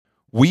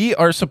We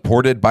are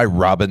supported by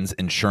Robbins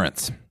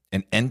Insurance,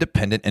 an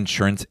independent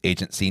insurance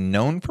agency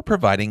known for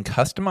providing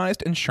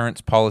customized insurance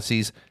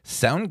policies,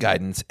 sound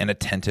guidance, and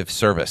attentive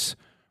service.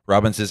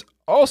 Robbins is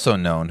also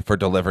known for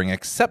delivering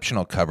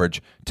exceptional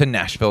coverage to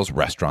Nashville's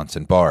restaurants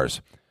and bars.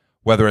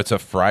 Whether it's a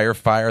fryer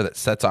fire that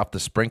sets off the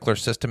sprinkler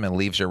system and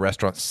leaves your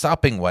restaurant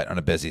sopping wet on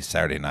a busy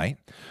Saturday night,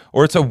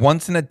 or it's a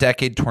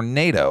once-in-a-decade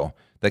tornado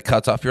that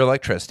cuts off your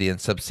electricity and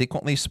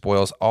subsequently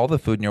spoils all the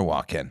food in your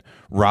walk-in,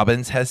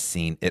 Robbins has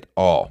seen it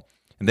all.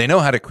 And they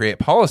know how to create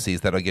policies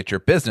that'll get your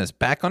business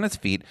back on its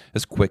feet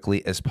as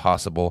quickly as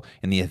possible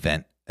in the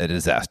event a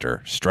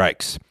disaster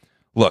strikes.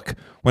 Look,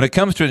 when it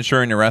comes to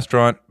insuring your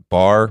restaurant,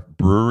 bar,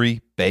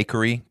 brewery,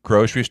 bakery,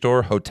 grocery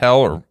store, hotel,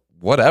 or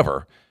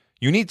whatever,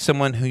 you need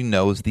someone who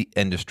knows the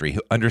industry,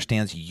 who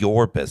understands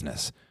your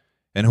business,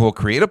 and who will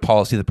create a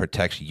policy that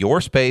protects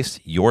your space,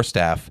 your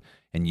staff,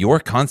 and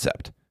your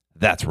concept.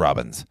 That's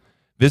Robbins.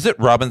 Visit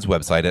Robbins'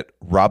 website at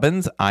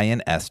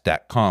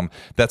robbinsins.com.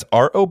 That's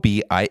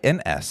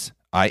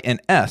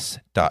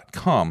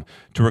ROBINSINS.com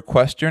to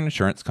request your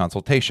insurance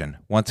consultation.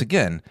 Once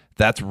again,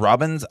 that's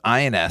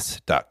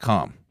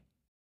robbinsins.com.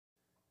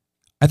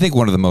 I think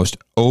one of the most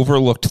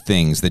overlooked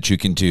things that you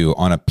can do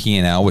on a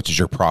P&L, which is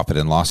your profit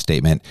and loss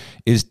statement,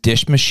 is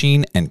dish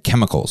machine and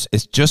chemicals.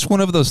 It's just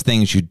one of those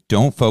things you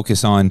don't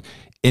focus on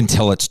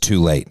until it's too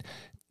late.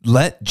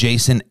 Let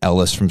Jason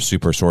Ellis from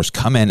SuperSource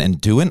come in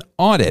and do an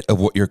audit of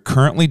what you're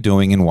currently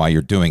doing and why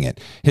you're doing it.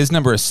 His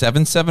number is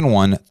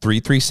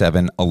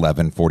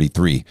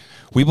 771-337-1143.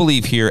 We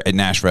believe here at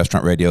Nash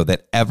Restaurant Radio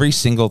that every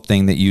single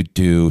thing that you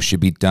do should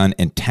be done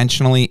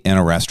intentionally in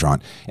a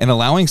restaurant. And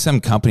allowing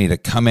some company to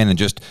come in and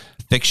just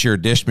fix your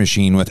dish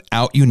machine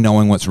without you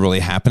knowing what's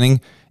really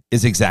happening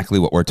is exactly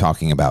what we're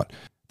talking about.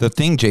 The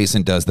thing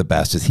Jason does the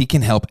best is he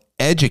can help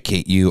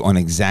educate you on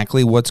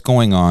exactly what's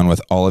going on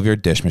with all of your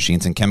dish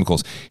machines and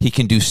chemicals. He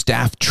can do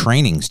staff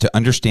trainings to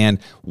understand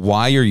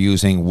why you're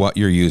using what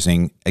you're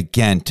using,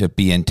 again, to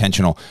be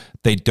intentional.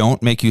 They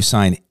don't make you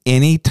sign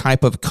any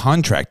type of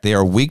contract. They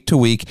are week to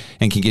week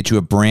and can get you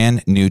a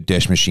brand new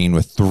dish machine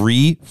with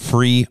 3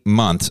 free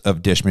months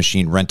of dish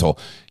machine rental.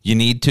 You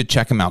need to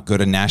check them out. Go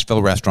to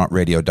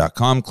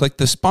NashvilleRestaurantRadio.com, click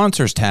the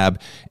sponsors tab,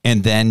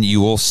 and then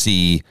you will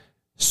see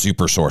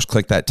SuperSource.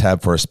 Click that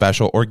tab for a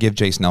special or give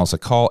Jason Ellis a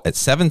call at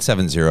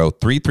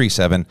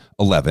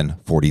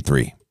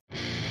 770-337-1143.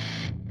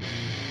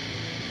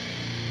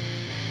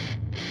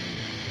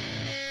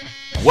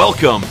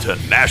 Welcome to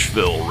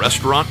Nashville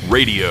Restaurant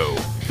Radio,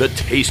 the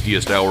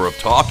tastiest hour of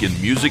talk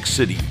in Music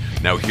City.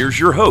 Now here's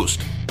your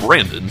host,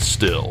 Brandon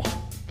Still.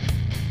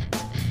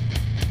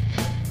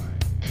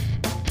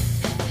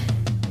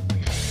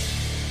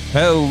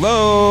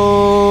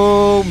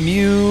 Hello,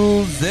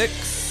 Music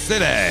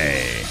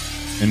City,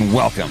 and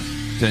welcome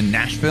to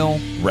Nashville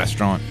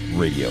Restaurant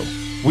Radio.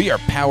 We are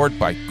powered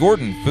by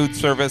Gordon Food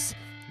Service.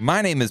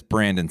 My name is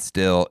Brandon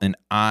Still, and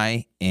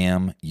I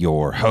am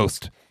your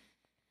host.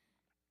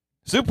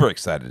 Super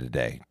excited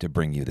today to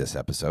bring you this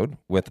episode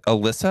with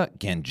Alyssa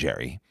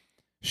Gangeri.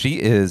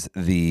 She is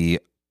the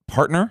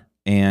partner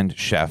and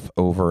chef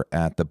over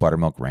at the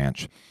Buttermilk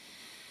Ranch.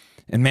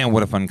 And man,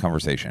 what a fun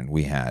conversation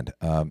we had.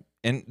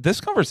 In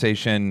this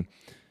conversation,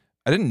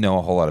 I didn't know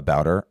a whole lot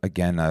about her.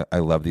 Again, I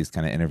love these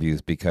kind of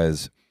interviews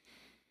because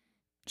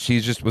she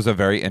just was a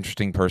very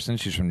interesting person.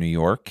 She's from New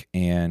York,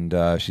 and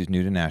she's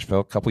new to Nashville,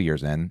 a couple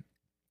years in.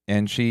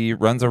 And she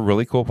runs a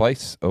really cool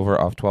place over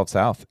off 12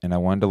 South, and I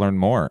wanted to learn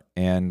more.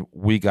 And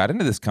we got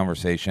into this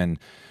conversation,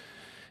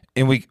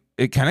 and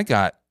it kind of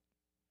got,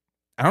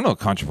 I don't know,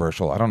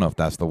 controversial. I don't know if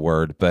that's the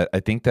word, but I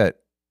think that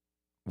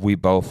we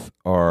both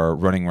are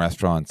running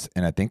restaurants,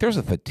 and I think there's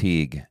a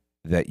fatigue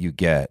that you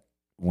get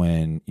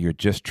when you're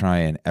just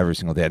trying every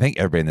single day. I think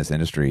everybody in this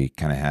industry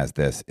kind of has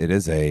this.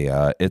 It's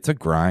a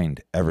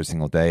grind every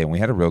single day. And we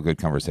had a real good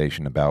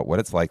conversation about what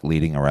it's like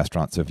leading a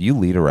restaurant. So if you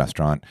lead a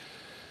restaurant,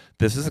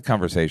 this is a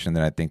conversation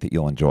that I think that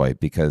you'll enjoy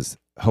because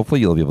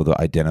hopefully you'll be able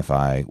to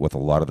identify with a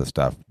lot of the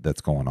stuff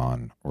that's going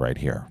on right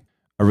here.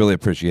 I really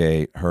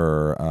appreciate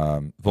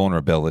her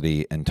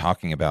vulnerability and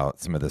talking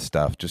about some of this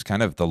stuff, just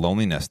kind of the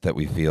loneliness that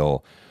we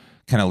feel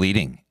kind of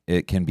leading.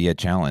 It can be a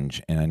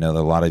challenge, and I know that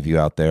a lot of you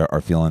out there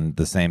are feeling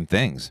the same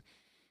things.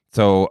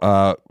 So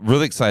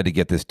really excited to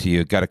get this to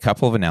you. Got a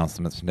couple of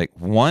announcements to make.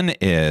 One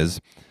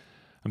is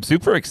I'm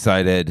super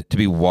excited to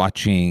be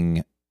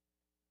watching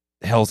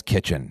Hell's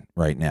Kitchen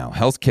right now.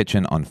 Hell's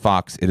Kitchen on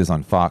Fox. It is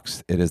on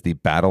Fox. It is the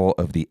battle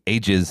of the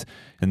ages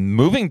and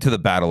moving to the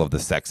battle of the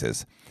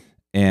sexes.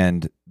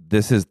 And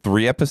this is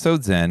 3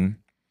 episodes in.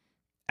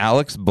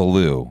 Alex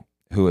Ballou,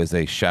 who is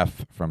a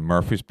chef from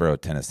Murfreesboro,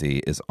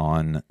 Tennessee, is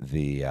on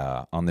the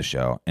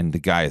show, and the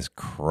guy is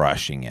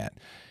crushing it.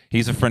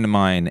 He's a friend of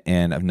mine,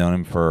 and I've known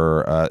him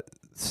for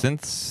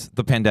since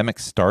the pandemic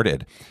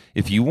started.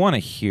 If you want to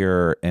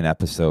hear an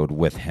episode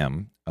with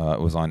him, it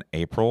was on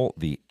April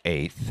the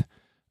 8th,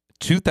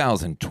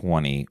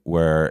 2020,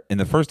 where in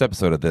the first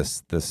episode of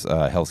this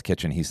Hell's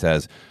Kitchen, he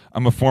says,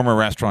 "I'm a former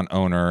restaurant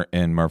owner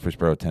in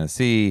Murfreesboro,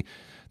 Tennessee.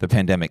 The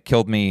pandemic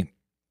killed me."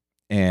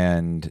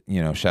 And,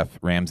 Chef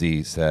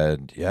Ramsay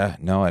said, yeah,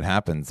 no, it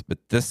happens. But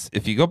this,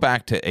 if you go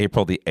back to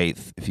April the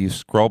 8th, if you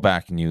scroll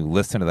back and you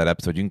listen to that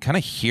episode, you can kind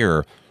of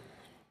hear,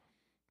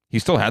 he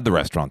still had the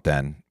restaurant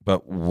then,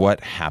 but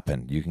what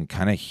happened? You can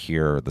kind of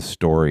hear the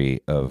story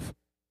of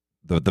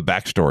the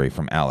backstory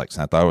from Alex.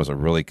 And I thought it was a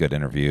really good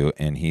interview,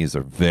 and he's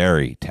a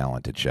very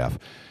talented chef.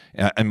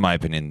 In my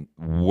opinion,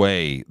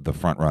 way the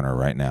front runner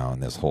right now in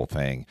this whole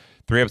thing.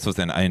 3 episodes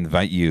in, I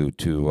invite you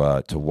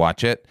to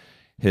watch it.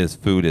 His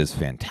food is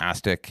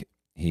fantastic.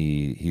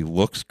 He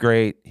looks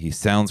great. He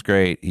sounds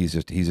great. He's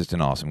just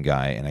an awesome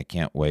guy, and I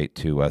can't wait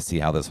to see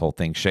how this whole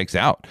thing shakes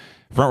out.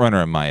 Front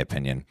runner, in my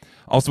opinion.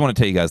 Also want to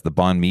tell you guys the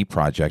Banh Mi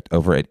project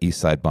over at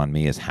Eastside Banh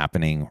Mi is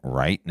happening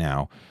right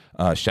now.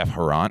 Chef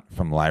Harant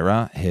from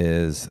Lyra,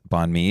 his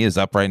Banh Mi is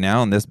up right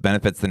now, and this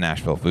benefits the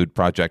Nashville Food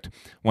Project.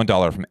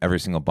 $1 from every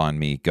single Banh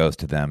Mi goes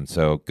to them.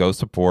 So go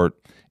support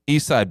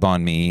Eastside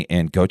Banh Mi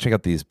and go check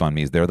out these Banh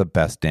Mi's. They're the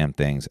best damn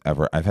things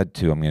ever. I've had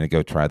 2. I'm going to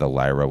go try the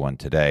Lyra one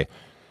today.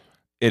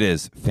 It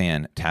is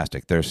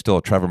fantastic. There's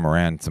still Trevor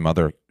Moran, some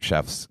other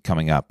chefs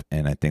coming up,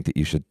 and I think that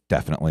you should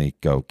definitely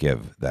go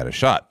give that a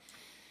shot.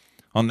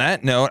 On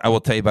that note, I will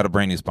tell you about a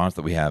brand new sponsor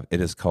that we have.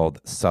 It is called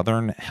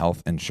Southern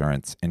Health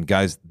Insurance. And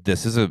guys,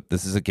 this is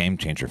a game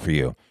changer for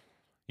you.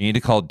 You need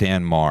to call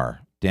Dan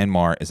Marr. Dan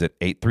Marr is at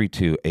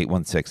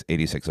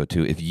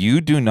 832-816-8602. If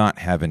you do not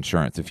have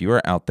insurance, if you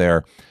are out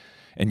there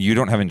and you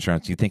don't have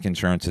insurance, you think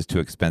insurance is too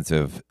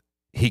expensive,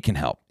 he can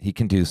help. He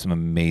can do some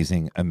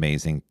amazing,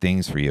 amazing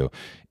things for you.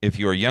 If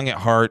you are young at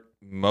heart,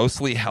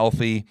 mostly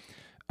healthy,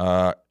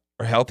 or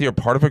healthy or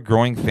part of a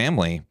growing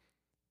family,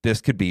 this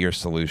could be your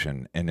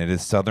solution, and it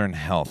is Southern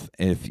Health.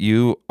 If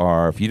you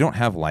don't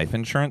have life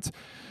insurance,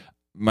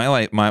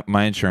 my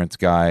insurance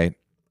guy,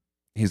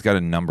 he's got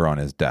a number on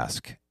his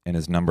desk, and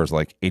his number is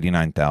like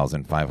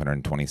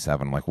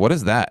 89,527. I'm like, what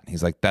is that?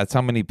 He's like, that's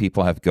how many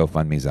people have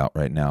GoFundMe's out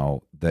right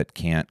now that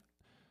can't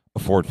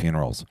afford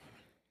funerals.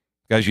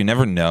 Guys, you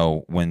never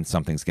know when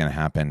something's going to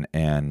happen,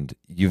 and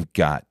you've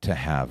got to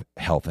have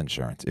health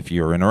insurance. If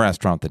you're in a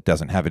restaurant that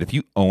doesn't have it, if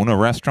you own a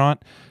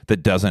restaurant that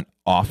doesn't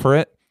offer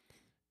it,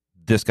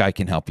 this guy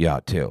can help you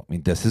out too. I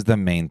mean, this is the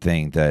main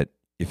thing, that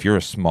if you're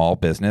a small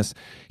business,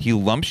 he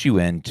lumps you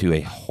into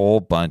a whole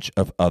bunch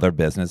of other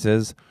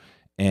businesses,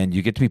 and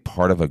you get to be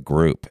part of a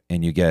group,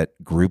 and you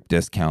get group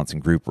discounts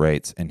and group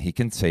rates, and he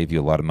can save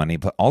you a lot of money.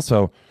 But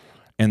also,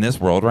 in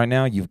this world right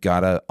now, you've got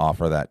to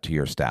offer that to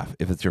your staff.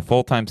 If it's your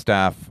full-time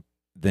staff,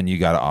 then you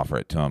got to offer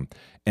it to him,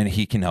 and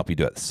he can help you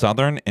do it.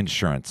 Southern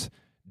Insurance.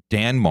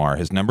 Dan Marr,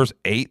 his number's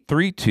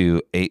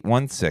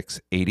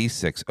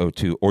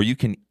 832-816-8602, or you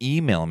can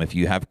email him if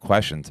you have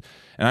questions.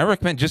 And I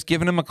recommend just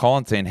giving him a call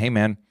and saying, hey,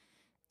 man,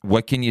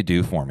 what can you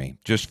do for me?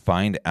 Just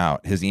find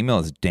out. His email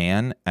is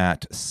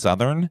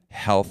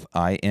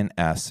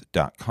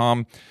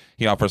dan@southernhealthins.com.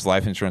 He offers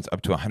life insurance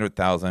up to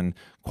 $100,000,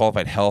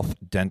 qualified health,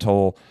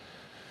 dental,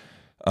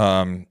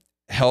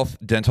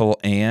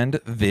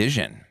 and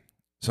vision.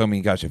 So, I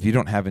mean, gosh, if you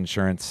don't have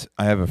insurance,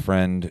 I have a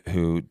friend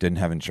who didn't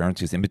have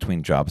insurance. He's in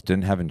between jobs,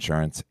 didn't have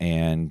insurance,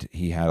 and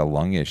he had a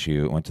lung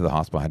issue, went to the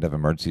hospital, had to have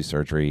emergency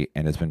surgery,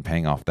 and has been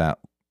paying off that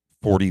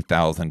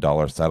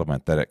 $40,000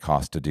 settlement that it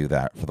cost to do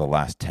that for the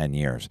last 10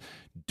 years.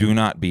 Do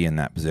not be in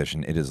that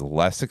position. It is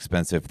less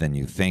expensive than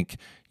you think.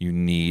 You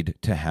need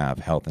to have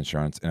health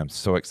insurance, and I'm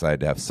so excited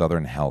to have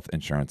Southern Health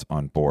Insurance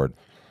on board.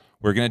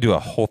 We're going to do a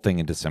whole thing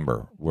in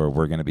December where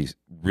we're going to be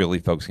really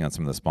focusing on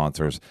some of the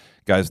sponsors.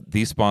 Guys,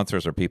 these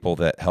sponsors are people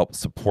that help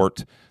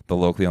support the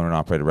locally owned and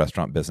operated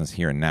restaurant business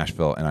here in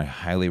Nashville, and I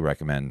highly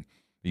recommend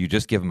you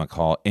just give them a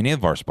call. Any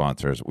of our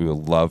sponsors, we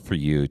would love for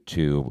you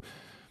to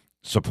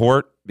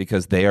support,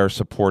 because they are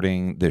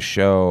supporting this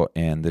show,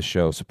 and this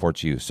show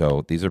supports you.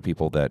 So these are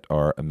people that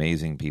are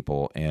amazing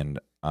people, and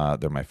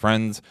they're my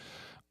friends.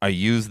 I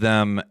use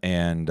them,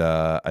 and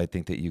I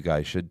think that you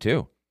guys should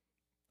too.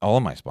 All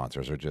of my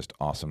sponsors are just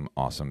awesome,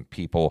 awesome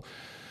people.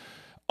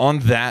 On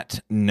that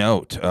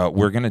note,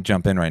 we're going to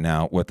jump in right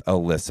now with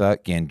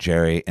Alyssa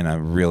Gangeri, and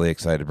I'm really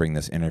excited to bring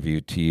this interview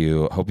to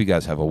you. Hope you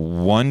guys have a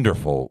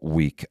wonderful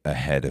week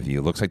ahead of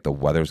you. Looks like the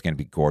weather's going to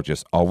be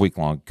gorgeous all week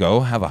long. Go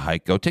have a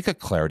hike. Go take a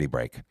clarity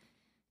break.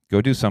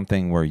 Go do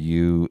something where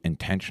you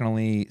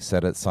intentionally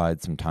set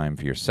aside some time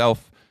for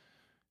yourself.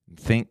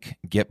 Think,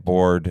 get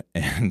bored,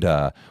 and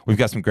we've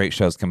got some great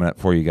shows coming up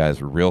for you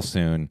guys real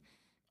soon.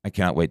 I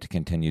cannot wait to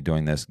continue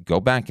doing this. Go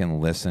back and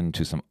listen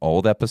to some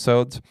old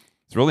episodes.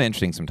 It's really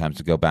interesting sometimes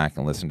to go back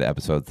and listen to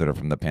episodes that are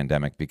from the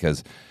pandemic,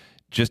 because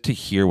just to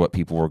hear what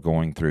people were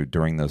going through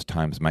during those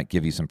times might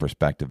give you some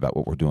perspective about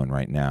what we're doing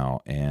right now.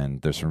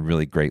 And there's some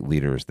really great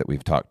leaders that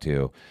we've talked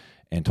to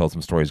and told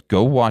some stories.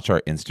 Go watch our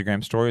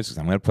Instagram stories, because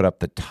I'm going to put up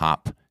the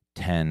top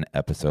 10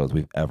 episodes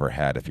we've ever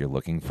had. If you're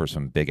looking for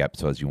some big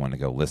episodes you want to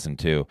go listen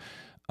to,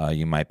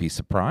 you might be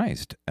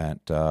surprised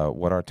at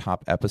what our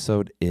top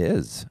episode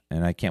is.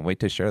 And I can't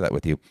wait to share that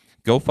with you.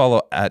 Go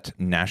follow at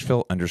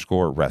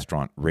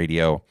Nashville_Restaurant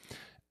Radio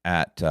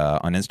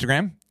on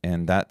Instagram,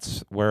 and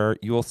that's where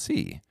you will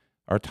see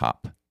our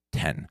top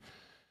 10.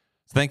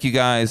 So thank you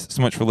guys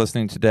so much for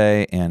listening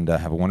today, and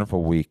have a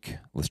wonderful week.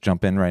 Let's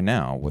jump in right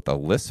now with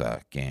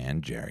Alyssa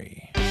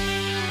Gangeri.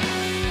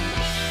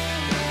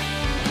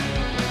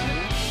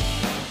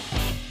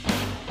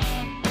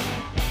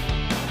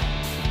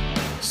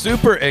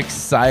 Super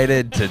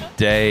excited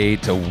today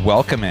to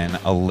welcome in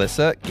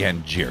Alyssa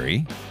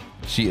Gangeri.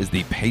 She is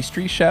the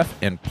pastry chef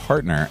and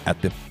partner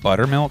at the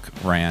Buttermilk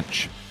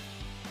Ranch.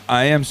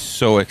 I am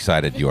so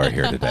excited you are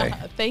here today.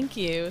 Thank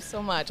you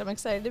so much. I'm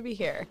excited to be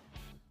here.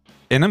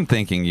 And I'm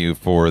thanking you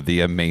for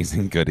the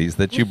amazing goodies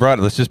that you brought.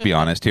 Let's just be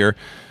honest here.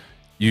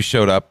 You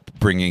showed up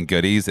bringing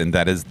goodies, and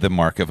that is the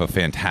mark of a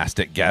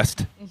fantastic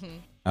guest.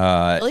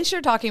 At least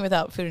you're talking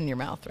without food in your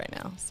mouth right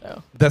now.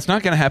 So that's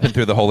not going to happen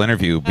through the whole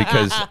interview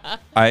because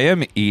I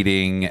am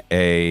eating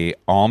a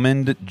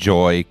Almond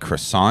Joy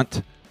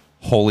croissant.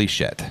 Holy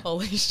shit.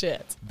 Holy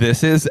shit.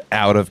 This is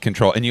out of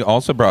control. And you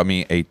also brought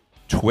me a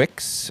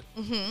Twix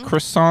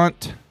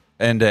croissant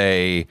and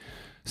a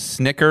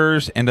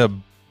Snickers and a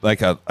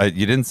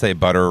you didn't say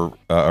butter,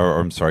 or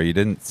I'm sorry, you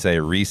didn't say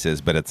Reese's,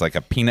 but it's like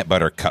a peanut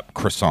butter cup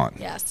croissant.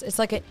 Yes, it's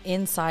like an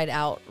inside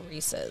out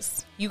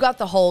Reese's. You got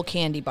the whole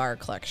candy bar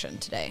collection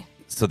today.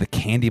 So the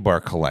candy bar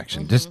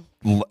collection, just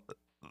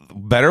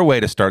better way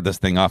to start this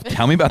thing off.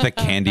 Tell me about the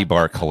candy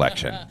bar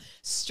collection.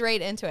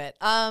 Straight into it.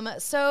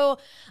 So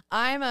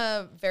I'm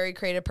a very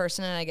creative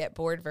person and I get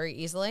bored very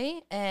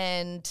easily.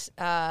 And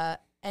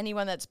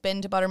anyone that's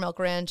been to Buttermilk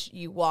Ranch,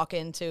 you walk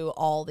into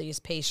all these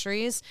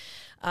pastries.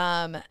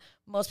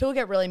 Most people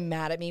get really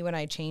mad at me when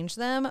I change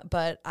them,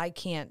 but I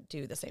can't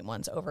do the same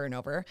ones over and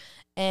over.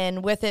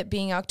 And with it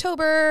being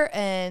October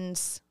and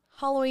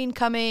Halloween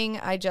coming,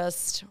 I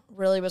just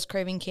really was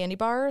craving candy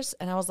bars.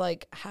 And I was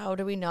like, how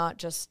do we not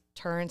just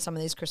turn some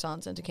of these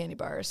croissants into candy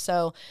bars?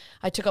 So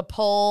I took a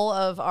poll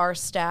of our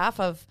staff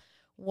of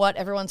what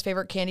everyone's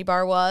favorite candy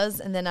bar was,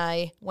 and then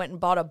I went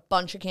and bought a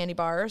bunch of candy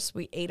bars.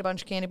 We ate a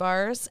bunch of candy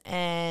bars,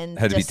 and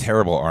had to be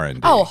terrible R&D.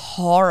 Oh,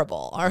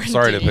 horrible R&D.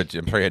 Sorry to put you.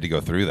 I'm sorry you had to go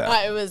through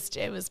that. It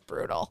was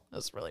brutal. It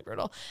was really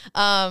brutal.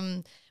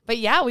 But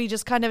yeah, we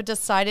just kind of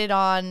decided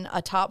on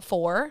a top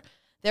 4.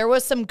 There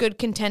was some good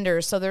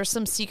contenders, so there's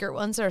some secret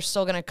ones that are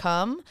still going to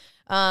come.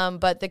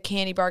 But the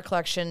candy bar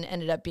collection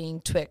ended up being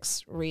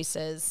Twix,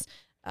 Reese's,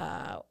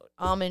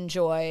 Almond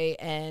Joy,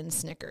 and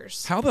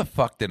Snickers. How the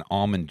fuck did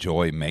Almond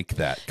Joy make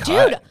that cut?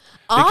 Dude,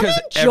 because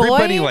Almond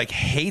everybody Joy like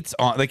hates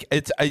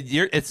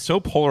it's so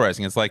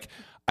polarizing. It's like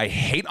I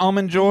hate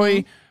Almond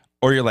Joy,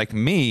 or you're like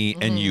me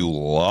and you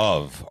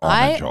love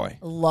Almond Joy.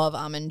 I love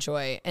Almond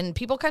Joy, and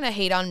people kind of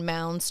hate on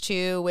Mounds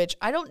too, which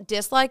I don't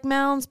dislike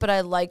Mounds, but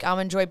I like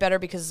Almond Joy better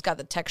because it's got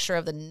the texture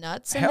of the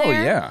nuts in there. Hell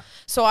yeah!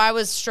 So I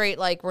was straight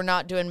like, we're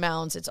not doing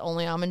Mounds; it's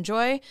only Almond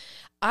Joy.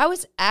 I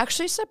was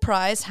actually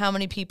surprised how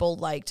many people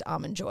liked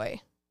Almond Joy,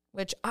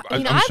 which I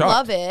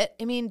love it.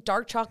 I mean,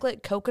 dark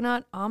chocolate,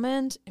 coconut,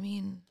 almond. I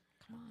mean,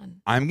 come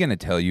on. I'm going to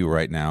tell you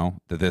right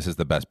now that this is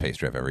the best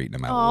pastry I've ever eaten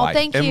in my life.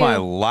 Thank you. In my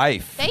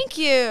life. Thank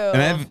you.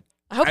 And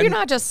I hope you're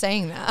not just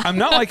saying that. I'm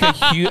not like a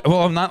huge.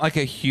 Well, I'm not like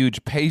a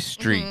huge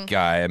pastry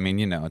guy. I mean,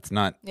 it's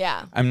not.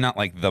 Yeah. I'm not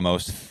like the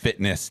most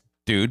fitness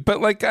dude, but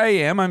like I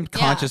am. I'm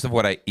conscious of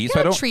what I eat. You so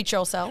I don't treat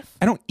yourself.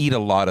 I don't eat a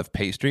lot of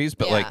pastries,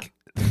 but like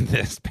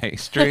this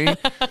pastry,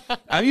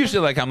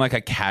 I'm like a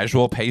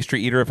casual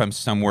pastry eater. If I'm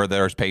somewhere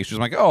there's pastries,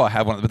 I'm like, oh, I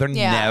have one, but they're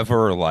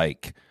never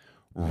like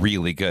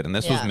really good. And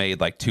this was made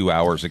like 2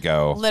 hours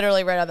ago.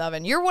 Literally right out of the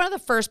oven. You're one of the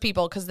first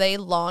people because they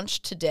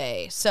launched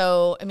today.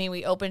 So, I mean,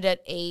 we opened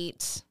at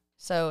 8.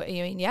 So, I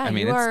mean,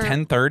 it's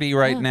 10:30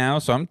 right now.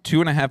 So I'm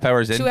 2.5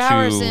 hours into 2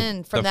 hours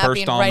in from the that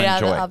first being right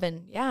out of Joy. the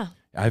oven. Yeah.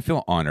 I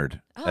feel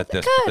honored at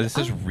this. Good. This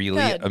is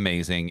really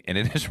amazing, and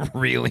it is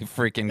really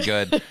freaking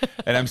good.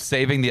 And I'm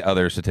saving the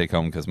others to take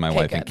home because my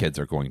wife and kids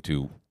are going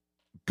to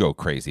go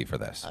crazy for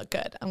this. Oh,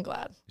 good. I'm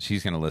glad.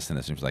 She's going to listen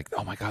to this and she's like,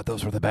 oh my God,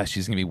 those were the best.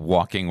 She's going to be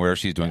walking where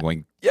she's doing,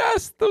 going,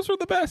 yes, those were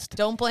the best.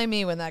 Don't blame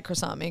me when that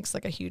croissant makes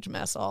like a huge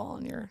mess all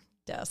on your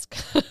desk.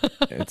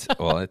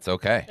 It's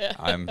okay.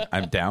 I'm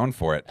down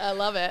for it. I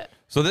love it.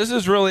 So this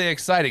is really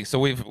exciting.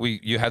 So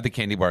you have the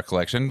candy bar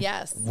collection.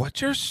 Yes.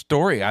 What's your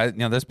story?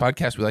 This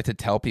podcast, we like to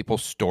tell people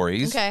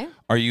stories. Okay.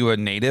 Are you a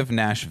native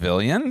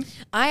Nashvilleian?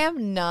 I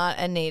am not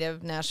a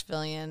native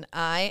Nashvilleian.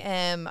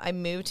 I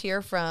moved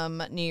here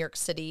from New York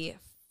City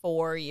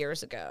 4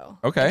 years ago.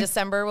 Okay. In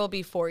December will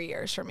be 4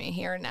 years for me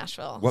here in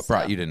Nashville. What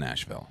brought you to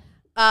Nashville?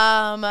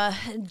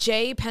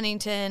 Jay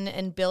Pennington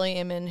and Billy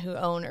Inman, who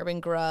own Urban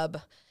Grub,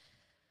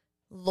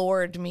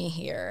 lured me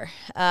here.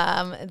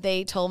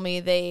 They told me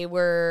they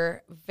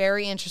were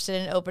very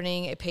interested in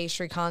opening a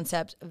pastry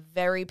concept,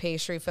 very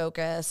pastry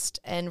focused,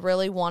 and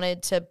really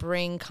wanted to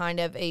bring kind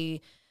of a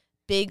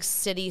big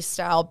city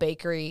style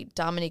bakery,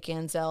 Dominique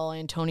Ansel,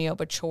 Antonio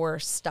Bachor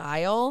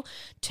style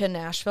to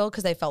Nashville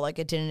because they felt like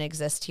it didn't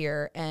exist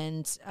here.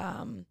 And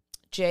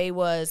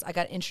I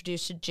got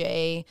introduced to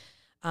Jay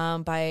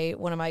by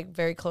one of my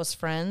very close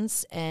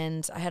friends,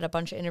 and I had a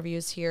bunch of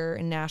interviews here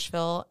in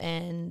Nashville,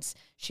 and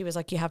she was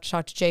like, you have to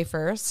talk to Jay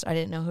first. I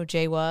didn't know who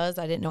Jay was.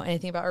 I didn't know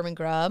anything about Urban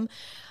Grub.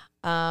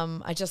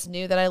 I just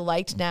knew that I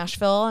liked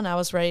Nashville, and I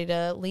was ready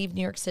to leave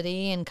New York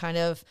City and kind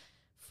of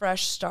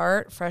fresh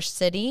start, fresh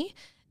city.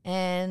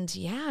 And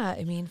yeah,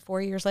 I mean,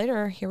 4 years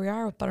later, here we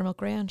are with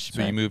Buttermilk Ranch.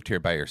 So you moved here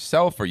by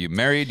yourself? Are you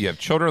married? You have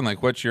children?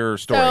 Like, what's your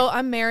story? So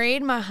I'm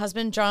married. My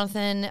husband,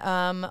 Jonathan,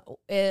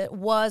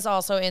 was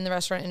also in the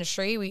restaurant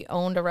industry. We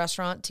owned a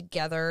restaurant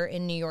together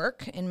in New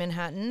York, in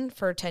Manhattan,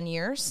 for 10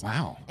 years.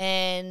 Wow.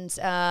 And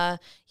yeah,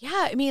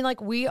 I mean,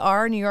 like, we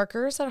are New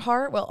Yorkers at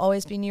heart. We'll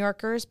always be New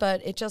Yorkers, but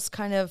it just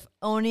kind of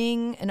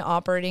owning and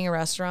operating a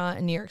restaurant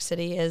in New York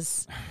City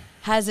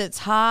has its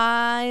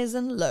highs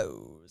and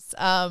lows.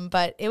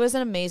 But it was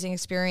an amazing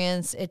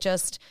experience.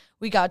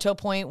 We got to a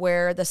point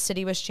where the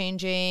city was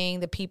changing,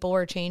 the people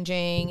were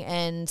changing,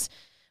 and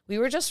we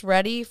were just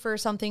ready for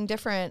something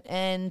different.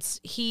 And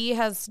he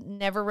has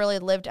never really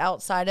lived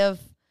outside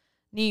of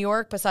New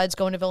York besides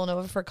going to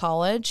Villanova for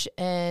college.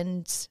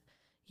 And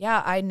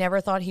yeah, I never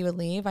thought he would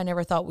leave. I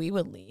never thought we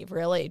would leave,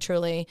 really,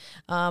 truly.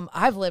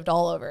 I've lived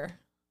all over.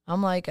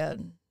 I'm like a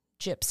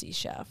gypsy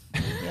chef,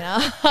 you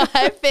know.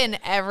 I've been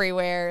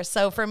everywhere.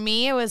 So for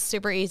me, it was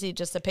super easy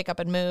just to pick up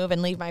and move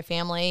and leave my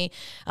family.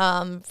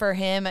 For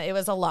him, it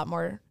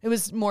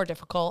was more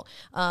difficult.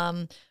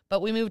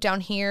 But we moved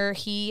down here.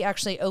 He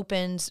actually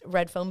opened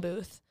Red Phone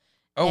Booth.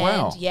 Oh,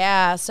 wow.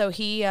 Yeah. So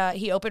he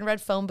opened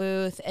Red Phone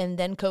Booth, and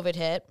then COVID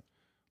hit.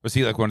 Was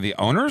he like one of the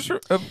owners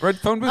of Red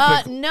Phone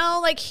Booth?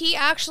 No, like he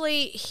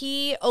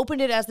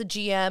opened it as the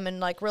GM and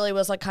like really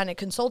was like kind of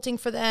consulting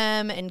for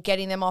them and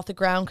getting them off the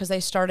ground because they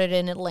started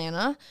in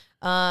Atlanta.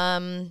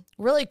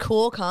 Really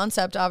cool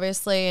concept,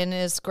 obviously, and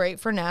is great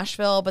for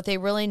Nashville, but they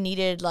really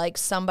needed like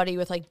somebody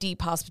with like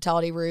deep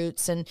hospitality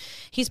roots. And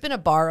he's been a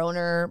bar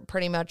owner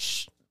pretty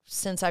much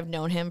since I've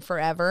known him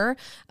forever.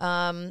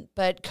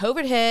 But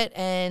COVID hit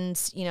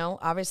and, you know,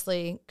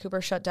 obviously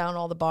Cooper shut down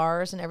all the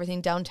bars and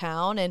everything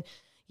downtown. And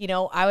you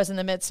know, I was in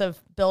the midst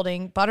of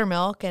building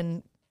Buttermilk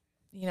and,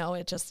 you know,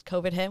 it just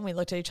COVID hit and we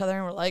looked at each other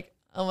and we're like,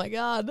 oh my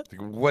God.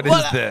 What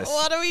is this?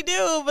 What do we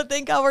do? But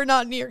thank God we're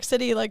not in New York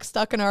City, like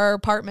stuck in our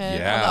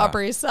apartment on the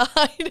Upper East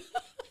Side.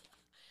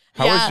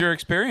 How was your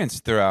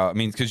experience throughout? I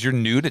mean, because you're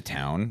new to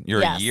town.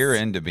 You're a year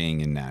into being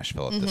in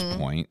Nashville at this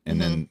point,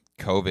 and then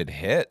COVID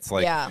hits.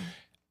 Like,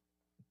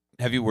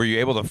 were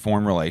you able to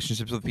form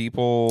relationships with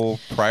people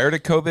prior to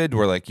COVID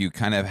where like you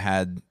kind of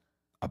had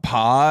a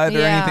pod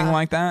or anything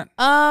like that?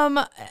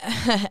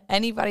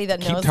 Anybody that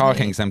knows me. Keep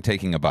talking because I'm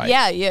taking a bite.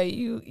 Yeah,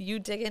 you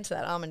dig into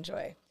that. I'm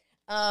enjoy.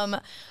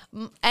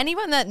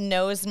 Anyone that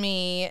knows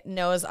me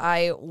knows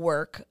I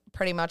work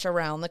pretty much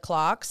around the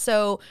clock.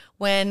 So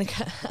when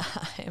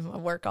I'm a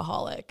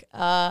workaholic,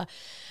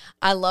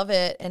 I love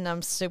it, and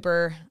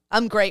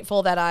I'm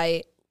grateful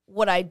that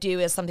what I do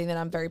is something that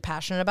I'm very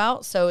passionate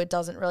about. So it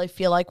doesn't really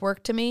feel like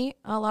work to me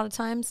a lot of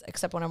times,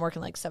 except when I'm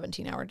working like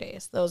 17-hour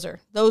days. Those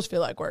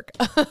feel like work.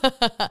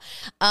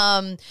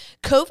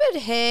 COVID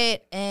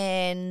hit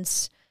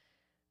and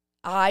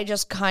I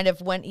just kind of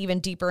went even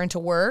deeper into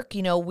work.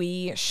 You know,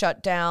 we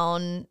shut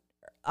down,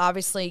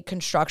 obviously,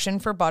 construction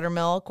for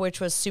Buttermilk, which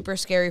was super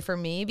scary for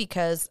me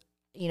because,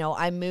 you know,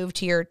 I moved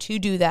here to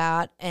do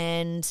that,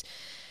 and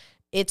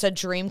it's a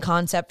dream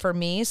concept for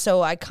me.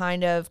 So I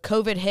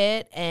COVID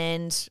hit,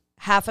 and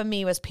half of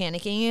me was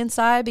panicking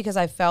inside because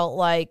I felt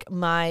like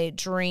my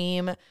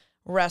dream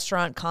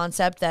restaurant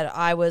concept that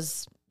I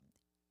was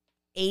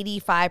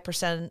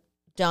 85%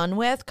 done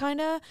with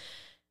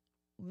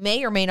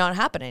may or may not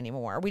happen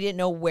anymore. We didn't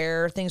know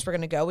where things were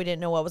going to go. We didn't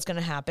know what was going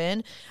to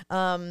happen.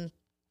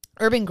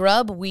 Urban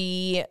Grub,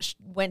 we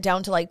went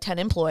down to like 10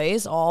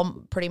 employees,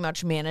 all pretty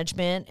much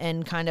management,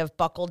 and kind of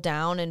buckled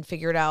down and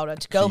figured out a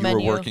to-go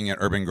menu. You were working at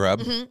Urban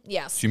Grub? Mm-hmm,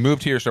 yes. So you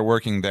moved here, started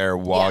working there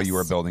while you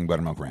were building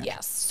Buttermilk Ranch?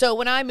 Yes. So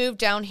when I moved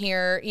down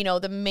here, you know,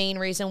 the main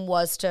reason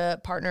was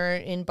to partner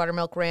in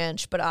Buttermilk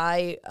Ranch, but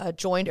I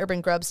joined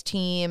Urban Grub's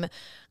team,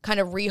 kind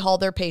of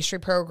rehauled their pastry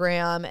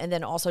program, and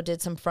then also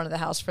did some front of the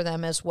house for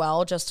them as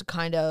well, just to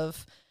kind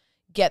of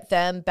get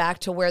them back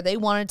to where they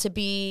wanted to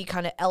be,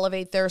 kind of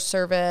elevate their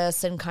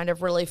service, and kind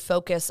of really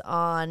focus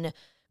on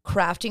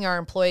crafting our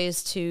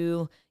employees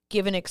to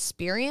give an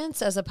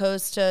experience as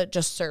opposed to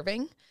just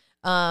serving.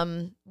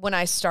 When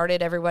I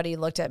started, everybody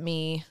looked at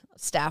me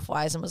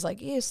staff-wise and was like,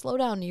 "Yeah, slow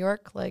down, New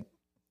York. Like,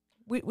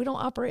 we don't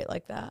operate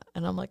like that."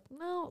 And I'm like,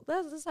 "No,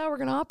 this is how we're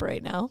going to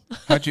operate now."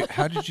 How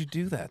did you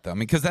do that, though? I mean,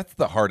 because that's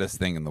the hardest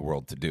thing in the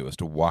world to do, is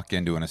to walk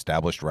into an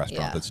established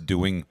restaurant that's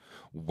doing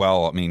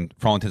well. I mean,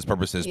 for all intents and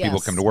purposes,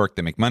 people come to work,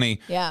 they make money.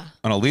 Yeah.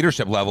 On a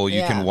leadership level,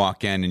 you can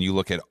walk in and you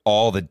look at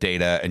all the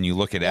data and you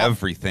look at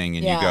everything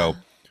and you go,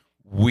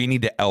 we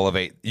need to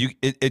elevate.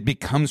 It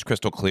becomes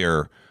crystal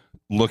clear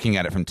looking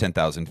at it from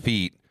 10,000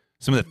 feet,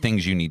 some of the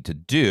things you need to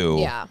do.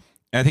 Yeah.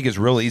 And I think it's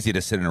real easy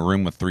to sit in a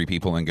room with 3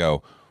 people and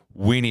go,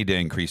 we need to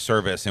increase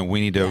service and we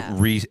need to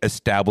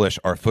reestablish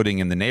our footing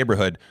in the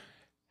neighborhood.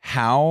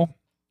 How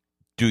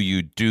do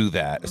you do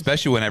that?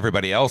 Especially when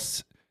everybody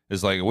else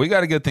is like, we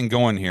got a good thing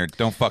going here.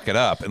 Don't fuck it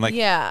up. And like,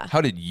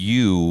 how did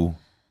you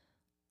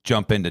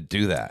jump in to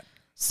do that?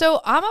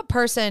 So I'm a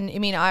person, I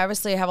mean, I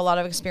obviously have a lot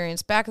of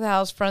experience back of the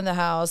house, front of the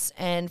house.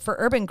 And for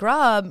Urban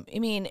Grub, I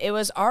mean, it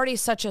was already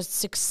such a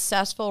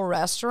successful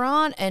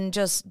restaurant and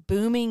just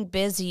booming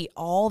busy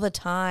all the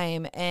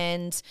time.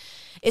 And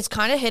it's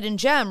kind of hidden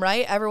gem,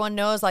 right? Everyone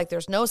knows, like,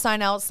 there's no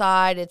sign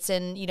outside. It's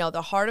in,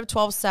 the heart of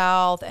 12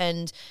 South,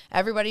 and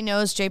everybody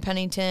knows Jay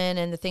Pennington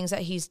and the things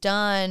that he's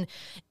done.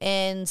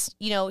 And,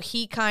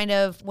 he kind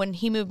of, when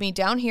he moved me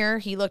down here,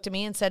 he looked at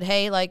me and said,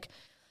 hey, like,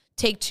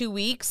 take 2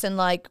 weeks and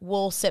like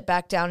we'll sit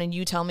back down and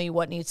you tell me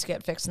what needs to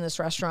get fixed in this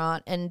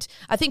restaurant. And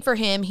I think for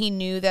him, he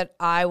knew that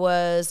I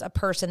was a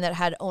person that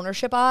had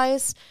ownership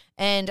eyes.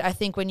 And I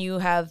think when you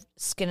have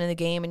skin in the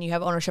game and you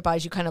have ownership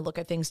eyes, you kind of look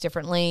at things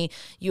differently.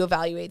 You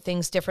evaluate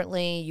things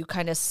differently. You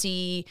kind of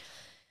see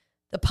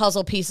the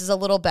puzzle pieces a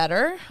little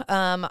better.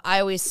 I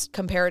always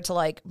compare it to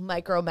like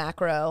micro,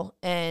 macro,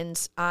 and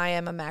I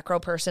am a macro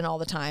person all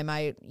the time.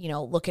 I,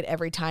 look at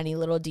every tiny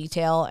little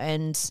detail,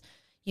 and,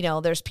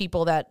 there's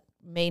people that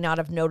may not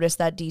have noticed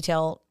that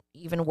detail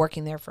even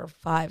working there for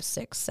 5,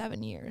 6,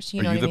 7 years.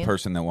 Are you the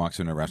person that walks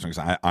into a restaurant?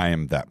 Because I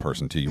am that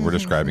person too. We're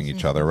describing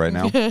each other right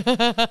now.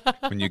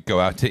 When you go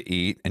out to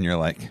eat and you're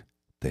like,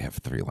 they have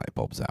 3 light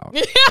bulbs out.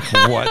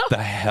 What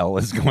the hell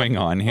is going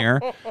on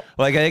here?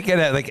 Like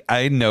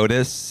I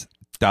notice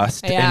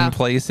dust in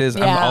places.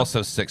 Yeah. I'm also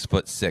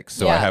 6'6",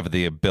 so I have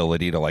the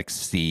ability to like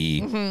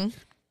see.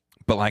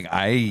 But like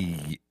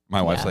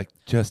my wife's like,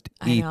 just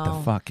eat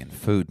the fucking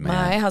food, man.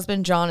 My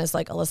husband, John, is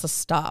like, Alyssa,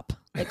 stop.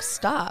 Like,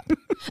 stop.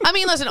 I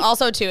mean, listen,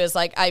 also, too, is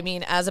like,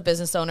 as a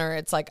business owner,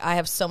 it's like, I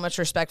have so much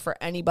respect for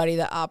anybody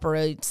that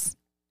operates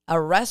a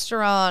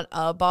restaurant,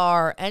 a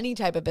bar, any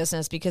type of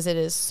business, because it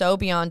is so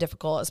beyond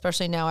difficult,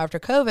 especially now after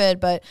COVID.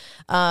 But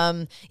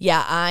I'm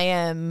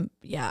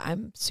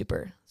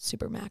super,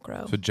 super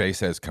macro. So Jay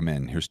says, come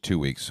in. Here's 2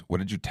 weeks. What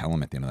did you tell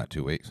him at the end of that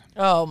 2 weeks?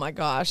 Oh my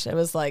gosh. It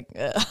was like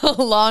a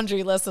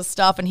laundry list of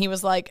stuff. And he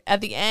was like,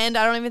 at the end,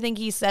 I don't even think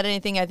he said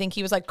anything. I think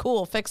he was like,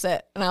 cool, fix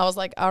it. And I was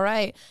like, all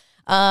right.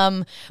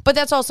 But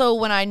that's also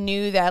when I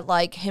knew that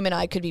like him and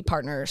I could be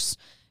partners.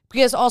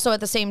 Because also at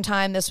the same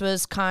time, this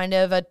was kind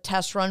of a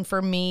test run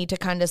for me to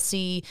kind of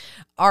see,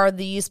 are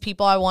these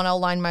people I want to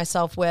align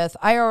myself with?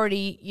 I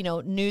already,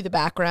 knew the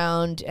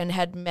background and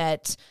had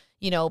met,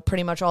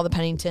 pretty much all the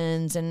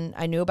Penningtons. And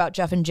I knew about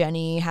Jeff and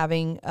Jenny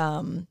having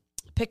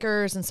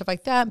pickers and stuff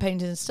like that,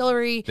 Pennington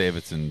Distillery.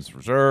 Davidson's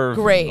Reserve.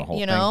 Great,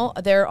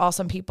 they're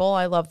awesome people.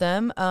 I love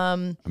them.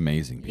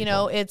 Amazing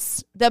people.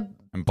 It's the...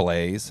 And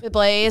Blaze.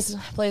 Blaze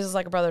is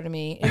like a brother to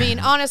me. I mean,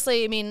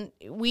 honestly,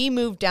 we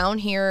moved down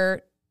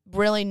here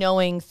really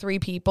knowing 3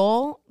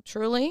 people,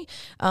 truly.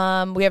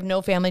 We have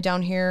no family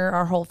down here.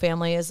 Our whole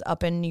family is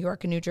up in New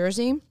York and New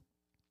Jersey.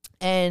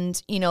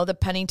 And, the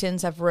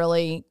Penningtons have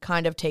really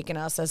kind of taken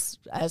us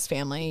as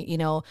family.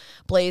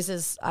 Blaze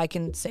is, I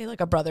can say, like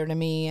a brother to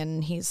me,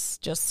 and he's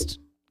just,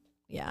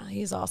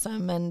 he's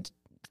awesome. And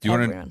do you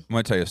want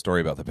to tell you a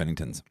story about the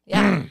Penningtons?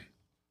 Yeah.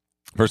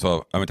 First of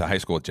all, I went to high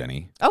school with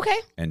Jenny. Okay.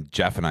 And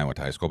Jeff and I went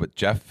to high school, but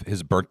Jeff,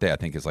 his birthday, I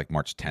think, is like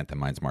March 10th, and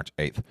mine's March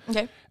 8th.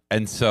 Okay.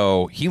 And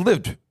so he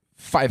lived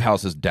 5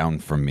 houses down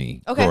from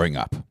me growing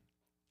up.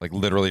 Like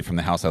literally from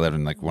the house I lived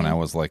in, like when I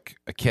was like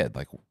a kid,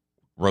 like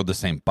rode the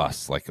same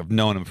bus. Like I've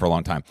known him for a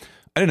long time.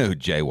 I didn't know who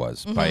Jay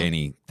was by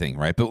anything,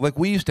 right? But like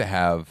we used to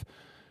have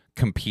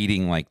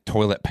competing like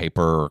toilet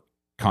paper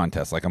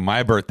contests. Like on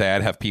my birthday,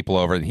 I'd have people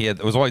over, and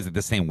it was always like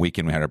the same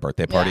weekend we had our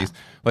birthday parties.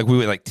 Like we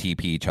would like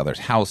TP each other's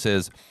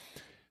houses.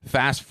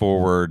 Fast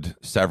forward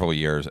several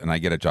years, and I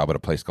get a job at a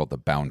place called The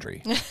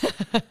Boundary.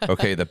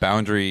 Okay, The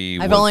Boundary.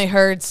 I've only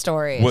heard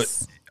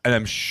stories. And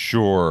I'm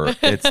sure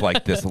it's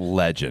like this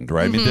legend,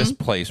 right? I mean, this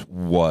place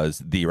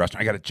was the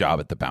restaurant. I got a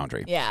job at The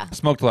Boundary. Yeah.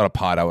 Smoked a lot of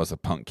pot. I was a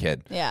punk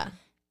kid. Yeah.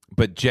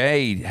 But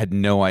Jay had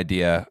no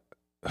idea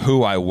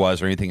who I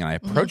was or anything, and I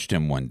approached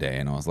him one day,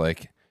 and I was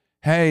like,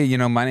 hey,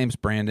 my name's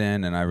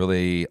Brandon, and I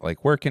really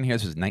like working here.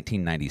 This was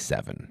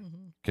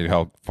 1997. Okay,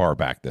 how far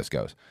back this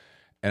goes.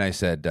 And I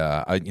said,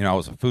 I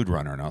was a food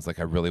runner, and I was like,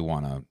 I really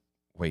want to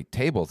wait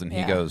tables. And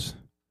he goes,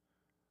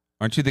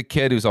 aren't you the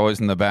kid who's always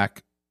in the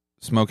back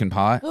smoking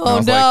pot? Oh,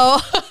 no.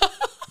 Like,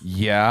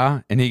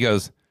 yeah. And he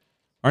goes,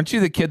 aren't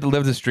you the kid that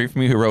lived the street from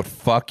me who wrote,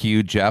 fuck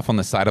you, Jeff, on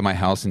the side of my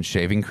house in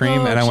shaving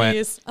cream? And I went,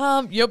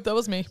 yep, that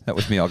was me. That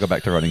was me. I'll go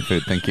back to running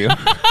food. Thank you.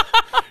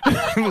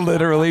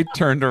 Literally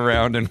turned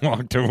around and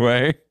walked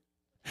away.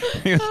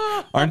 He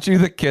goes, aren't you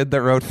the kid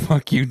that wrote,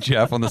 fuck you,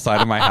 Jeff, on the side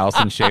of my house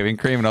in shaving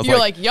cream? And I was You're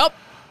like, yep.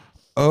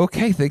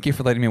 Okay, thank you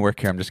for letting me work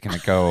here. I'm just going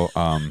to go.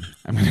 I'm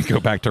going to go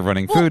back to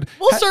running food.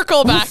 We'll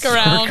circle back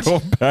around.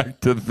 Circle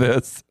back to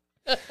this.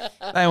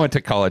 I went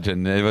to college,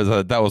 and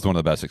that was one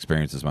of the best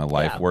experiences of my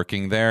life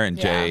working there. And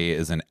Jay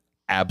is an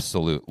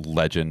absolute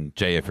legend.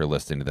 Jay, if you're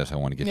listening to this, I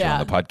want to get you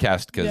on the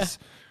podcast because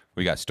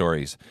we got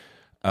stories.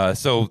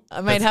 So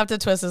I might have to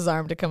twist his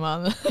arm to come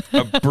on.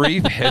 A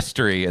brief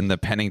history in the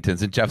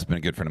Penningtons, and Jeff's been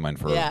a good friend of mine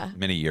for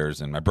many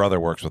years, and my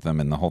brother works with him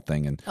and the whole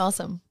thing. And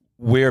awesome.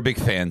 We're big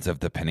fans of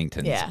the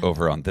Penningtons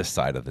over on this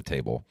side of the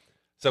table.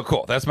 So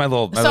cool. That's my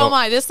little. So am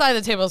I. This side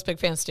of the table is big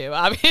fans too.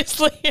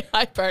 Obviously,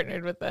 I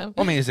partnered with them.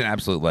 Well, I mean, he's an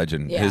absolute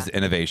legend. Yeah. His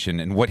innovation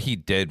and what he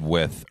did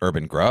with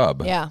Urban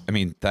Grub. Yeah. I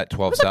mean, that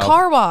 12 It was South. a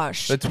car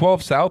wash. The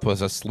 12 South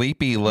was a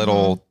sleepy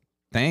little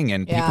thing,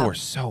 and Yeah. people were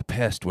so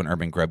pissed when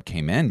Urban Grub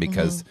came in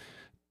because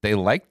they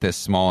liked this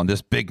small and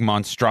this big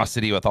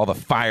monstrosity with all the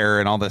fire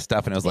and all this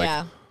stuff, and it was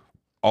like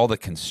all the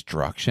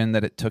construction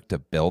that it took to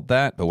build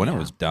that. But when it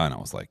was done, I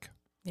was like,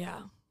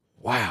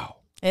 wow.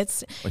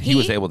 It's what he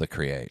was able to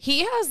create.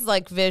 He has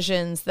like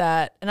visions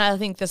that, and I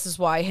think this is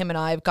why him and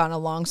I have gotten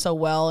along so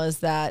well, is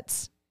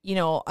that, you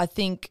know, I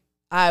think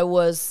I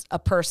was a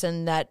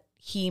person that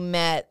he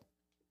met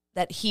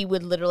that he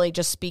would literally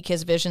just speak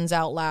his visions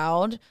out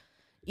loud,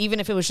 even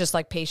if it was just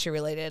like pastry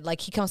related.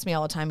 Like he comes to me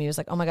all the time. He was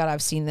like, oh my God,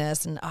 I've seen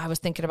this. And I was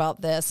thinking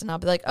about this. And I'll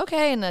be like,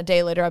 okay. And a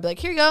day later, I'll be like,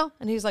 here you go.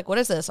 And he's like, what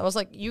is this? I was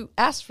like, you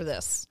asked for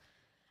this.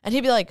 And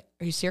he'd be like,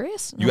 are you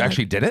serious? And You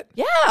actually did it?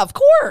 Yeah, of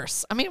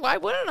course. I mean, why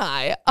wouldn't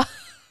I?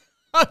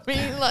 I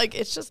mean, like,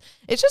 it's just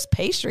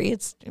pastry.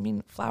 It's, I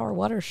mean, flour,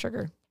 water,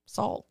 sugar,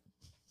 salt,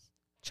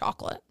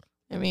 chocolate.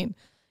 I mean,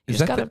 Is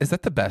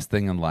that the best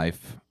thing in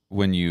life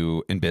when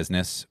you, in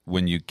business,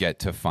 when you get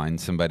to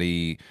find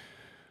somebody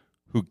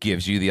who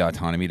gives you the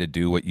autonomy to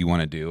do what you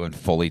want to do and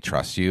fully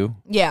trusts you?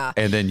 Yeah.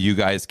 And then you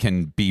guys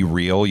can be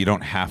real. You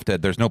don't have to,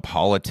 there's no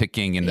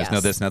politicking and there's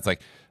no this and that's.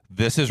 Like,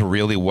 this is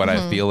really what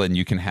I feel, and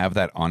you can have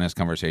that honest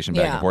conversation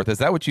back and forth. Is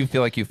that what you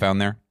feel like you found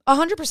there?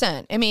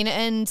 100%. I mean,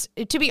 and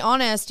to be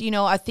honest, you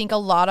know, I think a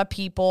lot of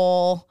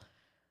people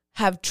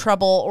have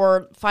trouble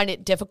or find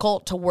it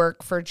difficult to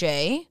work for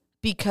Jay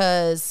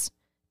because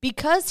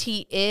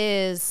he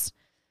is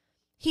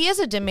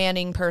a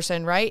demanding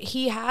person, right?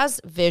 He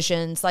has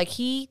visions. Like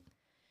he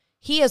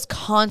is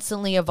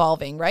constantly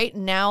evolving, right?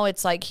 Now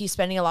it's like he's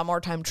spending a lot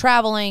more time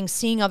traveling,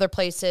 seeing other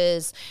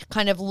places,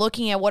 kind of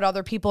looking at what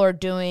other people are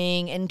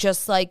doing. And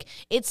just like,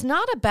 it's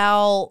not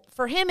about,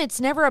 for him, it's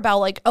never about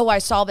like, oh, I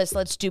saw this,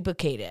 let's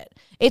duplicate it.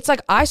 It's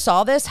like, I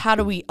saw this, how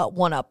do we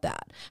one up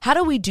that? How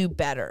do we do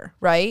better,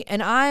 right?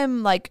 And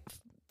I'm like,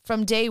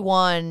 from day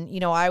one, you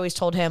know, I always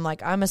told him,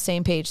 like, I'm a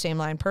same page, same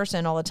line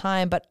person all the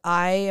time, but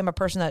I am a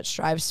person that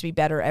strives to be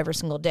better every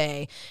single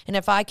day. And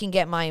if I can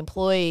get my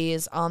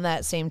employees on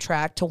that same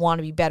track to want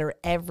to be better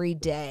every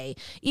day,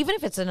 even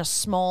if it's in a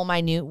small,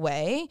 minute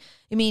way,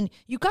 I mean,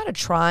 you got to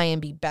try and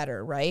be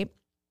better, right?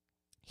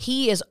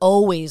 He is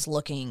always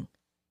looking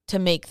to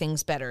make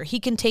things better. He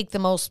can take the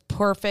most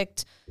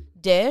perfect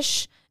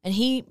dish and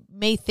he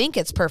may think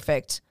it's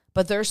perfect,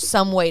 but there's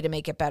some way to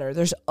make it better.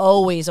 There's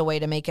always a way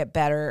to make it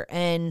better.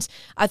 And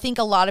I think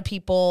a lot of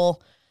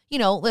people, you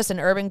know, listen,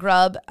 Urban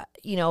Grub,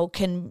 you know,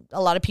 a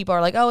lot of people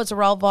are like, oh, it's a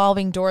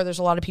revolving door. There's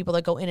a lot of people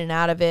that go in and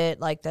out of it,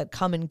 like that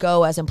come and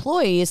go as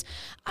employees.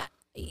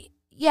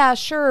 Yeah,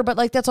 sure. But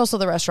like, that's also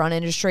the restaurant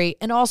industry.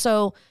 And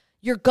also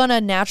you're going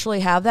to naturally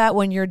have that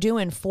when you're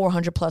doing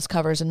 400 plus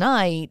covers a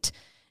night.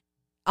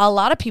 A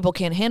lot of people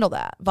can't handle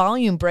that.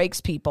 Volume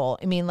breaks people.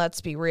 I mean, let's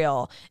be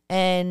real.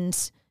 And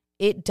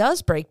it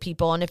does break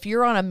people. And if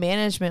you're on a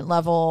management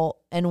level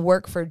and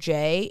work for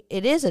Jay,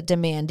 it is a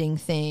demanding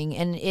thing.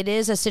 And it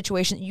is a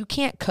situation you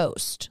can't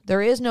coast.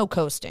 There is no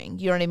coasting.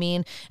 You know what I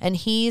mean? And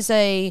he's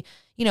a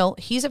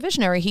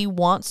visionary. He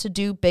wants to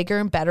do bigger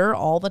and better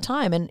all the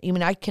time. And I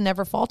mean, I can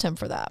never fault him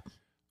for that.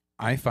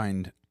 I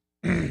found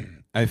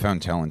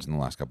challenge in the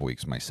last couple of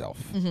weeks myself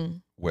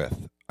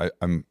with,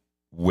 I'm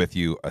with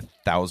you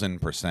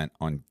 1,000%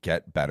 on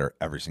get better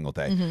every single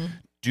day.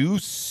 Do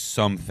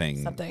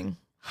something.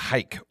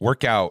 Hike,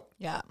 work out,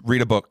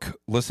 read a book,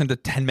 listen to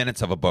 10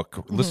 minutes of a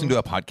book, listen to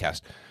a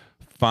podcast.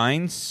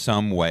 Find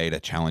some way to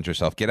challenge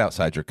yourself, get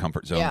outside your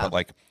comfort zone, but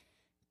like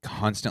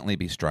constantly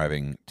be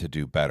striving to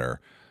do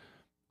better.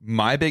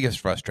 My biggest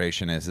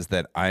frustration is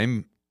that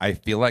I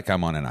feel like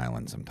I'm on an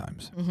island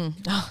sometimes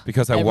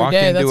because I walk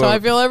into that's how I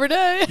feel every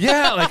day.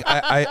 Yeah, like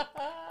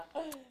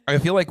I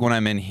feel like when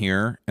I'm in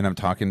here and I'm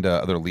talking to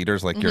other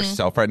leaders like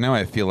yourself right now,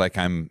 I feel like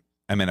I'm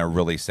in a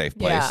really safe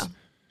place. Yeah.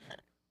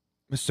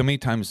 So many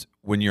times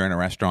when you're in a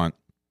restaurant,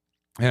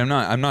 and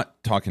I'm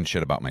not talking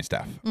shit about my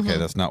staff. Okay,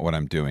 that's not what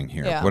I'm doing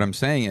here. Yeah. What I'm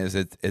saying is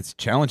it's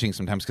challenging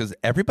sometimes because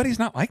everybody's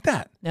not like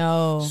that.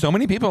 No. So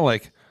many people are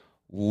like,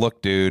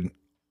 look, dude,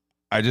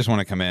 I just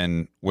want to come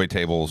in, wait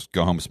tables,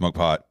 go home, smoke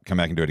pot, come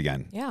back and do it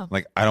again. Yeah.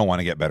 Like, I don't want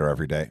to get better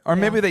every day. Or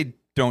maybe they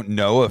don't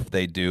know if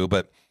they do,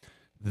 but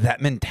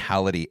that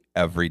mentality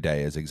every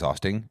day is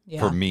exhausting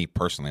for me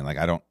personally. Like,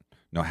 I don't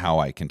know how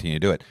I continue to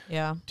do it.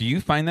 Yeah. Do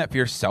you find that for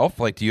yourself?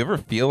 Like, do you ever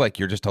feel like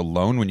you're just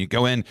alone when you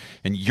go in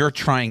and you're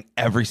trying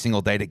every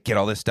single day to get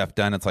all this stuff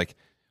done? It's like,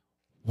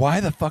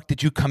 why the fuck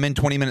did you come in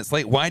 20 minutes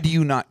late? Why do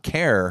you not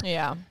care?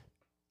 Yeah.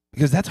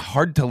 Because that's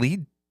hard to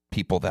lead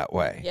people that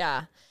way.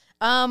 Yeah.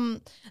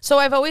 So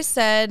I've always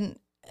said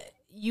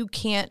you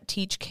can't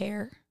teach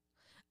care.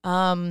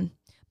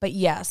 But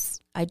yes,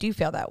 I do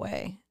feel that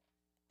way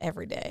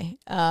every day.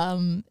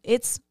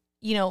 It's,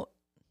 you know,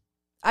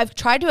 I've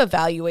tried to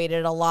evaluate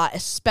it a lot,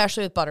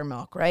 especially with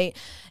Buttermilk, right?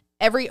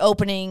 Every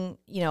opening,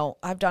 you know,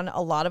 I've done a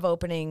lot of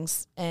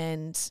openings,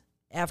 and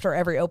after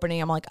every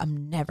opening, I'm like,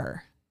 I'm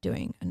never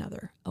doing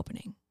another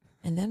opening.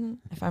 And then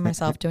I find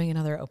myself doing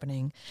another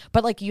opening.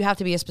 But like, you have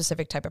to be a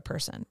specific type of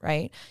person,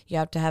 right? You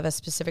have to have a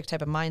specific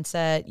type of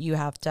mindset. You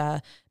have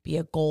to be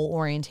a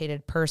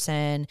goal-orientated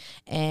person.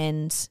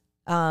 And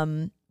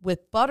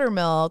with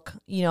Buttermilk,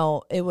 you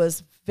know, it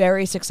was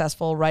very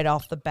successful right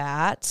off the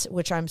bat,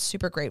 which I'm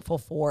super grateful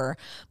for.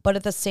 But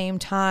at the same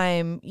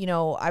time, you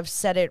know, I've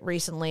said it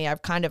recently,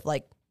 I've kind of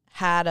like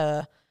had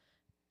a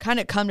kind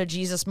of come to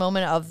Jesus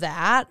moment of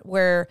that,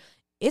 where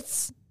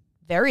it's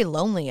very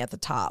lonely at the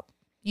top.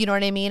 You know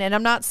what I mean? And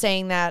I'm not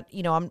saying that,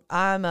 you know,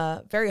 I'm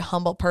a very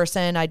humble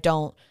person. I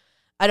don't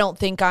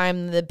think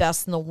I'm the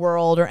best in the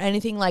world or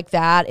anything like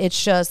that.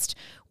 It's just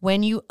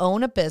when you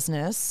own a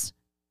business,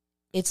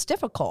 it's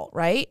difficult,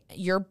 right?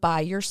 You're by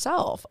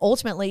yourself.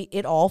 Ultimately,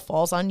 it all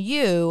falls on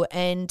you,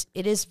 and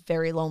it is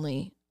very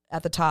lonely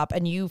at the top.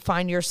 And you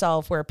find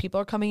yourself where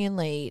people are coming in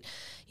late.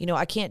 You know,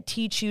 I can't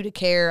teach you to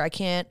care. I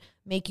can't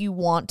make you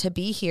want to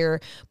be here.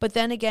 But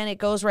then again, it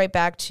goes right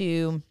back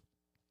to,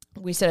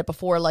 we said it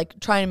before, like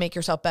trying to make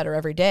yourself better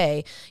every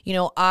day. You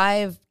know,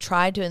 I've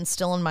tried to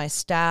instill in my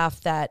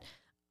staff that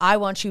I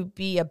want you to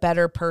be a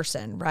better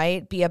person,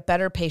 right? Be a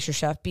better pastry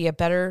chef, be a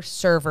better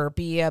server,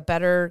 be a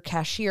better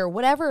cashier,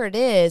 whatever it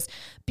is,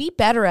 be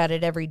better at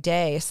it every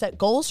day. Set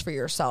goals for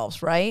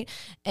yourselves, right?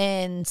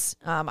 And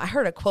I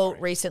heard a quote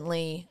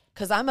recently,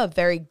 because I'm a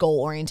very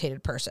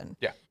goal-orientated person.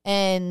 Yeah.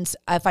 And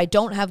if I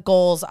don't have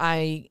goals,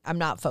 I'm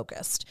not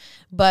focused.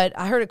 But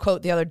I heard a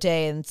quote the other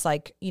day, and it's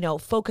like, you know,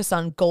 focus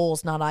on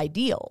goals, not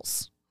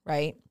ideals,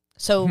 right?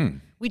 So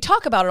we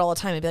talk about it all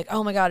the time. It'd be like,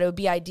 oh my God, it would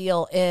be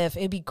ideal if,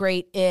 it'd be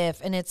great if.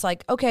 And it's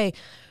like, okay,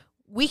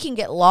 we can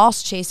get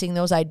lost chasing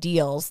those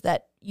ideals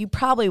that you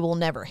probably will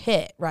never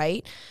hit,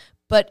 right?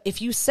 But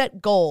if you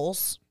set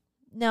goals,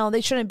 now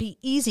they shouldn't be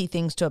easy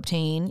things to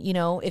obtain, you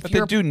know. But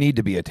they do need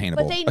to be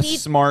attainable. But they a need,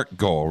 smart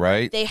goal,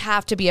 right? They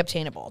have to be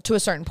obtainable to a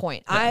certain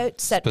point. Yeah. I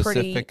set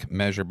specific,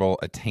 measurable,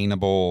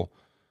 attainable,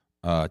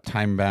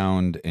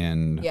 time-bound,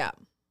 and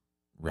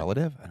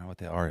relative. I don't know what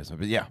the R is,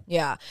 but yeah.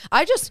 Yeah.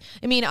 I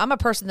mean, I'm a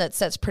person that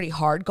sets pretty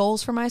hard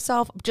goals for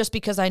myself just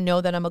because I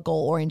know that I'm a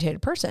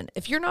goal-oriented person.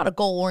 If you're not a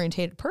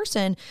goal-oriented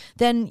person,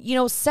 then, you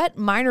know, set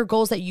minor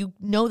goals that you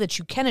know that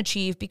you can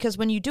achieve, because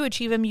when you do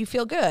achieve them, you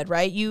feel good,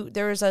 right?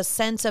 There's a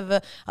sense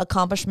of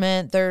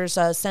accomplishment. There's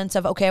a sense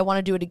of, okay, I want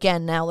to do it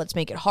again. Now let's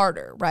make it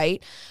harder,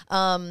 right?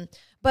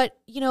 But,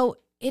 you know,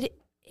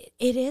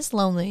 it is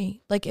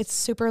lonely. Like, it's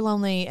super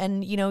lonely.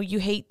 And, you know, you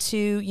hate to,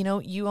 you know,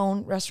 you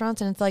own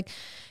restaurants, and it's like,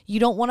 you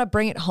don't want to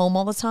bring it home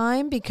all the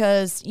time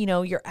because, you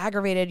know, you're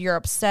aggravated, you're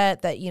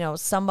upset that, you know,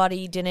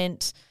 somebody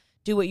didn't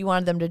do what you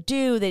wanted them to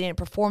do. They didn't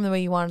perform the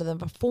way you wanted them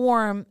to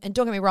perform. And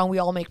don't get me wrong, we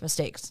all make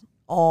mistakes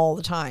all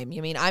the time. I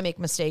mean, I make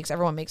mistakes.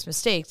 Everyone makes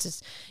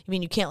mistakes.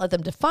 You can't let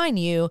them define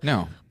you.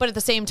 No. But at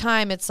the same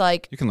time, it's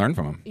like, you can learn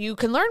from them. You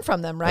can learn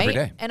from them, right? Every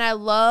day. And I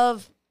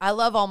love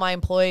all my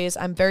employees.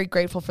 I'm very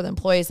grateful for the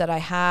employees that I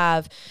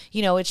have.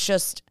 You know, it's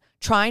just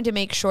trying to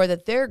make sure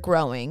that they're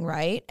growing,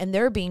 right? And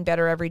they're being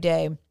better every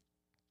day.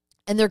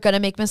 And they're going to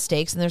make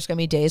mistakes. And there's going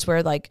to be days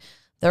where, like,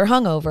 they're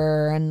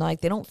hungover and,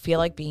 like, they don't feel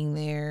like being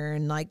there.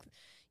 And, like,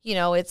 you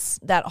know, it's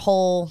that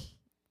whole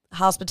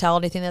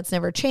hospitality thing that's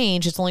never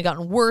changed. It's only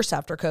gotten worse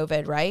after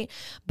COVID, right?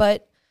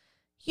 But,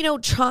 you know,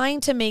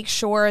 trying to make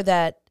sure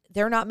that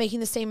they're not making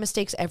the same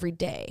mistakes every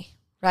day,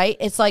 right?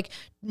 It's like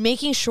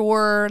making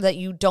sure that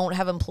you don't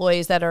have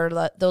employees that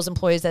are those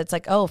employees that's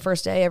like, oh,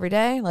 first day every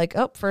day, like,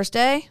 oh, first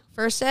day.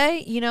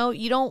 You know,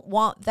 you don't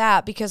want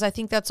that, because I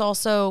think that's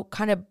also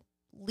kind of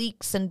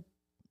leaks and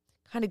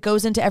kind of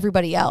goes into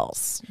everybody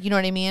else. You know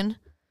what I mean?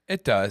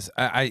 It does.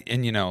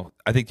 And you know,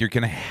 I think you're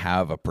going to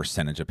have a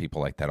percentage of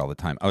people like that all the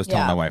time. I was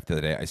telling my wife the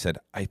other day, I said,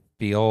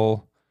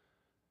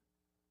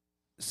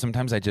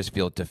 sometimes I just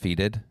feel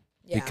defeated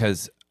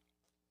because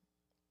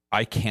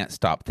I can't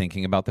stop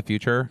thinking about the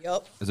future.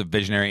 Yep. As a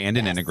visionary and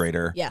an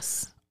integrator.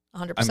 Yes,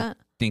 100%. I'm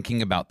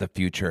thinking about the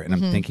future, and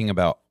I'm thinking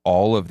about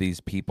all of these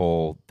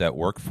people that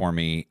work for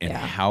me, and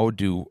how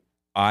do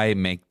I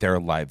make their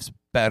lives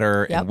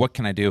better, and what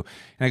can I do?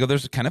 And I go,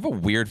 there's kind of a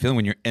weird feeling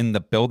when you're in the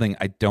building.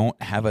 I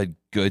don't have a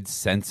good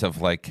sense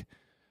of, like,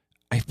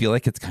 I feel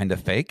like it's kind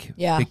of fake.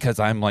 Yeah. Because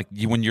I'm like,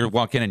 when you're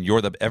walking and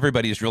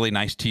everybody's really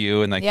nice to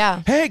you and like,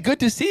 hey, good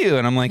to see you.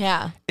 And I'm like,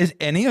 is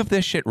any of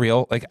this shit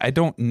real? Like, I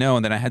don't know.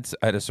 And then I had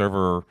a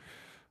server,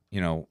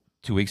 you know,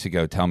 2 weeks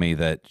ago tell me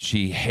that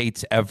she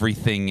hates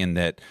everything, and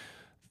that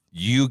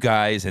you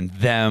guys and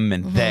them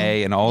and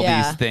they and all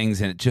these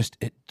things, and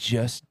it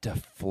just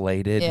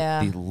deflated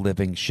the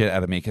living shit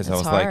out of me, because I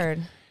was hard.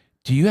 Like,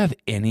 do you have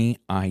any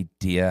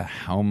idea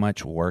how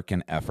much work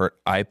and effort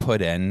I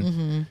put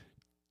in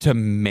to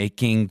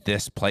making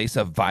this place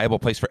a viable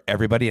place for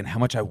everybody, and how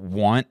much I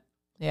want?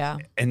 Yeah.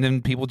 And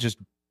then people just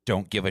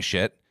don't give a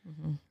shit.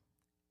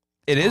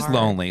 It is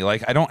lonely.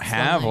 Like, I don't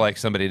have like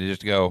somebody to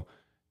just go,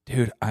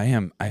 dude,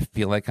 I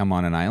feel like I'm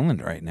on an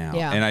island right now.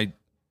 Yeah. And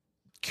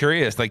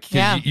curious, like,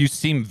 you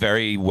seem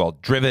very well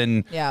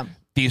driven. Yeah.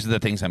 These are the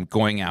things I'm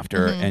going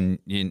after. And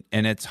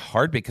it's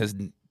hard because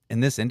in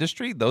this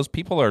industry, those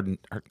people are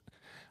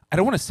I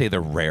don't want to say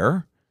they're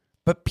rare,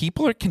 But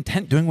people are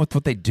content doing what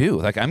they do.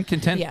 Like I'm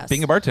content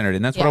being a bartender,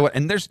 and that's what I want.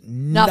 And there's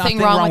nothing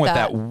wrong with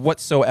that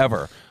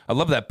whatsoever. I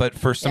love that. But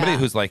for somebody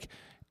who's like,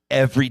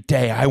 every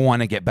day I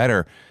want to get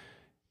better.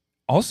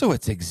 Also,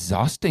 it's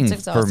exhausting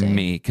for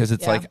me because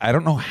it's like I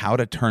don't know how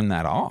to turn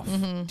that off.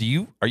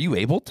 Are you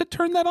able to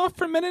turn that off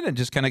for a minute and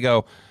just kind of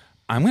go,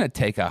 I'm going to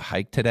take a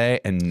hike today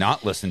and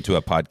not listen to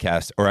a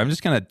podcast, or I'm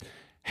just going to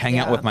hang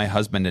out with my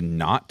husband and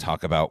not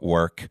talk about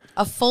work?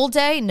 A full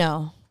day?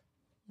 No.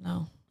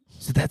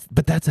 So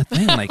that's a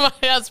thing. Like,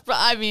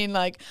 I mean,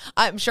 like,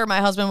 I'm sure my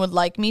husband would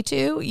like me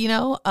to, you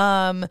know.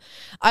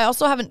 I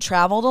also haven't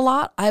traveled a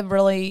lot.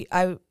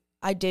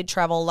 I did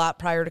travel a lot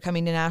prior to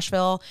coming to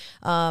Nashville.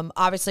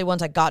 Obviously,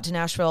 once I got to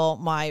Nashville,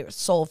 my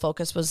sole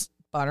focus was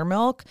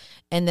Buttermilk,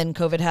 and then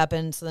COVID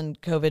happened. So then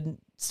COVID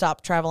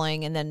stopped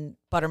traveling, and then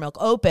Buttermilk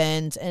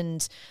opened,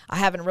 and I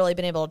haven't really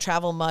been able to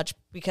travel much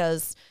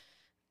because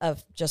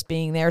of just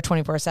being there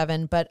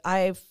 24/7. But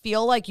I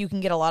feel like you can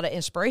get a lot of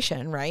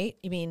inspiration, right?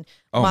 I mean,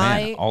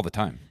 man, all the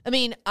time. I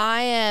mean,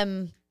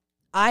 I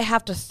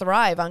have to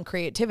thrive on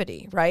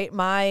creativity, right?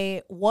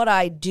 What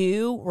I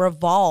do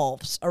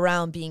revolves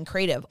around being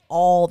creative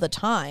all the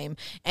time.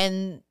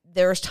 And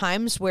there's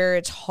times where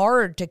it's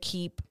hard to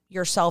keep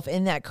yourself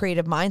in that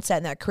creative mindset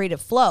and that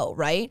creative flow,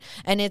 right?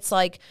 And it's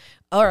like,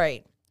 all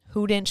right,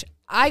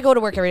 I go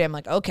to work every day. I'm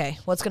like, okay,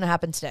 what's going to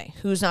happen today?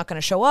 Who's not going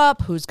to show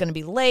up? Who's going to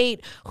be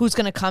late? Who's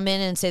going to come in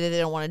and say that they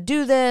don't want to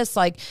do this?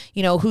 Like,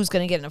 you know, who's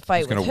going to get in a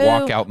fight with who? Who's going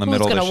to walk out in the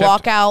middle of the shift? Who's going to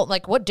walk out?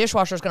 Like, what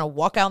dishwasher is going to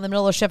walk out in the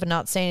middle of the shift and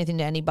not say anything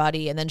to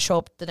anybody and then show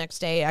up the next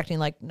day acting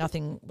like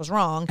nothing was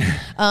wrong?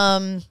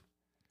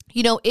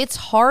 You know, it's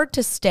hard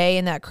to stay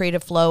in that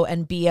creative flow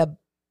and be a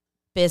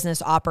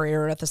business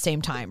operator at the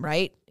same time,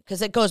 right?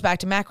 Because it goes back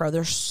to macro.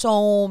 There's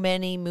so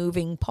many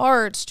moving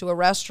parts to a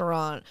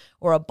restaurant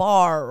or a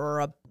bar or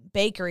a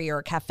bakery or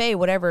a cafe,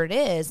 whatever it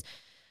is,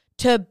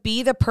 to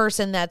be the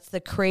person that's the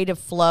creative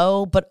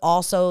flow, but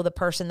also the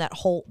person that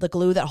the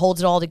glue that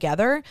holds it all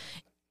together.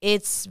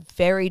 It's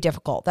very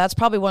difficult. That's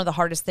probably one of the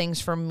hardest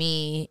things for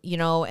me, you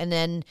know, and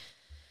then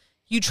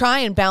you try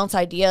and bounce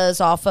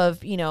ideas off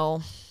of, you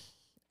know,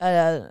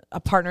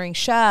 a partnering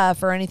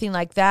chef or anything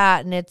like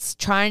that. And it's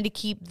trying to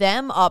keep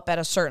them up at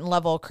a certain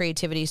level of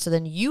creativity. So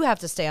then you have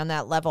to stay on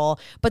that level,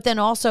 but then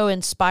also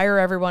inspire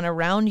everyone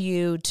around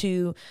you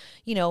to,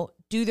 you know,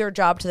 do their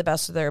job to the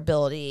best of their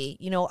ability.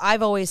 You know,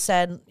 I've always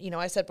said, you know,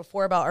 I said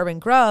before about Urban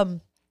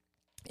Grub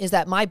is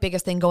that my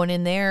biggest thing going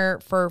in there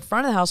for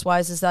front of the house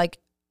wise is like,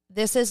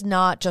 this is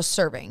not just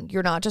serving.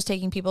 You're not just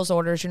taking people's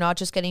orders. You're not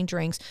just getting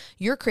drinks.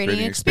 You're creating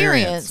an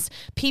experience.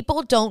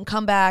 People don't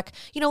come back.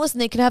 You know, listen,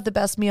 they can have the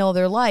best meal of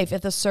their life.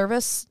 If the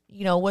service,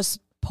 you know, was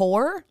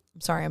poor,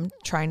 I'm sorry, I'm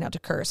trying not to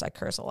curse. I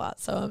curse a lot,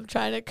 so I'm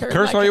trying to curse.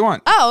 Curse all you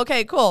want. Oh,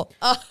 okay, cool.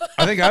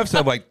 I think I've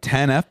said like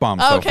 10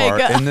 F-bombs so far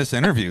in this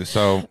interview,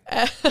 so.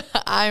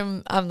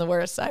 I'm the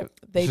worst.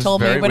 They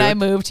told me when I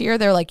moved here,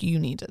 they're like,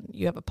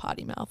 you have a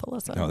potty mouth,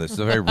 Alyssa. No, this is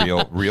a very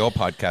real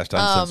podcast,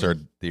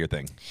 uncensored, your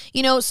thing.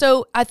 You know,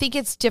 so I think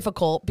it's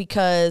difficult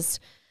because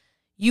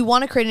you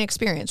want to create an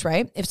experience,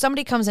 right? If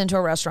somebody comes into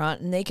a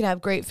restaurant and they can have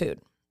great food,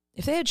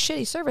 if they had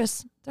shitty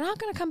service, they're not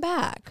going to come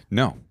back.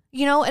 No.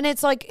 You know, and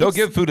it's like... They'll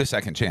give food a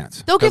second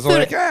chance. They'll give food...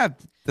 Like,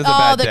 this is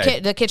a bad day.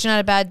 The kitchen had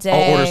a bad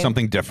day. I'll order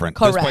something different.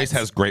 Correct. This place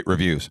has great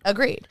reviews.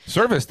 Agreed.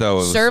 Service,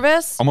 though,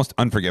 is almost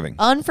unforgiving.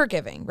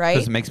 Unforgiving, right?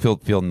 Because it makes people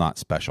feel not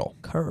special.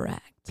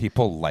 Correct.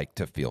 People like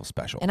to feel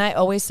special. And I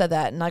always said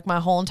that. And like my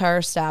whole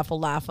entire staff will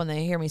laugh when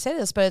they hear me say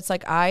this. But it's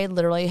like I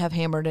literally have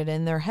hammered it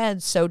in their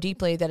heads so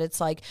deeply that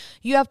it's like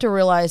you have to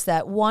realize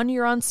that, one,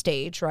 you're on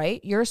stage, right?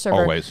 You're a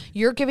server. Always.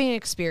 You're giving an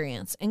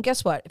experience. And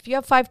guess what? If you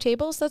have 5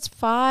 tables, that's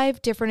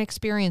 5 different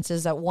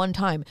experiences at one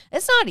time.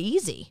 It's not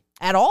easy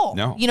at all.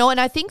 No. You know, and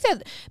I think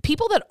that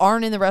people that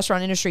aren't in the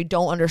restaurant industry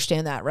don't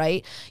understand that,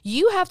 right?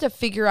 You have to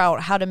figure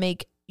out how to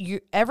make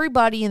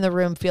everybody in the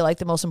room feel like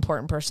the most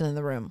important person in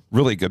the room.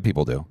 Really good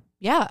people do.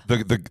 Yeah.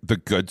 The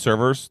good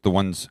servers, the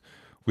ones,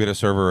 we had a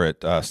server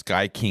at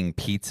Sky King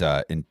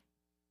Pizza in,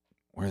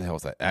 where the hell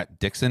was that? At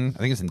Dixon? I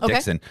think it's in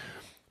Dixon.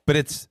 But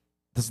it's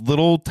this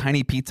little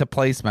tiny pizza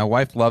place. My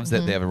wife loves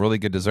it. They have a really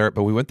good dessert.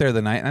 But we went there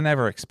the night, and I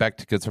never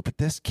expect good service. But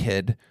this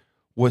kid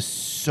was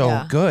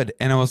so good.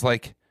 And I was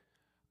like,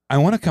 I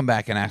want to come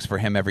back and ask for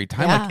him every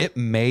time. Like, it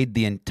made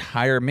the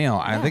entire meal.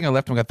 I think I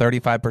left him a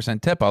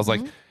 35% tip. I was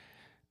like,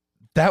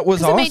 that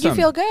was awesome. It made you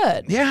feel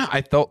good. Yeah,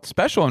 I felt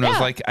special. And I was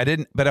like,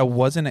 but I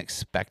wasn't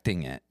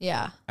expecting it.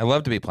 Yeah. I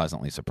love to be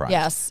pleasantly surprised.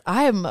 Yes.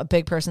 I am a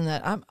big person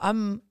that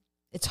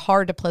it's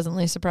hard to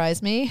pleasantly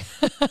surprise me,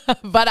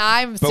 but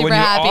I'm super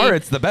happy. But when you are,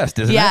 it's the best,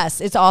 isn't it?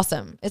 Yes, it's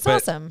awesome. It's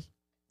awesome.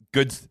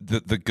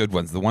 The good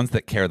ones, the ones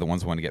that care, the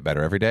ones who want to get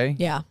better every day.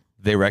 Yeah.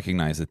 They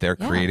recognize that they're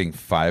creating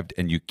 5,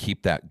 and you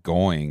keep that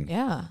going.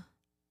 Yeah.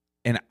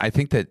 And I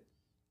think that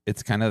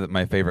it's kind of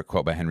my favorite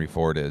quote by Henry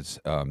Ford is,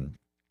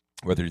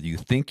 whether you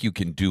think you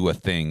can do a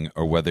thing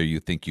or whether you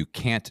think you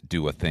can't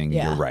do a thing,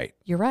 you're right.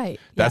 You're right.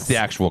 That's the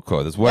actual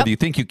quote. It's whether you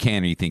think you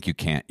can or you think you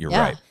can't, you're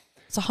right.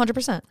 It's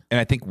 100%. And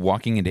I think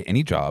walking into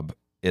any job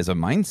is a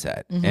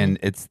mindset. And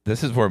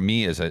this is where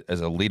me as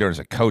a leader, as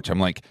a coach, I'm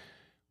like,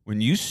 when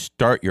you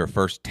start your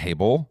first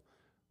table,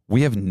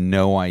 we have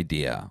no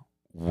idea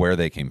where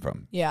they came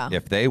from. Yeah.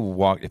 If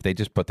they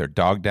just put their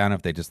dog down,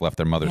 if they just left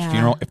their mother's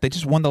funeral, if they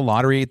just won the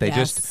lottery, they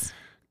just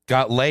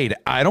got laid.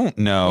 I don't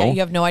know. Yeah, you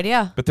have no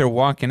idea. But they're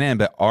walking in.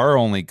 But our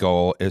only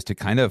goal is to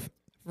kind of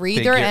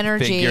read their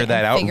energy, figure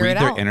that out, read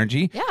their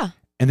energy,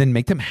 and then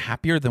make them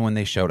happier than when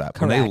they showed up.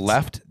 Correct. When they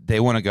left, they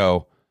want to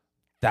go,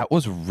 that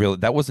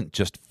wasn't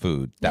just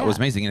food. That was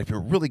amazing. And if you're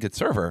a really good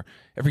server,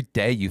 every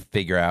day you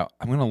figure out,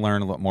 I'm going to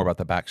learn a lot more about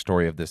the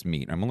backstory of this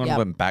meat. I'm going to learn a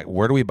little back.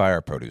 Where do we buy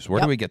our produce?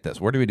 Where do we get this?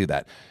 Where do we do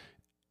that?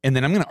 And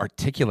then I'm going to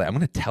articulate. I'm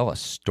going to tell a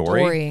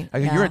story.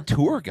 You're a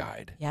tour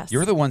guide. Yes.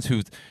 You're the ones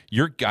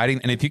you're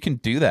guiding. And if you can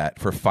do that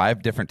for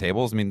 5 different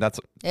tables, I mean,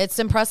 it's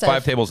impressive.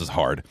 5 tables is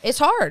hard. It's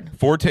hard.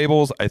 4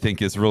 tables, I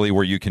think, is really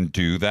where you can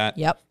do that.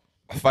 Yep.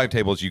 5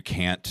 tables, you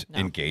can't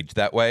engage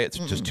that way. It's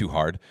just too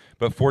hard.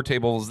 But 4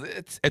 tables,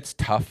 it's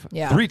tough.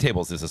 Yeah. 3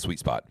 tables is a sweet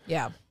spot.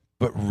 Yeah.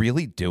 But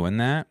really doing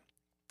that,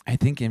 I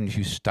think if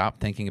you stop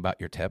thinking about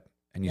your tip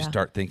and you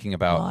start thinking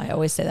about... I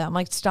always say that. I'm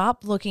like,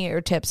 stop looking at your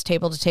tips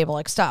table to table.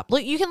 Like, stop.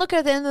 Look, you can look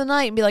at the end of the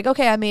night and be like,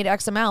 okay, I made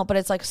X amount. But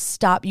it's like,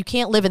 stop. You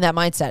can't live in that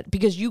mindset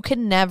because you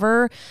can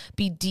never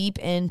be deep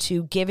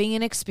into giving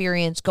an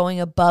experience, going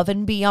above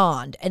and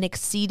beyond and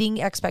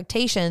exceeding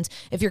expectations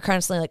if you're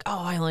constantly like, oh,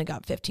 I only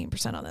got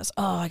 15% on this.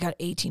 Oh, I got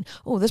 18.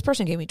 Oh, this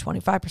person gave me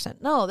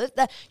 25%. No,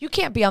 that you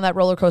can't be on that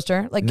roller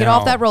coaster. Like, get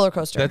off that roller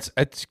coaster.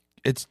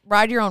 It's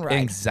ride your own ride.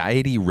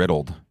 Anxiety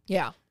riddled.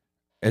 Yeah.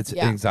 It's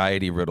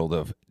anxiety riddled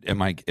of, am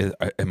I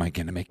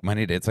going to make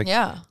money today? It's like,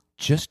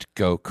 just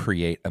go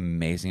create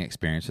amazing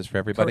experiences for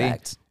everybody.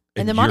 Correct.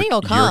 And the money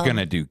will come. You're going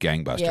to do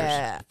gangbusters.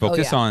 Yeah.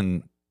 Focus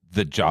on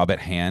the job at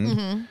hand.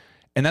 Mm-hmm.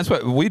 And that's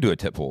what we do a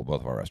tip pool at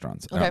both of our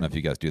restaurants. I don't know if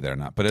you guys do that or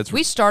not, but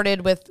we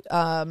started with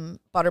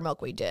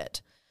Buttermilk. We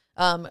did.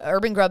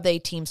 Urban Grub, they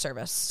team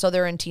service. So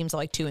they're in teams of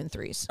like 2 and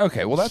 3s.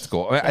 Okay, well, that's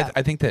cool.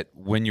 I think that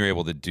when you're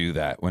able to do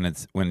that,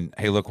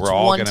 hey, look, we're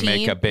all going to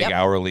make a big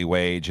hourly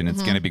wage and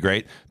it's going to be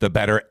great. The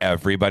better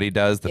everybody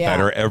does,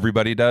 better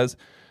everybody does.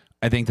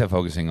 I think that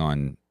focusing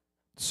on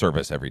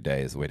service every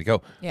day is the way to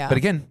go. Yeah. But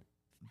again,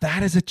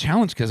 that is a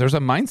challenge because there's a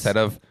mindset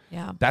of,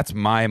 that's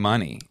my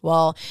money.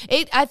 Well,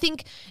 I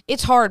think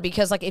it's hard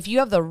because like if you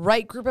have the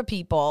right group of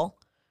people,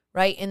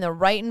 right, in the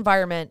right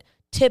environment,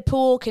 tip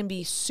pool can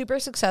be super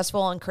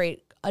successful and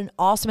create an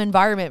awesome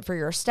environment for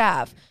your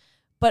staff.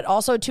 But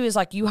also, too, is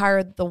like you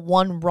hired the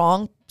one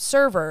wrong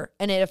server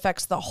and it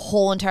affects the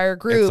whole entire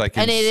group. It's like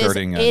and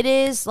it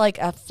is like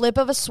a flip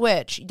of a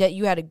switch that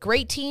you had a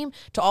great team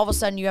to all of a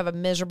sudden you have a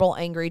miserable,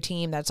 angry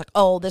team that's like,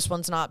 oh, this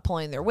one's not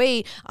pulling their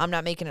weight. I'm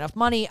not making enough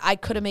money. I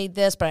could have made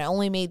this, but I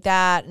only made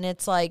that. And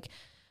it's like,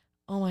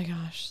 oh my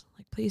gosh,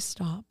 like, please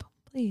stop.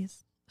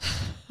 Please.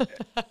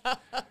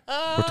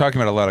 We're talking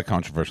about a lot of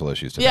controversial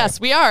issues today. Yes,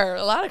 we are.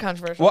 A lot of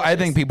controversial issues. I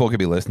think people could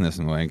be listening to this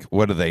and like,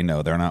 what do they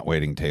know? They're not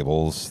waiting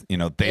tables. You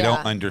know, they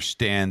don't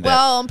understand that.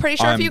 Well, I'm pretty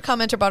sure if you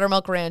come into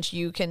Buttermilk Ranch,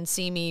 you can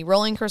see me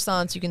rolling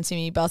croissants, you can see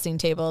me bussing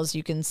tables,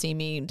 you can see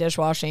me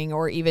dishwashing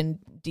or even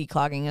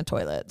declogging a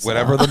toilet. So.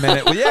 Whatever the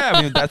minute. Well, yeah,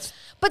 I mean, that's...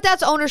 But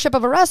that's ownership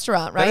of a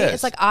restaurant, right?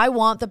 It's like, I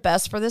want the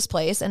best for this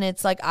place. And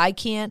it's like, I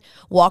can't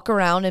walk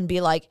around and be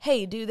like,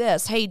 hey, do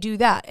this, hey, do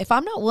that. If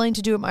I'm not willing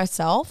to do it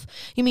myself,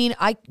 you mean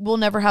I will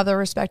never have the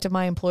respect of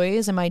my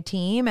employees and my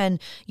team.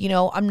 And, you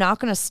know, I'm not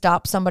going to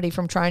stop somebody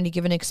from trying to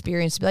give an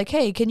experience to be like,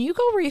 hey, can you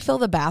go refill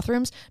the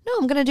bathrooms? No,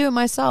 I'm going to do it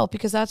myself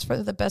because that's for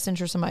the best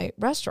interest of my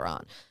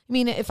restaurant. I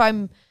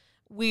mean,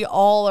 we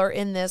all are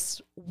in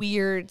this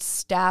weird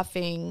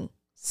staffing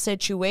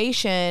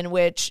situation,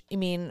 which, I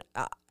mean,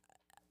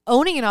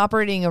 owning and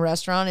operating a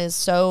restaurant is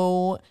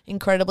so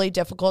incredibly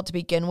difficult to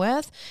begin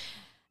with.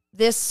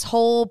 This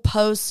whole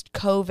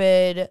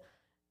post-COVID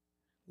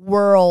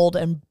world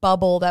and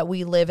bubble that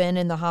we live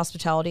in the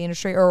hospitality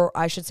industry, or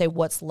I should say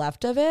what's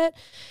left of it,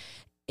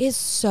 is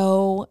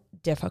so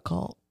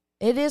difficult.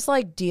 It is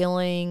like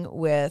dealing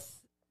with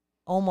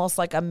almost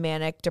like a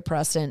manic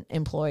depressant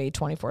employee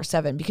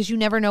 24/7 because you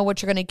never know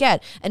what you're going to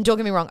get. And don't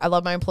get me wrong, I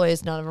love my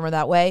employees. None of them are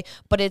that way,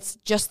 but it's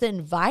just the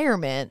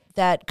environment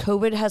that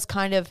COVID has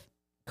kind of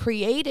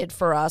created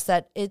for us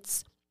that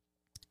it's,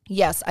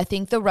 yes, I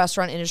think the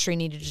restaurant industry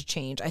needed to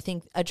change. I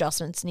think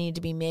adjustments need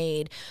to be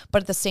made.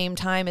 But at the same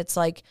time, it's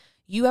like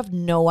you have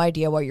no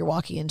idea what you're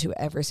walking into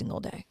every single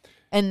day.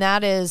 And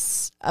that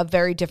is a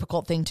very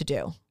difficult thing to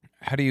do.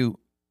 How do you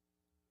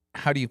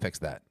fix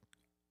that?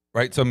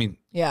 Right? So, I mean,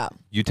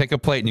 you take a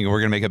plate and you go, we're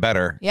going to make it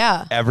better.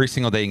 Yeah. Every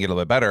single day you can get a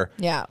little bit better.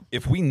 Yeah.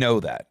 If we know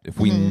that,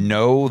 we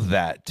know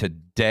that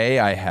today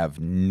I have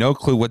no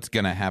clue what's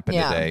going to happen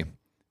today,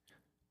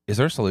 is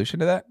there a solution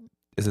to that?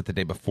 Is it the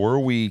day before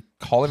we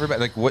call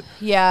everybody? Like what?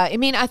 Yeah. I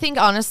mean, I think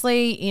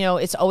honestly, you know,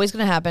 it's always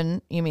going to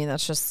happen. You mean,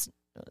 that's just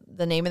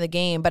the name of the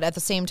game. But at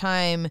the same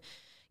time,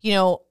 you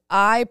know,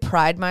 I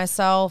pride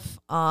myself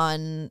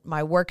on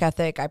my work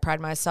ethic. I pride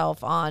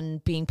myself on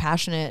being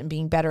passionate and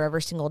being better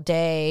every single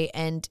day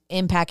and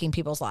impacting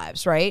people's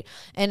lives, right?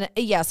 And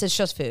yes, it's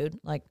just food.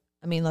 Like,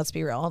 I mean, let's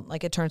be real.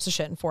 Like, it turns to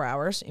shit in 4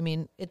 hours. I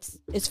mean, it's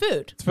food.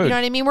 It's food. You know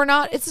what I mean?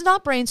 It's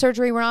not brain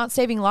surgery. We're not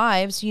saving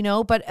lives,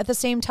 but at the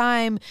same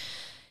time,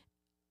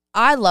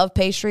 I love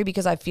pastry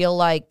because I feel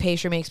like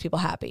pastry makes people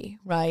happy,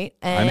 right?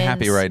 And I'm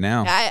happy right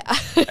now.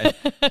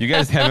 You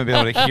guys haven't been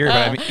able to hear, but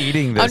I'm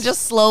eating this. I'm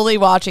just slowly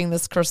watching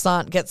this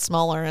croissant get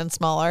smaller and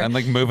smaller. I'm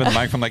like moving the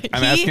mic from I'm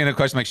asking a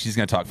question, like she's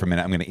going to talk for a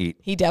minute. I'm going to eat.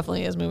 He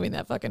definitely is moving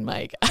that fucking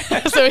mic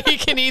so he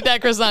can eat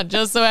that croissant,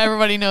 just so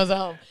everybody knows at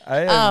home. I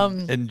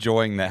am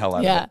enjoying the hell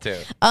out of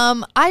it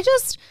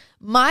too.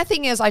 My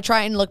thing is I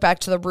try and look back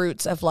to the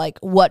roots of like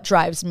what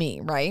drives me,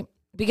 right?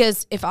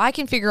 Because if I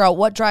can figure out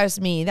what drives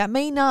me, that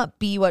may not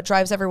be what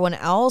drives everyone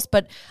else,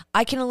 but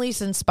I can at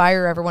least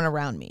inspire everyone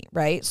around me,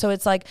 right? So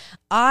it's like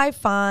I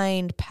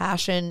find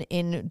passion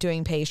in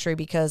doing pastry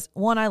because,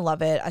 one, I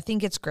love it. I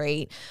think it's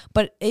great,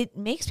 but it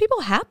makes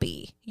people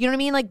happy. You know what I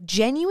mean? Like,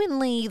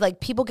 genuinely, like,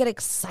 people get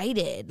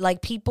excited.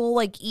 Like, people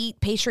like eat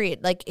pastry.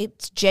 Like,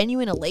 it's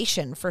genuine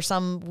elation for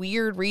some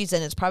weird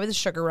reason. It's probably the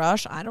sugar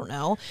rush. I don't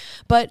know.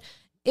 But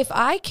if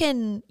I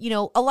can,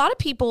 a lot of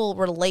people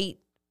relate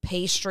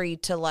pastry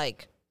to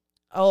like,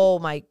 oh,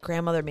 my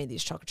grandmother made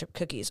these chocolate chip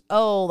cookies.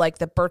 Oh, like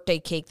the birthday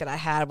cake that I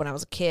had when I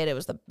was a kid, it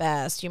was the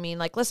best. You mean,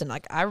 like, listen,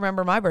 like, I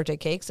remember my birthday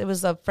cakes. It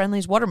was a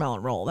Friendly's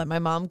watermelon roll that my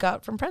mom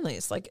got from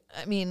Friendly's. Like,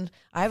 I mean,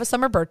 I have a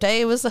summer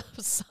birthday. It was a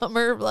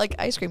summer like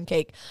ice cream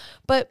cake.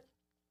 But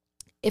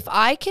if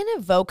I can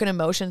evoke an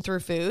emotion through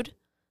food,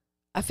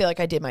 I feel like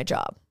I did my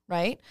job,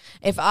 right?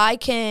 If I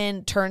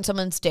can turn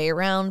someone's day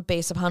around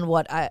based upon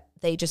what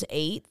they just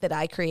ate that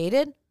I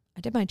created, I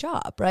did my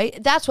job, right?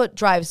 That's what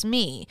drives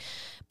me.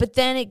 But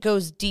then it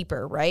goes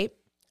deeper, right?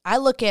 You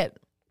look at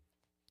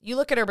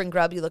Urban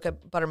Grub, you look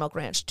at Buttermilk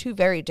Ranch, two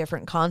very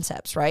different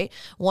concepts, right?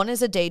 One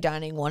is a day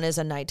dining, one is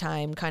a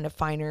nighttime kind of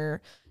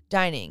finer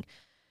dining.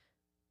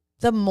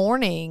 The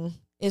morning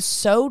is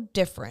so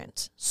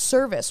different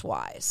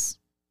service-wise.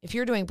 If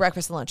you're doing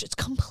breakfast and lunch, it's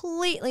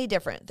completely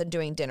different than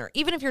doing dinner,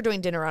 even if you're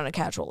doing dinner on a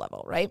casual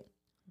level, right?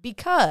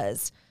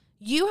 Because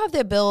you have the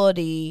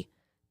ability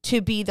to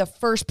be the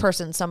first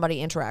person somebody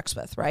interacts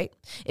with, right?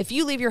 If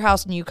you leave your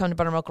house and you come to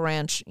Buttermilk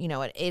Ranch,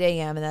 at 8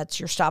 a.m. and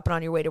you're stopping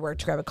on your way to work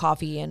to grab a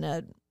coffee and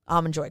an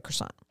Almond Joy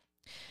croissant,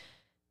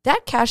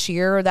 that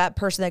cashier or that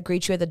person that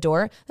greets you at the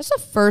door, that's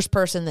the first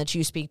person that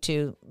you speak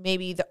to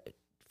maybe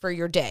for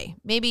your day.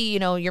 Maybe,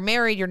 you're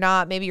married, you're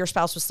not, maybe your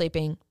spouse was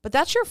sleeping, but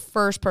that's your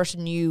first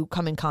person you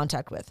come in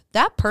contact with.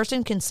 That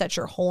person can set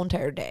your whole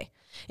entire day.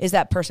 Is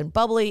that person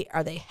bubbly?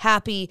 Are they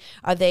happy?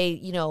 Are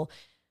they,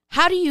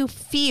 how do you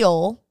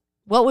feel?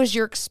 What was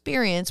your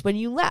experience when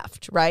you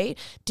left, right?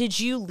 Did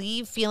you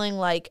leave feeling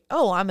like,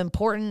 oh, I'm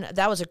important?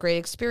 That was a great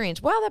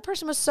experience. Wow, that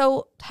person was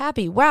so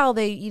happy. Wow,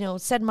 they,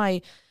 said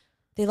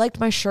they liked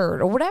my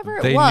shirt or whatever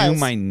it was. They knew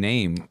my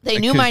name. They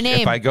knew my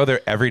name. If I go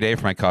there every day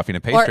for my coffee and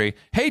a pastry,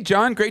 hey,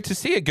 John, great to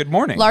see you. Good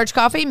morning. Large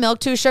coffee, milk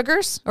 2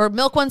 sugars, or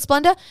milk 1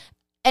 Splenda.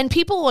 And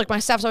people, like my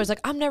staff's always like,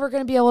 I'm never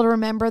going to be able to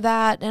remember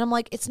that. And I'm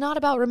like, it's not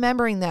about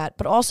remembering that,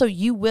 but also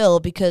you will,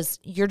 because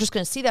you're just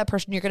going to see that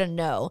person. You're going to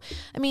know.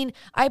 I mean,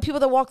 I have people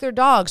that walk their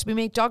dogs. We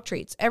make dog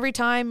treats. Every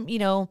time,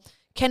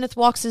 Kenneth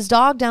walks his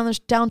dog down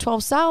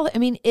 12 South, I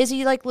mean,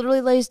 Izzy like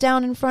literally lays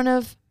down in front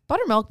of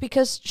Buttermilk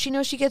because she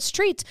knows she gets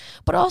treats.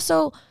 But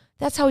also,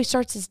 that's how he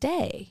starts his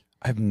day.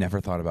 I've never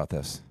thought about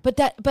this.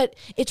 But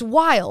it's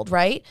wild,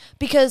 right?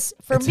 Because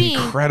for me,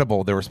 it's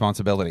incredible, the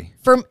responsibility.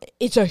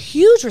 It's a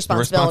huge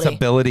responsibility. The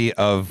responsibility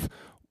of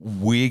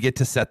we get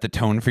to set the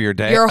tone for your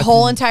day. Your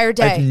whole entire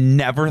day. I've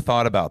never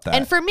thought about that.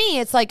 And for me,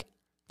 it's like,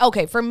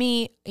 okay, for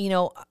me,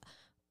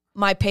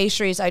 my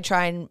pastries, I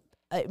try and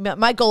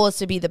my goal is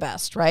to be the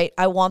best, right?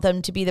 I want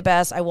them to be the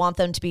best. I want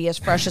them to be as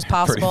fresh as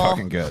possible.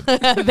 Pretty fucking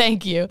good.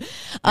 Thank you.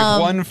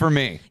 One for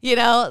me.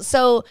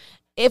 So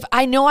if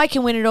I know I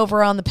can win it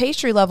over on the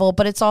pastry level,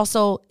 but it's not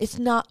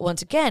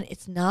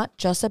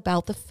just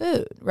about the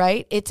food,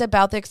 right? It's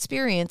about the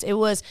experience. It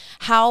was,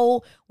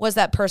 how was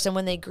that person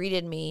when they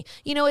greeted me?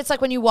 It's like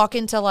when you walk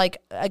into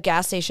like a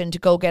gas station to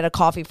go get a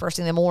coffee first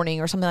thing in the morning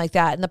or something like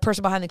that, and the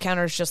person behind the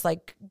counter is just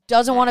like,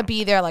 doesn't want to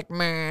be there, like,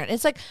 meh.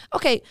 It's like,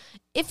 okay,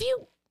 if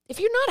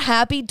you're not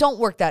happy, don't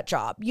work that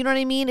job. You know what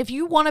I mean? If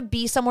you want to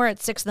be somewhere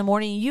at 6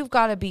 a.m, you've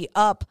got to be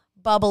up,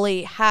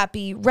 bubbly,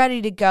 happy,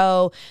 ready to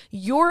go.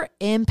 You're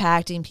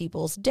impacting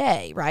people's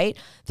day, right?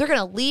 They're going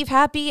to leave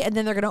happy, and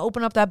then they're going to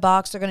open up that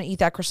box. They're going to eat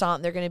that croissant.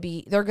 And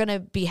they're going to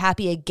be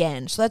happy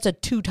again. So that's a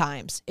 2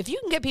 times. If you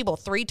can get people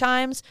 3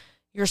 times,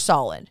 you're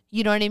solid.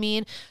 You know what I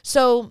mean?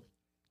 So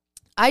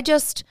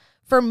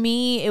for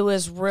me, it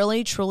was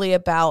really, truly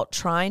about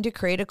trying to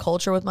create a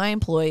culture with my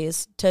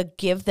employees to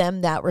give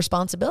them that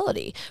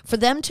responsibility, for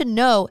them to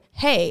know,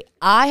 hey,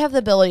 I have the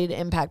ability to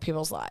impact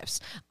people's lives.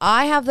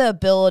 I have the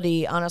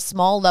ability on a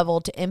small level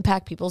to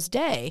impact people's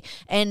day,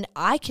 and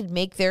I can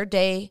make their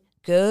day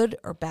good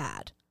or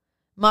bad.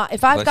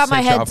 If I've got my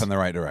set you head off in the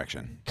right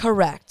direction.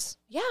 correct.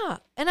 Yeah.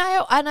 And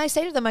I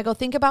say to them, I go,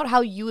 think about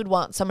how you would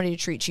want somebody to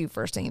treat you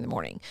first thing in the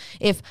morning.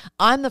 If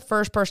I'm the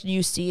first person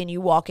you see and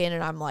you walk in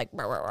and I'm like,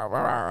 rah, rah, rah,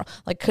 rah, rah,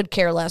 like could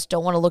care less,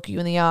 don't want to look you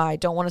in the eye,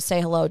 don't want to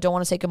say hello, don't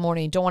want to say good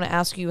morning, don't want to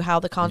ask you how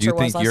the concert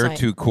was last night. You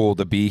think you're too cool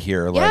to be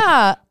here? Like,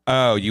 yeah.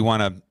 Oh, you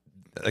want to,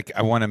 like,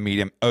 I want to meet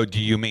him. Oh, do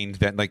you mean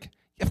that? Like,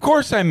 of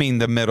course I mean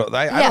the middle.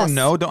 I don't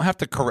know. Don't have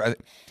to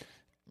correct.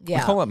 Yeah.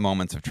 We call it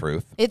moments of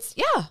truth. It's,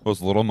 yeah.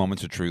 Those little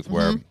moments of truth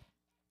where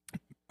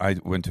I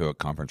went to a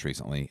conference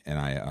recently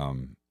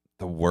and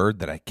the word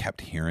that I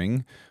kept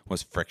hearing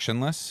was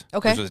frictionless.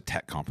 Okay. This was a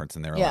tech conference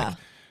and they were like,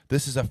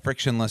 this is a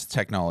frictionless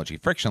technology.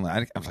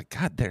 Frictionless. I was like,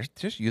 God, they're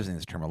just using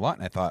this term a lot.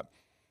 And I thought,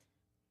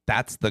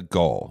 that's the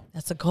goal.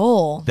 That's a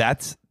goal.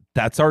 That's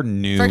our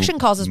new friction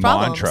causes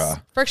mantra.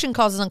 Problems. Friction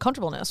causes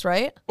uncomfortableness,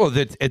 right? Well,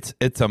 it's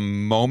a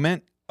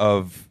moment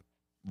of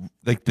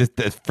like this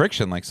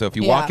friction. Like, so if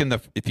you walk in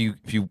if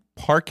you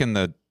park in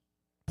the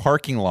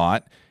parking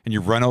lot and you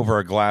run over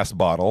a glass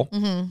bottle,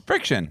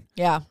 friction.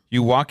 Yeah.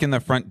 You walk in the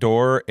front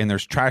door and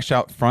there's trash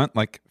out front,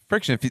 like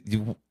friction. If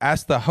you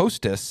ask the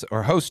hostess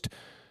or host,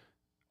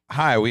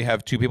 hi, we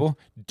have 2 people.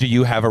 Do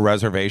you have a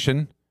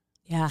reservation?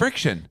 Yeah.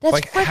 Friction. That's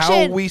like friction.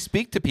 How we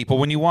speak to people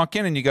when you walk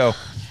in and you go,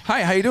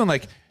 hi, how you doing?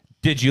 Like,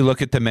 did you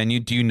look at the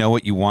menu? Do you know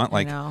what you want?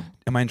 Like, am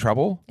I in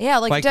trouble? Yeah.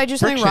 Like did I do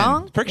something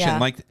wrong? Friction. Yeah.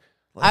 Like,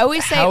 I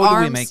always say how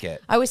arms. do we make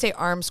it? I always say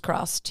arms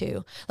crossed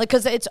too, like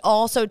because it's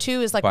also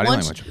too is like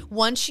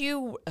once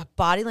you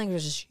body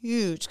language is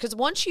huge because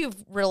once you've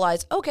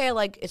realized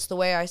like it's the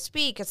way I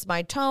speak, it's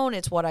my tone,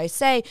 it's what I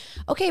say,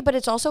 but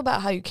it's also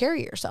about how you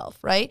carry yourself,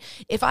 right?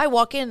 If I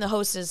walk in, the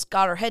host has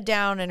got her head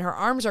down and her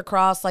arms are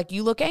crossed, like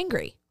you look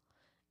angry,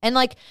 and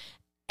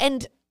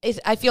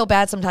I feel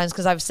bad sometimes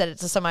because I've said it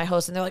to some of my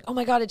hosts and they're like, oh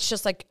my God, it's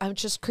just like, I'm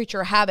just creature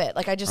of habit.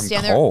 Like I just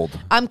stand cold.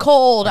 there. I'm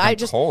cold.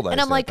 Like,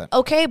 I'm like, that.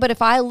 Okay, but if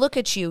I look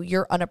at you,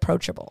 you're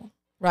unapproachable,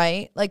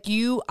 right? Like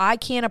I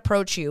can't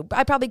approach you.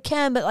 I probably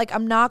can, but like,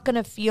 I'm not going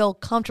to feel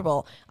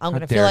comfortable. I'm going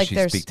to feel like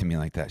she speak to me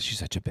like that? She's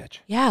such a bitch.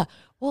 Yeah.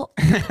 Well,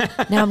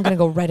 now I'm going to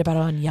go write about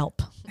it on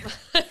Yelp.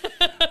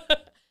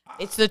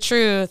 It's the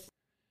truth.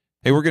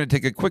 Hey, we're going to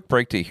take a quick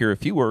break to hear a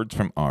few words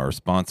from our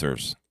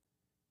sponsors.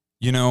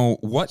 You know,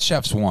 What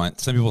Chefs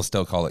Want, some people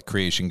still call it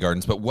Creation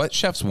Gardens, but What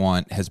Chefs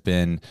Want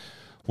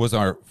was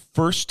our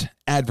first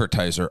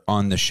advertiser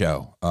on the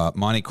show.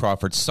 Monty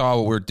Crawford saw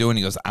what we were doing.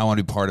 He goes, I want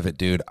to be part of it,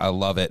 dude. I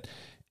love it.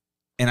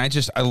 And I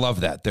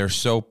love that. They're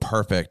so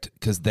perfect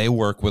because they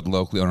work with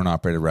locally owned and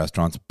operated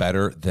restaurants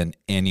better than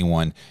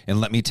anyone. And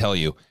let me tell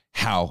you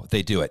how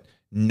they do it.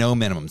 No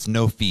minimums,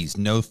 no fees,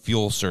 no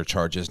fuel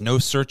surcharges, no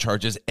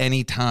surcharges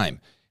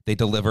anytime. They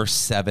deliver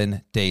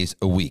 7 days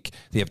a week.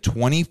 They have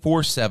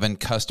 24/7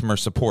 customer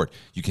support.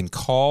 You can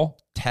call,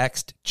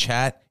 text,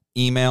 chat,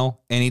 email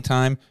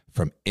anytime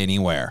from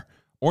anywhere.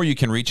 Or you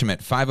can reach them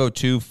at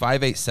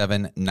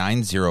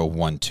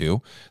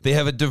 502-587-9012. They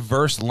have a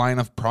diverse line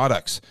of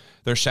products.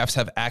 Their chefs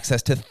have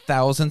access to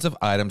thousands of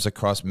items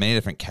across many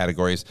different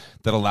categories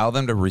that allow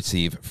them to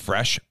receive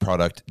fresh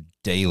product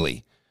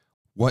daily.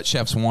 What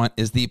Chefs Want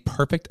is the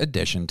perfect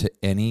addition to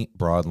any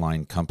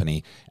broadline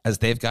company, as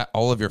they've got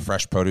all of your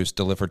fresh produce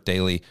delivered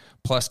daily,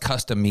 plus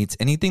custom meats,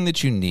 anything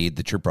that you need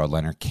that your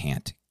broadliner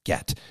can't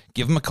get.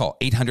 Give them a call,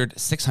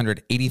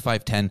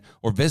 800-600-8510,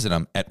 or visit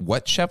them at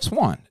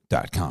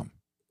whatchefswant.com.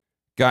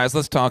 Guys,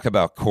 let's talk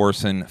about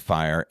Corson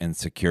Fire and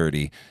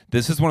Security.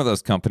 This is one of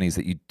those companies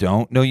that you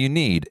don't know you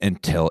need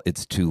until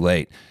it's too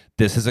late.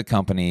 This is a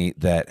company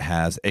that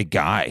has a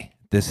guy.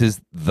 This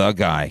is the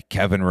guy,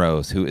 Kevin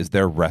Rose, who is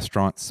their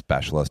restaurant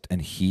specialist,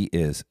 and he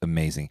is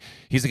amazing.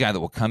 He's the guy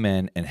that will come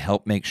in and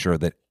help make sure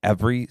that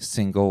every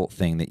single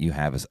thing that you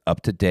have is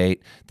up to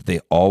date, that they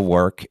all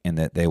work, and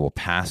that they will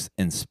pass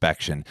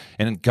inspection.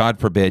 And God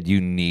forbid you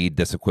need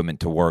this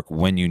equipment to work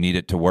when you need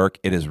it to work.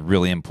 It is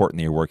really important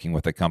that you're working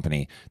with a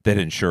company that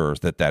ensures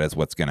that that is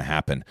what's going to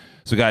happen.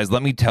 So guys,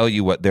 let me tell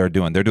you what they're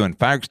doing. They're doing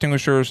fire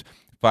extinguishers,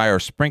 fire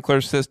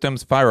sprinkler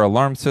systems, fire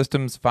alarm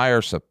systems,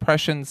 fire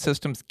suppression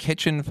systems,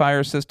 kitchen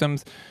fire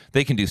systems.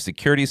 They can do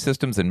security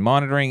systems and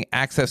monitoring,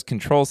 access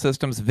control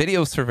systems,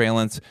 video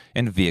surveillance,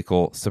 and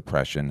vehicle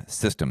suppression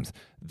systems.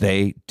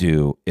 They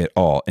do it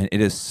all. And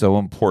it is so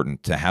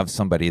important to have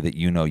somebody that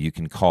you know you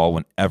can call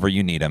whenever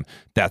you need them.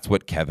 That's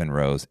what Kevin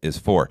Rose is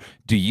for.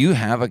 Do you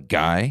have a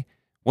guy?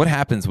 What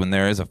happens when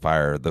there is a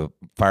fire? The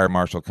fire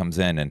marshal comes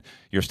in and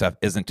your stuff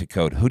isn't to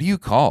code. Who do you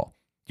call?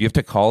 You have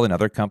to call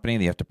another company.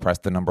 You have to press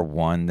the number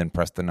 1, then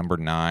press the number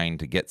 9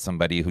 to get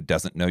somebody who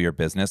doesn't know your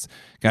business.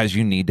 Guys,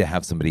 you need to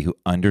have somebody who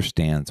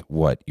understands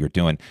what you're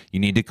doing. You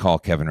need to call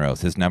Kevin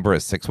Rose. His number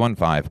is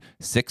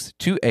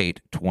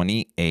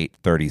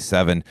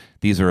 615-628-2837.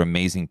 These are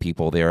amazing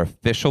people. They are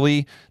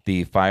officially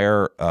the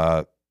fire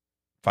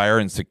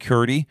and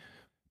security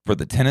for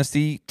the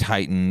Tennessee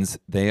Titans.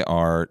 They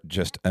are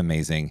just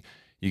amazing.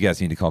 You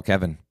guys need to call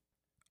Kevin.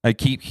 I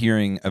keep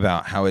hearing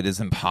about how it is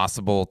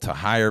impossible to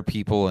hire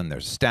people and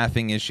there's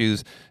staffing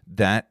issues.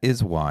 That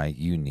is why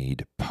you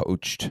need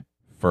Poached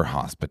for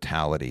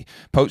hospitality.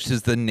 Poached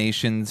is the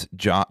nation's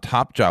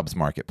top jobs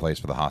marketplace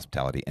for the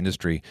hospitality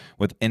industry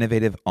with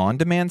innovative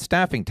on-demand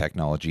staffing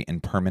technology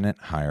and permanent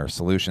hire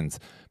solutions.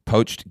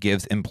 Poached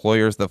gives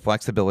employers the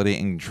flexibility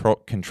and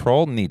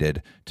control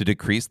needed to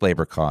decrease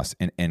labor costs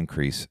and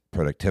increase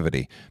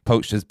productivity.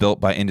 Poached is built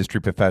by industry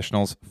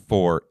professionals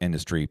for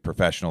industry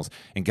professionals.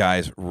 And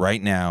guys,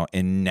 right now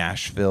in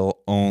Nashville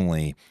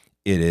only,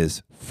 it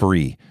is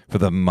free for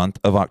the month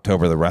of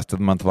October. The rest of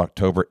the month of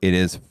October, it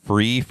is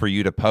free for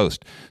you to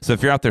post. So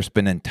if you're out there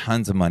spending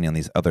tons of money on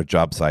these other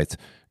job sites,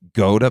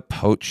 go to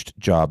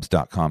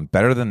poachedjobs.com.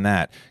 Better than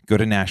that, go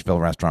to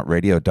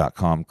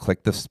NashvilleRestaurantRadio.com,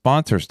 click the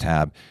sponsors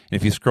tab. And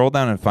if you scroll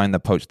down and find the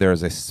Poached, there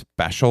is a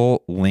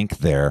special link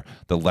there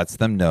that lets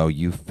them know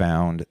you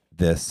found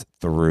this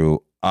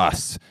through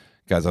us.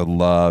 Guys, I'd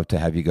love to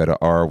have you go to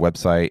our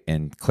website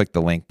and click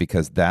the link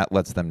because that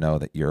lets them know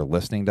that you're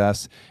listening to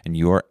us and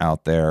you are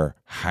out there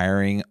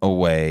hiring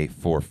away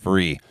for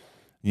free.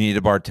 You need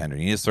a bartender,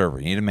 you need a server,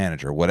 you need a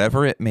manager,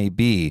 whatever it may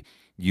be,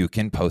 you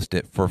can post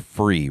it for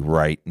free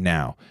right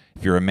now.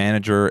 If you're a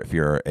manager, if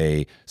you're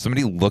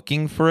somebody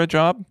looking for a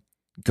job,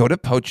 go to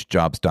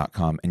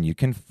poachedjobs.com and you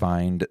can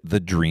find the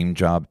dream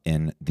job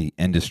in the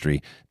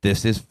industry.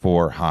 This is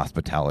for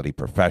hospitality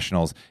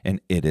professionals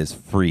and it is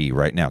free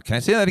right now. Can I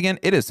say that again?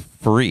 It is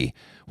free.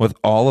 With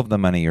all of the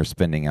money you're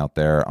spending out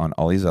there on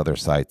all these other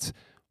sites,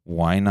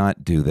 why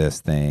not do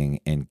this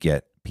thing and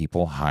get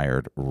people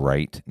hired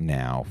right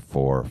now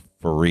for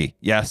free?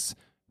 Yes,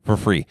 for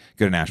free.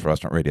 Go to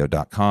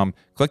NashvilleRestaurantRadio.com,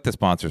 click the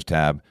sponsors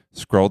tab,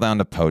 scroll down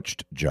to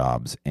Poached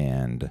Jobs,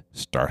 and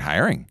start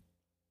hiring.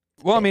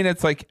 Well, I mean,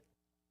 it's like,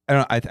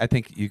 I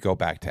think you go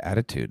back to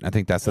attitude. I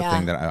think that's the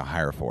thing that I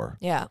hire for.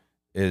 Yeah.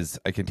 Is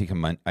I can teach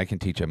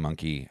a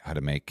monkey how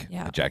to make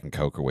a Jack and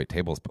Coke or wait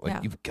tables, but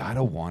like you've got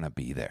to want to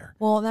be there.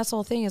 Well, and that's the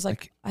whole thing is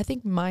like I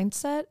think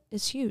mindset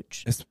is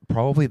huge. It's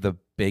probably the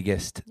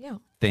biggest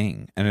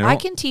thing. And I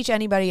can teach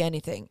anybody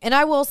anything. And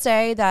I will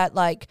say that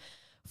like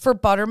for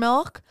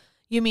Buttermilk,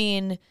 you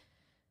mean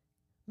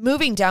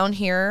moving down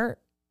here,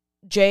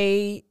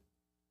 Jay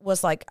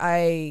was like,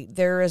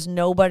 there is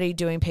nobody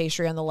doing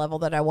pastry on the level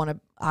that I want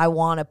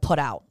to put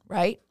out,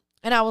 right?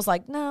 And I was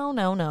like,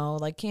 no,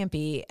 like can't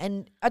be.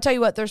 And I tell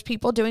you what, there's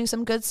people doing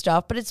some good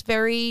stuff, but it's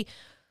very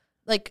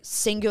like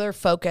singular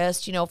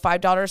focused. You know, Five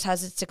Daughters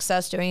has its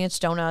success doing its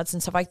donuts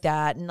and stuff like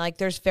that. And like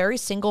there's very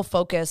single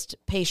focused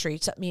pastry.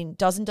 I mean,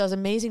 does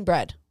amazing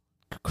bread,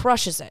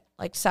 crushes it,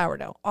 like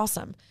sourdough,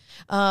 awesome.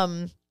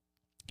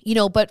 You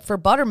know, but for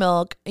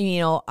Buttermilk, you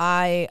know,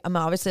 I am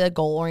obviously a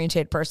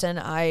goal-oriented person.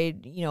 I,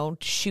 you know,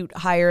 shoot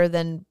higher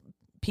than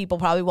people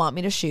probably want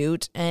me to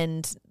shoot,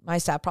 and my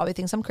staff probably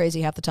thinks I'm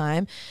crazy half the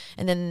time.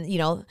 And then, you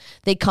know,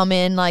 they come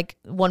in like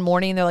one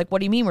morning and they're like,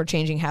 what do you mean we're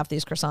changing half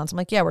these croissants? I'm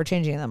like, yeah, we're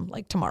changing them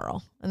like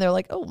tomorrow. And they're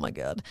like, oh my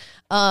God.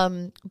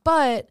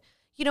 But,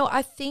 you know,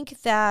 I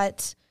think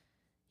that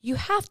you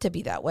have to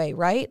be that way,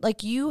 right?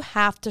 Like you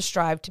have to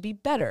strive to be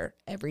better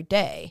every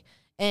day.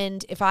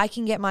 And if I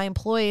can get my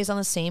employees on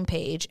the same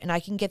page and I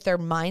can get their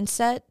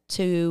mindset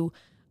to,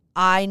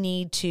 I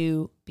need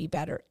to be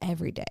better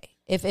every day.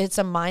 If it's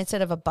a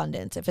mindset of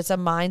abundance, if it's a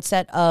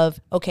mindset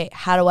of, okay,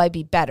 how do I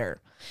be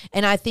better?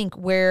 And I think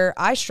where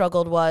I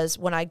struggled was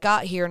when I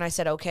got here and I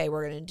said, okay,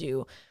 we're going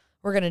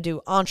to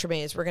do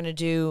entremets, we're going to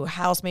do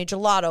house-made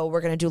gelato,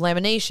 we're going to do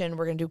lamination,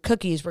 we're going to do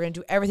cookies, we're going to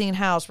do everything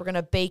in-house, we're going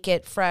to bake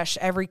it fresh.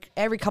 Every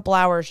couple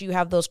hours you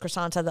have those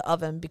croissants out of the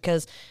oven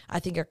because I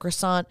think a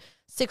croissant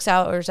 6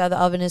 hours out of the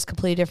oven is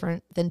completely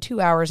different than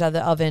 2 hours out of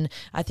the oven.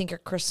 I think a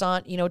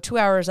croissant, 2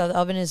 hours out of the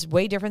oven is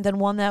way different than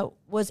one that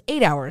was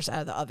 8 hours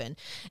out of the oven.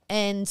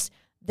 And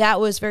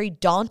that was very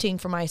daunting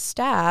for my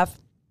staff.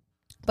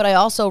 But I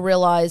also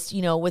realized,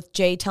 with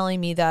Jay telling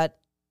me that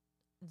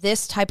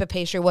this type of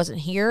pastry wasn't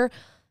here,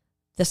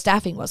 the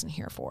staffing wasn't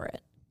here for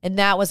it. And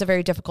that was a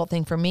very difficult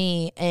thing for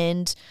me.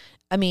 And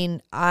I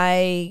mean,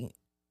 I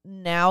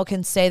now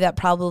can say that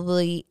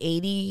probably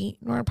 80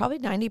 or probably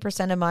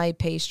 90% of my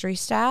pastry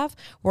staff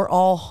were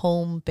all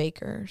home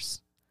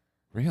bakers.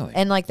 Really?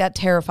 And like that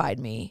terrified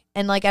me.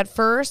 And like at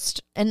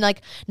first, and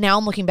like now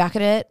I'm looking back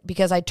at it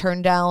because I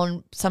turned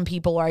down some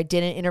people or I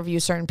didn't interview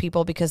certain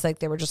people because like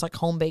they were just like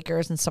home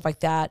bakers and stuff like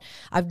that.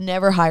 I've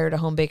never hired a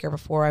home baker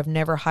before. I've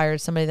never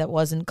hired somebody that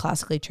wasn't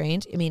classically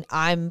trained. I mean,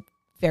 I'm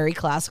very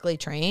classically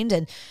trained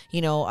and,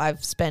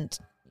 I've spent,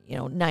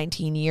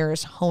 19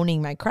 years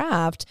honing my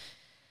craft.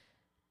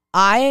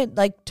 I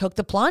took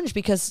the plunge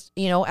because,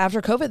 after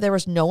COVID, there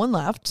was no one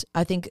left.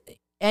 I think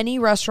any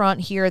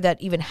restaurant here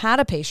that even had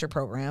a pastry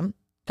program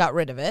got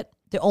rid of it.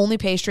 The only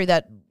pastry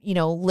that,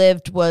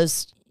 lived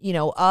was,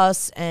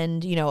 us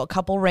and, a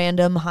couple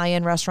random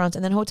high-end restaurants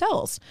and then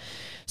hotels.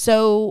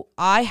 So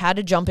I had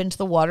to jump into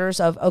the waters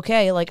of,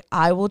 okay,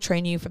 I will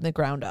train you from the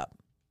ground up.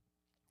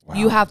 Wow.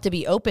 You have to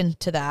be open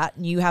to that.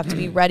 You have to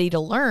be ready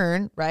to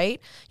learn, right?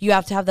 You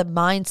have to have the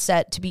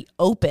mindset to be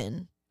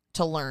open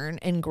to learn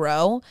and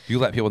grow. Do you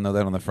let people know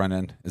that on the front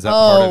end? Is that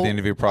part of the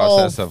interview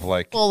process of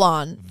full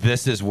on?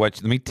 This is what,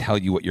 let me tell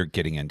you what you're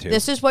getting into.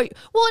 This is what,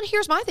 and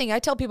here's my thing. I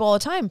tell people all the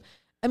time,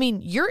 I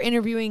mean, you're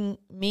interviewing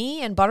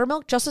me and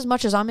Buttermilk just as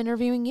much as I'm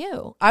interviewing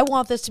you. I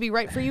want this to be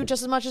right for you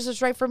just as much as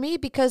it's right for me,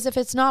 because if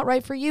it's not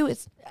right for you,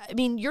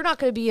 you're not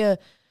going to be an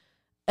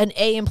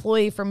A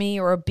employee for me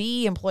or a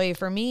B employee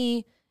for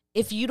me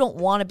if you don't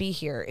want to be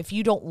here, if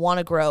you don't want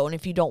to grow, and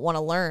if you don't want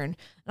to learn.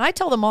 And I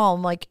tell them all,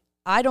 I'm like,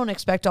 I don't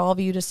expect all of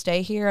you to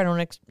stay here.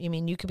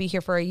 You could be here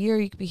for a year,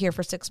 you could be here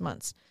for 6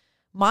 months.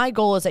 My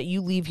goal is that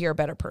you leave here a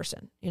better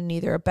person, and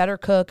either a better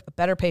cook, a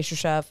better pastry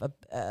chef,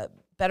 a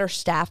better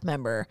staff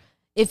member.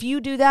 If you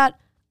do that,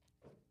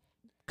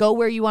 go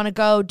where you want to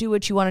go, do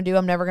what you want to do.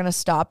 I'm never going to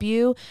stop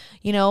you.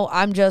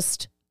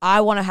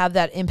 I want to have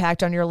that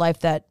impact on your life,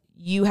 that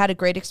you had a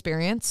great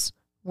experience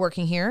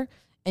working here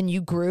and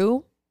you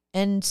grew,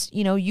 and,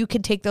 you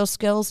can take those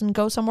skills and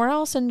go somewhere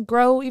else and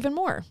grow even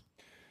more.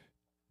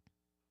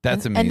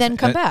 That's amazing. And then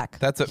come back.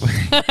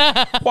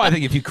 Well, I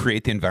think if you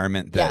create the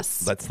environment that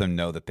lets them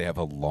know that they have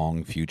a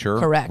long future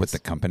with the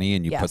company,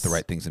 and you put the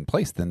right things in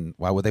place, then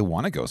why would they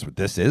want to go? So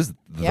this is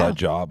the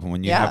job.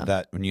 When you have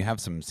that, when you have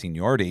some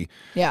seniority,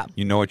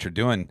 you know what you're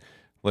doing.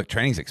 Look,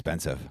 training's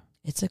expensive.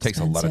 It's expensive. It takes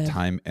a lot of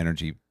time,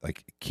 energy.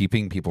 Like,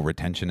 keeping people,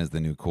 retention is the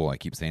new cool. I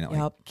keep saying it.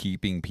 Like,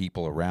 keeping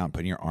people around,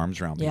 putting your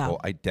arms around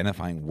people,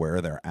 identifying where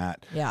they're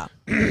at. Yeah.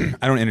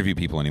 I don't interview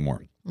people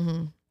anymore.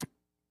 Mm-hmm.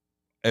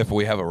 If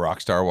we have a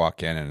rock star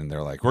walk in and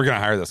they're like, we're going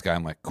to hire this guy,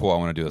 I'm like, cool, I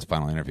want to do this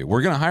final interview.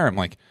 We're going to hire him.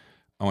 Like,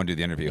 I want to do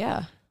the interview.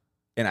 Yeah.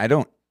 And I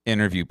don't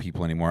interview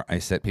people anymore. I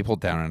sit people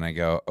down and I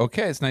go,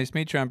 okay, it's nice to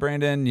meet you. I'm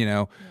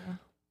Brandon.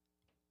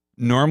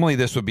 Normally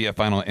this would be a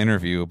final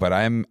interview, but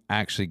I'm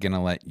actually going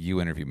to let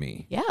you interview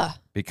me. Yeah.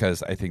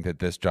 Because I think that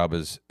this job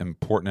is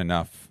important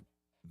enough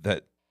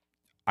that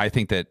I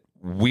think that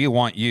we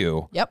want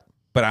you. Yep.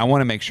 But I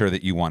want to make sure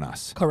that you want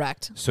us.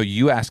 Correct. So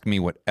you ask me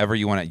whatever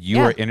you want.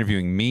 You are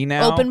interviewing me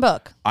now. Open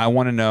book. I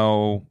want to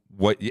know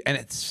and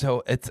it's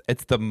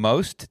the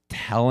most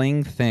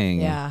telling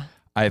thing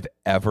I've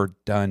ever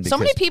done. So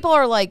many people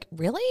are like,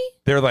 really?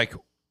 They're like,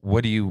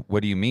 what do you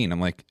mean?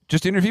 I'm like,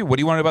 just interview. What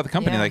do you want about the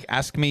company? Like,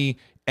 ask me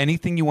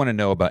anything you want to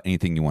know about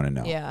anything you want to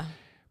know. Yeah.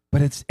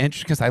 But it's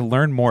interesting because I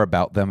learn more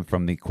about them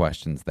from the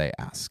questions they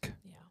ask.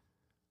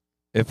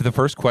 If the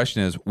first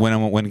question is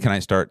when can I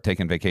start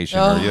taking vacation,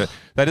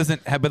 that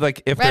doesn't have, but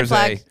like if Red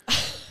flag.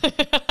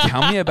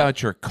 Tell me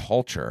about your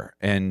culture,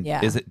 and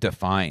is it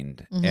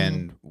defined,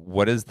 and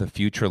what does the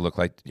future look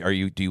like?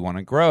 Do you want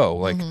to grow?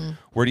 Like,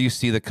 where do you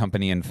see the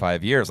company in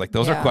 5 years? Like,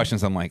 those are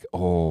questions I'm like,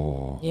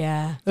 keep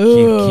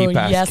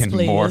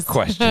asking more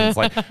questions.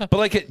 Like, but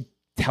like, it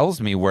tells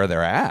me where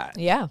they're at.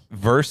 Yeah.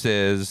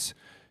 Versus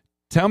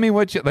tell me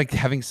what you like,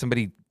 having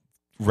somebody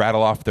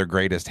rattle off their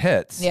greatest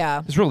hits.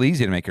 Yeah. It's real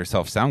easy to make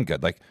yourself sound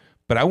good. Like,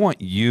 but I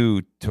want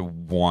you to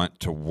want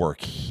to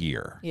work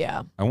here.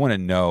 Yeah. I want to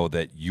know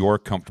that you're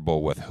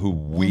comfortable with who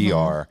we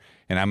are,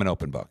 and I'm an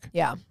open book.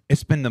 Yeah.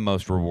 It's been the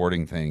most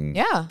rewarding thing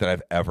that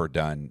I've ever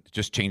done.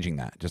 Just changing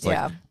that. Just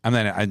like, I'm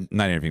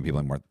not interviewing people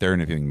anymore. They're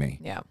interviewing me.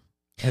 Yeah.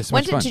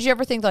 Did you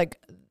ever think like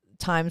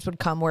times would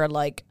come where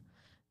like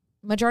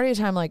majority of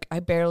the time, like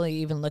I barely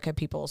even look at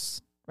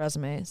people's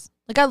resumes.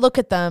 Like, I look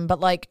at them, but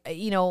like,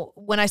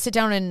 when I sit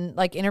down and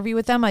like interview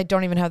with them, I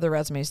don't even have their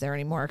resumes there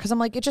anymore. Cause I'm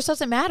like, it just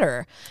doesn't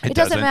matter. It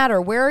doesn't matter.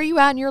 Where are you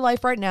at in your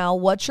life right now?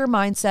 What's your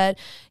mindset?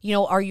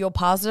 Are you a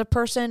positive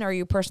person? Are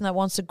you a person that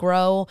wants to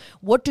grow?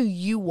 What do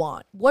you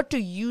want? What do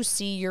you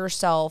see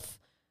yourself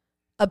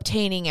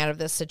obtaining out of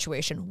this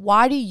situation?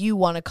 Why do you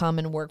want to come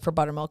and work for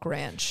Buttermilk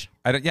Ranch?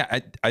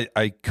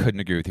 I couldn't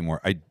agree with you more.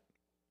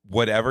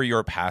 Whatever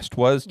your past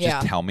was,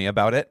 just tell me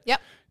about it. Yep.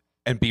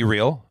 And be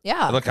real.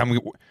 Yeah. Look,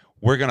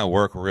 we're going to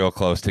work real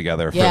close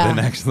together for the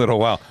next little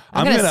while.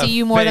 I'm going to see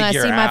you more than I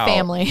see my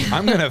family.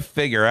 I'm going to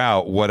figure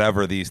out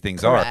whatever these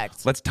things are.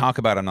 Let's talk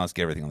about it, and let's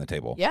get everything on the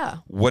table. Yeah.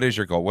 What is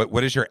your goal?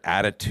 What is your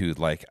attitude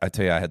like? I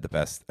tell you, I had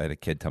a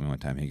kid tell me one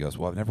time, he goes,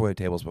 well, I've never waited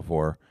tables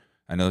before.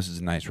 I know this is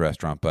a nice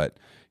restaurant, but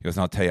he goes,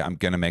 and I'll tell you, I'm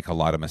going to make a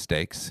lot of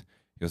mistakes.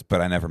 He goes,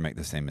 but I never make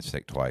the same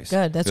mistake twice.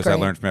 Good, that's great. I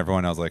learned from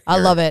everyone. I was like, I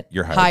love it.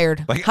 You're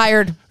hired. Like,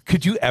 hired.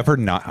 Could you ever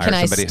not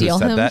hire somebody who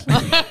said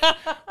that?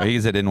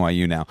 He's at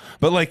NYU now.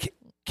 But like,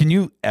 can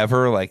you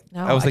ever like?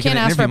 No, I can't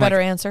ask for a better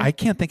answer. I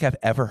can't think I've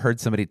ever heard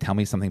somebody tell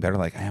me something better.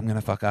 Like, I'm going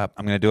to fuck up.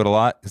 I'm going to do it a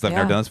lot because I've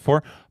never done this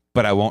before.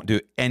 But I won't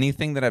do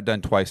anything that I've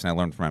done twice, and I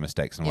learned from my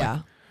mistakes. And I'm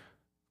like,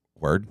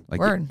 word?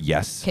 Like, word.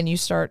 Yes. Can you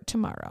start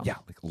tomorrow? Yeah.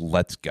 Like,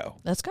 let's go.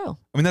 Let's go.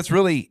 I mean, that's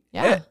really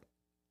it.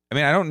 I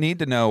mean, I don't need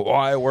to know,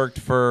 I worked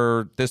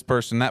for this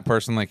person, that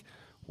person. Like,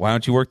 why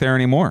don't you work there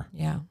anymore?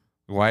 Yeah.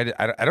 Why?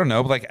 I don't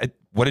know. But like,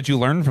 what did you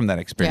learn from that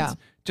experience?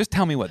 Yeah. Just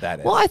tell me what that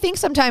is. Well, I think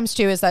sometimes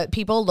too is that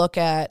people look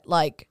at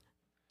like,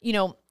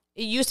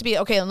 it used to be,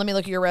 okay, let me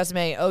look at your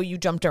resume. Oh, you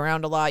jumped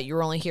around a lot. You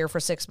were only here for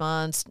 6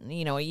 months,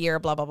 a year,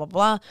 blah, blah, blah,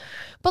 blah.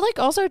 But like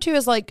also too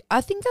is like,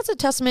 I think that's a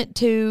testament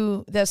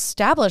to the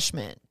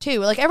establishment too.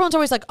 Like everyone's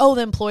always like, oh,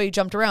 the employee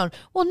jumped around.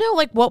 Well, no,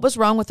 like what was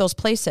wrong with those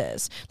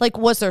places? Like,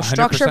 was their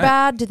structure 100%.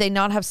 Bad? Did they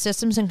not have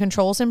systems and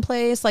controls in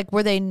place? Like,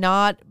 were they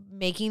not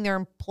making their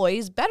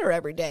employees better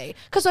every day?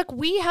 Because like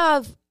we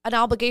have an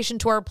obligation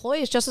to our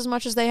employees just as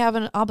much as they have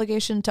an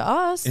obligation to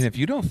us. And if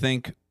you don't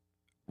think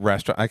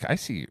restaurant, like I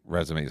see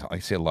resumes. I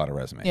see a lot of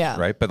resumes, Yeah.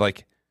 right? But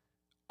like,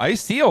 I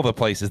see all the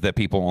places that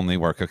people only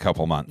work a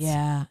couple months.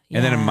 Yeah.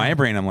 And then in my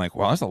brain, I'm like,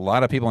 well, there's a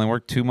lot of people only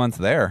work 2 months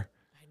there.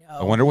 I know.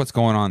 I wonder what's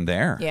going on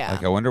there. Yeah.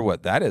 Like, I wonder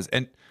what that is.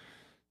 And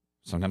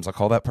sometimes I'll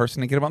call that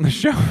person to get them on the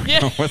show.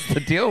 Yeah. What's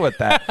the deal with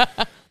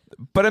that?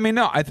 But I mean,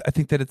 no, I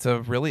think that it's a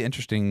really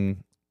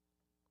interesting,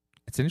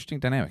 it's an interesting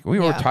dynamic. We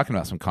were talking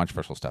about some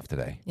controversial stuff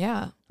today.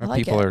 Yeah.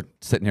 People are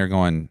sitting here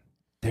going,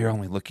 they're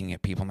only looking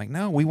at people. I'm like,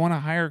 no, we want to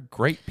hire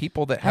great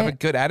people that have a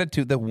good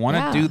attitude, that want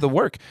to do the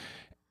work.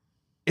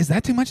 Is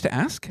that too much to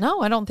ask?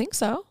 No, I don't think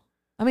so.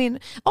 I mean,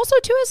 also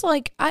too is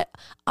like,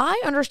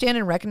 I understand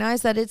and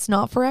recognize that it's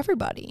not for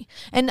everybody.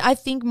 And I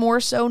think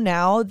more so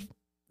now,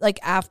 like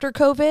after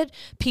COVID,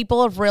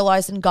 people have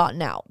realized and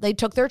gotten out. They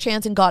took their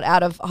chance and got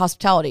out of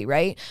hospitality,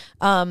 right?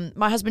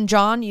 My husband,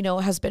 John,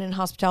 has been in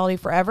hospitality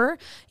forever.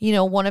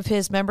 One of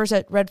his members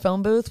at Red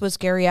Phone Booth was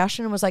Gary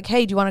Ashton and was like,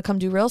 hey, do you want to come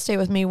do real estate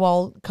with me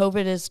while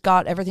COVID has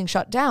got everything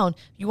shut down?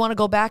 You want to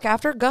go back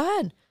after? Go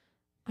ahead.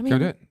 I mean, go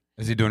do it.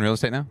 Is he doing real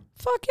estate now?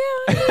 Fuck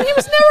yeah. I mean, he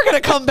was never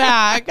going to come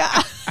back.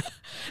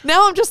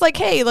 Now I'm just like,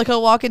 hey, look,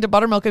 he'll walk into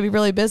Buttermilk and be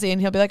really busy.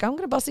 And he'll be like, I'm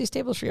going to bust these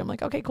tables for you. I'm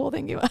like, okay, cool.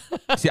 Thank you.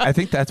 See, I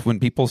think that's when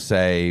people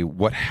say,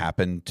 what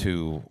happened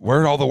to,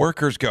 where'd all the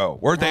workers go?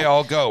 Where'd they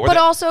all go? But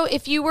also,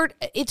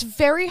 it's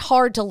very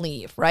hard to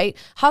leave, right?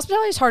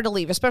 Hospitality is hard to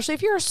leave, especially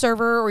if you're a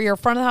server or you're a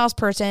front of the house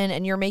person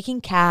and you're making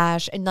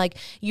cash and like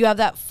you have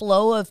that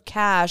flow of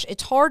cash.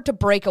 It's hard to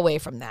break away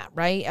from that,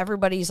 right?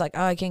 Everybody's like,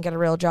 oh, I can't get a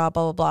real job,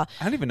 blah, blah, blah.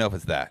 I don't even know if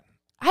it's that.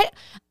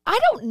 I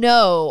don't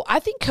know. I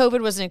think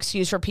COVID was an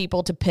excuse for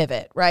people to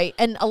pivot, right?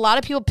 And a lot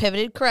of people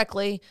pivoted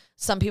correctly.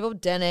 Some people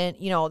didn't.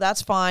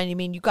 That's fine. I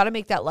mean, you got to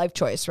make that life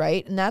choice,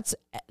 right? And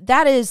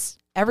that is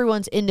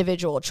everyone's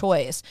individual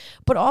choice.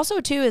 But also,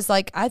 too, is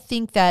like, I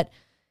think that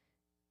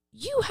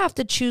you have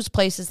to choose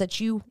places that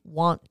you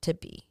want to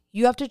be.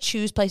 You have to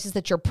choose places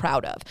that you're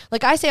proud of.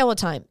 Like I say all the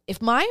time,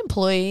 if my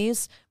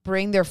employees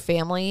bring their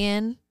family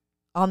in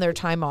on their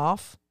time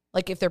off,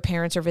 like if their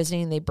parents are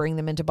visiting, they bring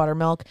them into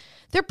Buttermilk.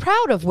 They're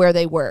proud of where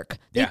they work.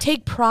 They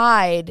take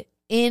pride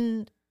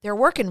in their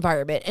work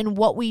environment and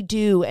what we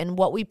do and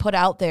what we put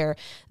out there.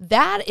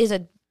 That is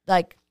a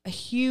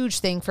huge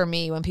thing for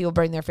me when people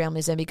bring their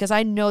families in, because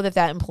I know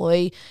that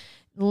employee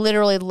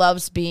literally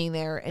loves being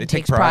there and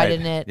takes pride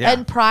in it. Yeah.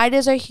 And pride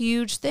is a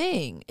huge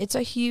thing. It's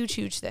a huge,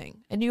 huge thing.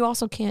 And you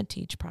also can't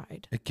teach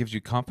pride. It gives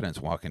you confidence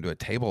walking to a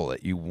table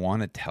that you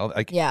want to tell.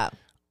 Yeah.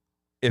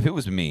 If it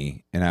was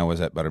me and I was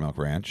at Buttermilk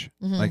Ranch,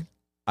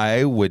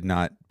 I would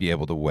not be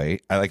able to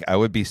wait. I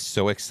would be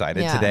so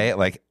excited today at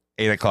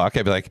 8:00.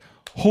 I'd be like,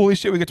 holy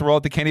shit, we get to roll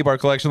out the candy bar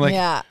collection.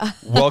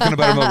 Welcome to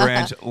Buttermilk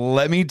Ranch.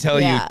 Let me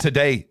tell you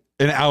today,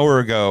 an hour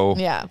ago,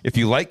 if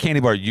you like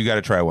candy bar, you got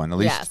to try one. At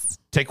least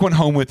take one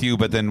home with you,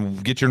 but then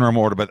get your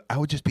normal order. But I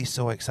would just be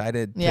so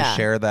excited to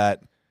share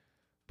that,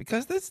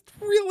 because that's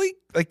really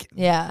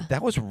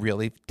that was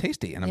really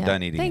tasty. And I'm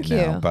done eating it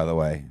now, by the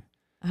way.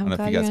 I don't know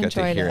if you guys got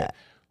to hear it.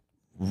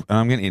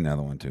 I'm going to eat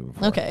another one too.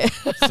 Okay.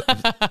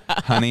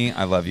 Honey,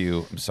 I love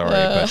you. I'm sorry,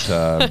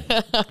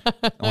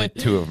 but only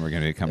 2 of them are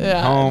going to be coming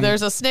home.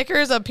 There's a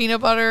Snickers, a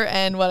peanut butter,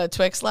 and a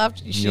Twix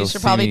left. She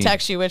should probably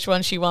text you which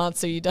one she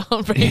wants so you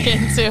don't break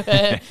into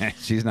it.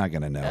 She's not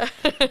going to know.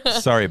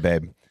 Sorry,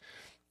 babe.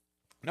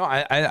 No,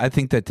 I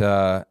think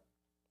that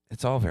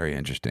it's all very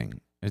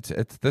interesting.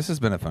 This has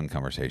been a fun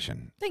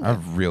conversation.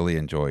 I've really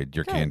enjoyed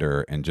your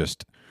candor, and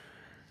just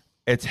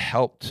it's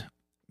helped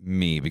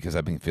me because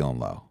I've been feeling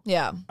low.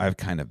 Yeah. I've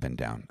kind of been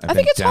down. I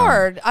think it's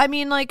hard. I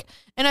mean,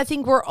 and I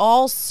think we're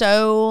all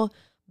so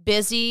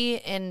busy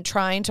in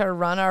trying to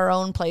run our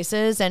own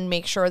places and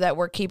make sure that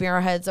we're keeping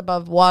our heads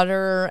above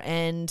water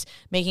and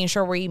making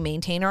sure we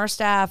maintain our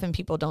staff and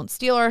people don't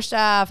steal our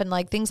staff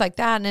and things like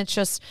that. And it's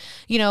just,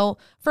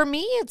 for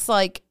me, it's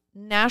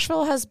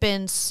Nashville has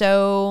been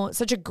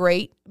such a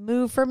great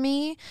move for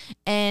me,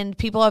 and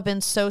people have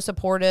been so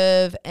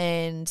supportive,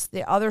 and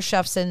the other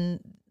chefs in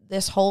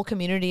this whole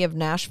community of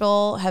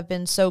Nashville have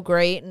been so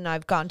great, and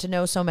I've gotten to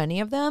know so many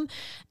of them.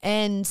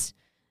 And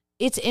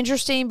it's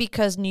interesting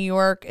because New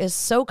York is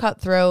so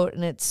cutthroat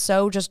and it's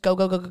so just go,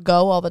 go, go, go,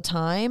 go all the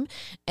time.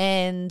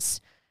 And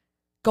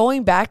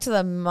going back to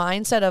the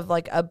mindset of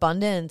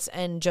abundance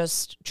and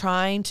just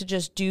trying to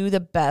just do the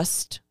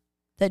best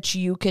that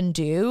you can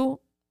do,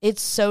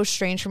 it's so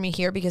strange for me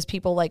here because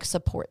people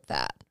support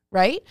that.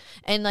 Right.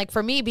 And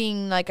for me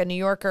being a New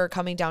Yorker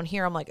coming down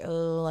here, I'm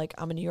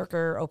I'm a New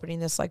Yorker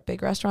opening this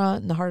big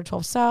restaurant in the heart of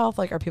 12 South.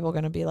 Are people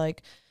going to be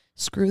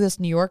screw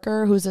this New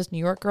Yorker? Who's this New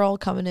York girl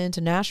coming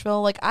into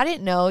Nashville? I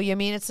didn't know. I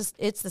mean,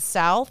 it's the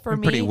South for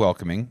me. Pretty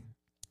welcoming.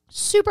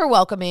 Super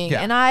welcoming.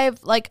 Yeah. And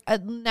I've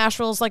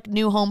Nashville's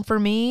new home for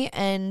me.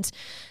 And,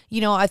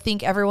 I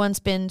think everyone's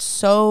been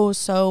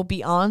so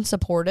beyond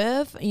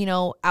supportive,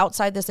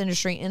 outside this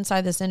industry,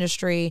 inside this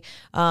industry,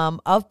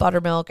 of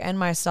Buttermilk and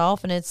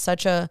myself. And it's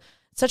such an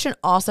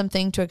awesome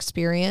thing to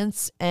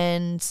experience.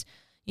 And,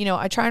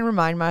 I try and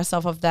remind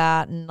myself of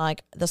that. And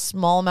the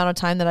small amount of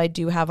time that I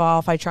do have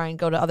off, I try and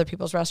go to other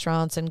people's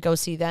restaurants and go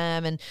see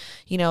them and,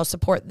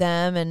 support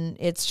them. And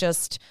it's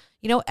just,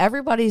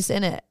 everybody's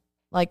in it.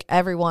 Like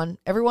everyone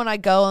I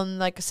go and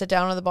like sit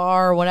down at the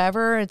bar or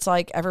whatever, it's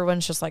like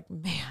everyone's just like,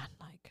 man,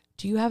 like,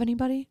 do you have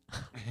anybody?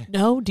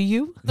 No, do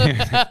you?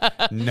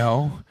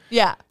 No.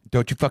 Yeah.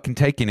 Don't you fucking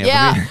take any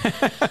Yeah. of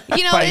them.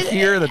 If I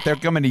hear that they're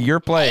coming to your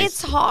place.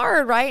 It's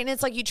hard, right? And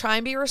it's like you try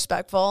and be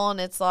respectful, and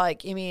it's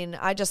like,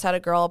 I just had a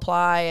girl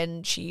apply,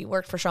 and she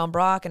worked for Sean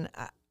Brock, and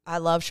I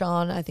love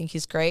Sean. I think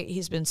he's great.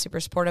 He's been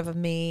super supportive of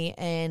me,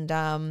 and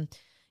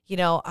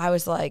I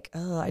was like,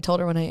 I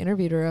told her when I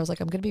interviewed her, I was like,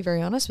 I'm going to be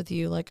very honest with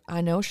you. Like,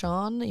 I know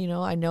Sean,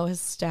 I know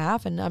his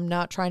staff, and I'm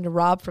not trying to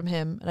rob from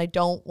him, and I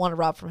don't want to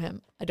rob from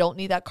him. I don't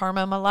need that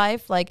karma in my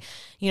life. Like,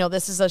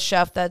 this is a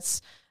chef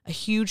that's a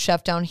huge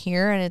chef down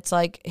here, and it's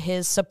like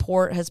his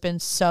support has been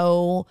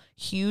so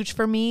huge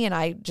for me, and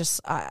I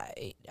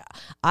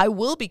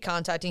will be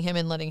contacting him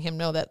and letting him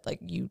know that, like,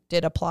 you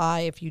did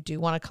apply if you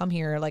do want to come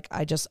here. Like,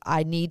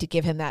 I need to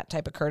give him that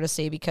type of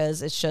courtesy,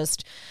 because it's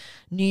just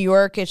New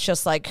York. It's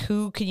just like,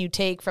 who can you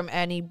take from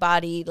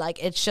anybody?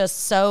 Like, it's just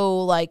so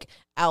like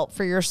out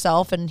for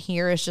yourself, and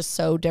here is just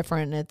so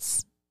different.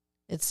 It's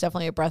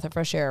definitely a breath of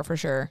fresh air for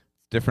sure.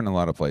 Different in a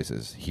lot of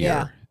places here.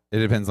 Yeah. It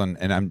depends on,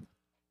 and I'm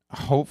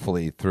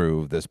hopefully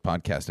through this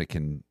podcast I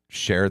can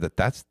share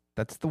that's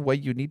the way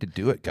you need to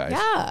do it, guys.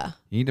 Yeah.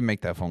 You need to make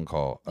that phone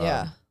call.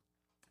 Yeah.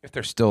 If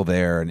they're still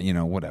there,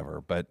 and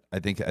whatever. But I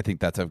think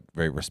that's a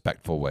very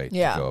respectful way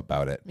to go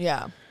about it.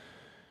 Yeah.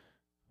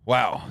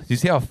 Wow. Do you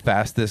see how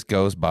fast this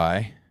goes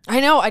by?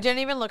 I know. I didn't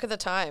even look at the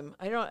time.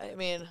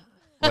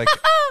 Like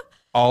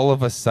all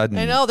of a sudden.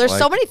 I know. There's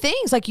so many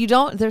things. Like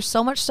there's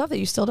so much stuff that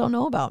you still don't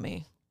know about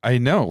me. I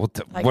know.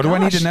 Well, what do I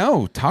need to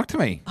know? Talk to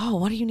me. Oh,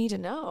 what do you need to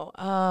know?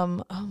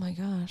 Oh my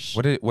gosh.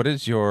 What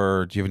is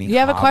your, do you have any You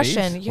have hobbies? a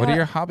question. What are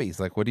your hobbies?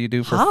 Like, what do you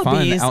do for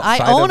hobbies? fun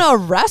outside I own a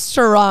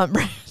restaurant.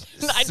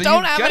 I So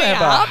don't you've have gotta any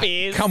have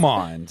hobbies. Come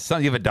on. So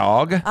you have a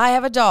dog? I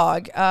have a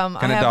dog. What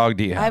kind of dog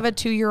do you have? I have a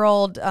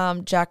 2-year-old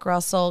Jack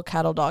Russell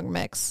cattle dog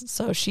mix.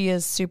 So she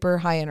is super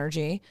high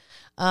energy.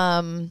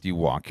 Do you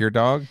walk your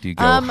dog? Do you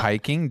go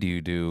hiking? Do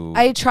you do...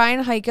 I try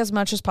and hike as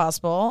much as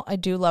possible. I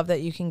do love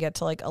that you can get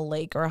to like a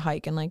lake or a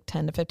hike in like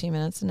 10 to 15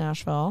 minutes in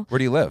Nashville. Where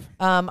do you live?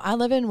 I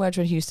live in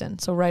Wedgwood, Houston.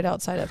 So right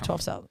outside of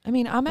 12 South. I'm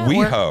at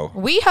WeHo.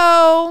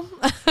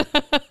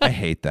 WeHo. I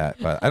hate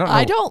that, but I don't know.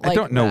 I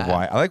don't know that.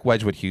 why. I like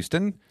Wedgwood,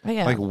 Houston.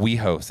 Yeah. Like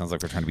WeHo sounds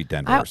like we're trying to be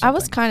Denver or something. I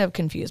was kind of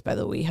confused by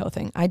the WeHo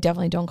thing. I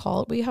definitely don't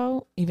call it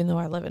WeHo, even though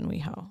I live in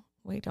WeHo.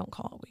 We don't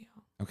call it WeHo.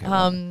 Okay.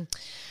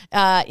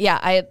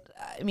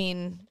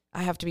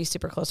 I have to be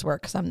super close to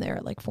work because I'm there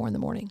at like 4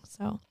 a.m.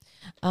 So,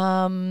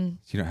 So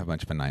you don't have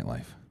much of a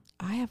nightlife.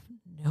 I have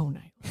no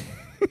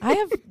nightlife. I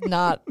have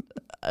not.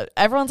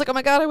 Everyone's like, "Oh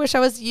my god, I wish I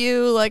was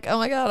you." Like, "Oh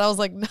my god," I was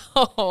like, "No,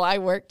 I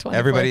work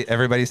 24."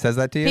 Everybody says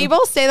that to you.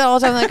 People say that all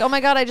the time. Like, "Oh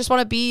my god, I just want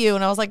to be you,"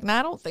 and I was like, "No,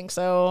 I don't think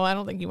so. I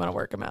don't think you want to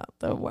work the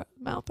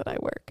amount that I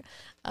work."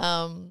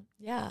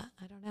 Yeah,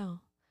 I don't know.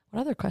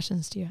 What other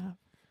questions do you have?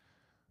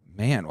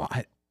 Man,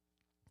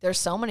 There's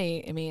so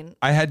many.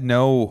 I had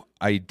no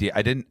idea.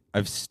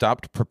 I've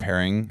stopped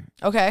preparing.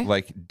 Okay.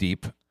 Like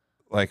deep,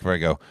 like where I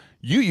go,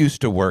 you used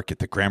to work at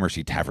the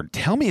Gramercy Tavern.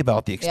 Tell me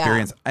about the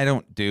experience. Yeah. I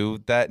don't do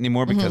that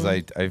anymore because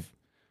I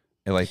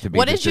like to be.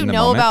 What did you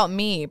know about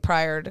me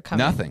prior to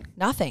coming?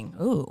 Nothing.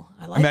 Ooh,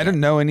 I didn't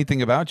know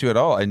anything about you at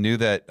all. I knew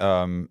that.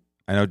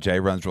 I know Jay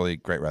runs really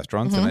great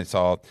restaurants, and I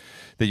saw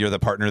that you're the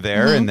partner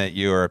there and that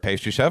you're a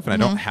pastry chef. And I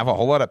don't have a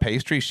whole lot of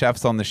pastry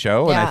chefs on the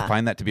show, and I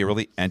find that to be a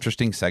really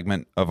interesting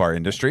segment of our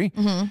industry.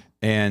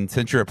 And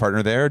since you're a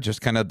partner there,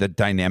 just kind of the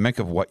dynamic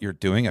of what you're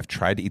doing. I've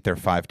tried to eat there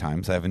 5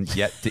 times. I haven't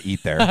yet to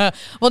eat there.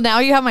 Well, now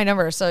you have my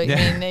number, so you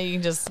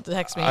can just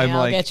text me and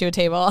I'll get you a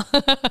table.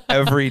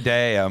 Every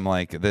day I'm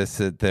like,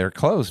 they're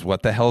closed.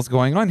 What the hell's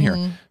going on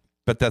here?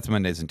 But that's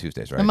Mondays and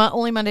Tuesdays, right?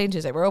 Only Monday and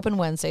Tuesday. We're open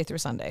Wednesday through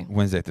Sunday.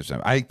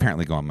 I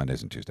apparently go on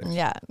Mondays and Tuesdays.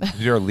 Yeah.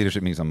 Your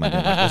leadership meetings on Monday.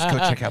 Like, let's go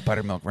check out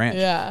Buttermilk Ranch.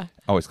 Yeah.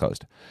 Always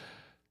closed.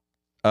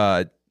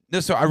 No,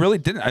 so I really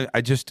didn't. I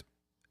just,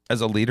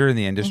 as a leader in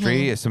the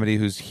industry, as somebody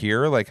who's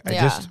here, like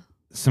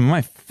some of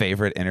my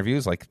favorite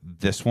interviews, like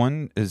this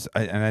one is,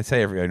 and I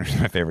say every interview is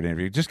my favorite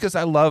interview, just because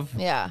I love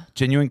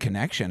genuine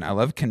connection. I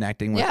love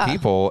connecting with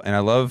people, and I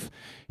love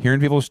hearing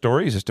people's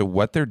stories as to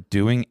what they're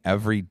doing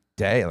every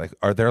day. Like,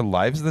 are their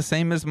lives the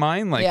same as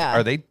mine? Like,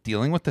 are they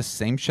dealing with the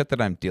same shit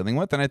that I'm dealing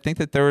with? And I think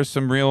that there was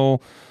some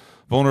real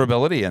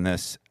vulnerability in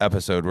this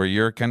episode where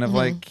you're kind of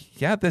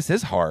like, yeah, this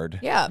is hard.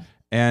 Yeah.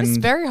 And it's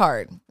very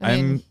hard.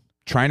 I'm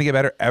trying to get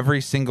better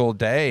every single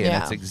day,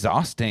 and it's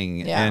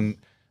exhausting. Yeah. And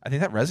I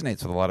think that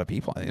resonates with a lot of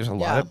people. I think there's a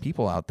lot of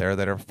people out there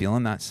that are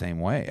feeling that same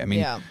way. I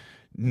mean,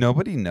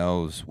 nobody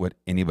knows what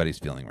anybody's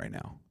feeling right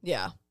now.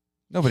 Yeah.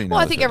 Nobody knows. Well,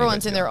 I think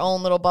everyone's in their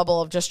own little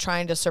bubble of just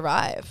trying to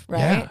survive,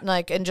 right?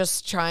 Yeah. And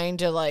just trying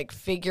to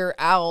figure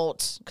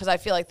out, because I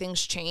feel like things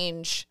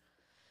change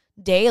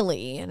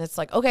daily, and it's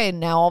like, okay,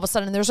 now all of a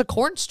sudden there's a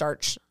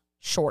cornstarch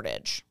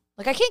shortage.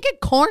 Like, I can't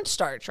get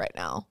cornstarch right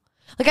now.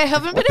 Like, I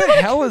haven't been able. What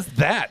the hell is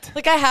that?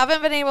 Like, I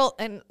haven't been able,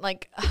 and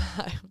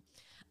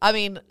I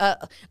mean,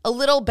 a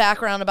little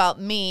background about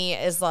me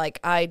is like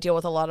I deal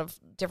with a lot of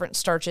different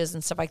starches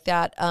and stuff like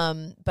that.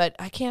 But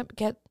I can't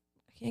get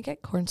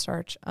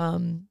cornstarch,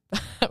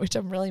 which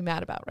I'm really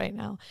mad about right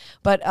now.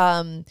 But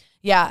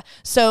yeah.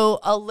 So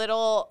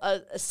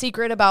a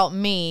secret about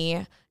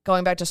me,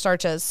 going back to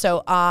starches.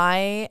 So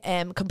I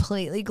am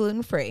completely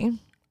gluten-free.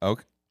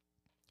 Okay.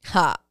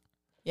 Ha.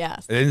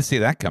 Yes. I didn't see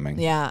that coming.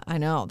 Yeah, I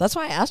know. That's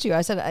why I asked you.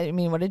 I said, I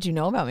mean, what did you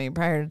know about me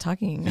prior to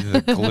talking? He's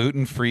a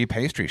gluten-free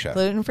pastry chef.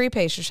 Gluten-free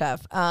pastry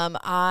chef.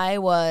 I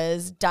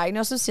was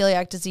diagnosed with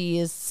celiac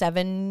disease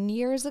 7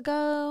 years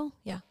ago.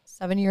 Yeah,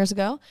 7 years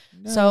ago.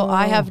 No. So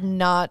I have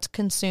not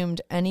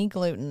consumed any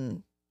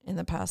gluten in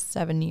the past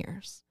 7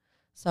 years.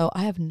 So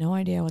I have no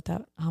idea what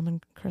that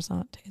almond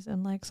croissant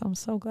tasted like. So I'm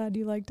so glad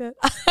you liked it.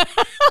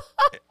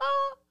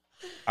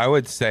 I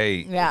would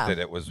say Yeah. that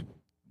it was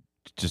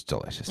just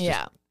delicious. Just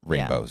Yeah.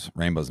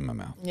 rainbows in my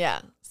mouth. Yeah.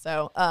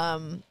 So,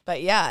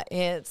 but yeah,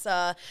 it's,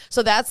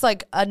 so that's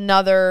like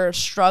another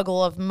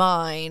struggle of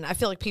mine. I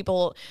feel like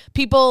people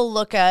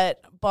look at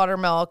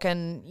Buttermilk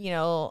and, you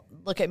know,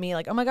 look at me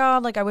like, oh my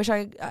God, like I wish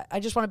I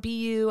just want to be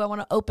you. I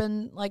want to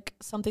open like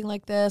something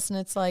like this. And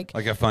it's like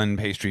a fun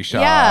pastry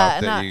shop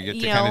that you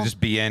get to kind of just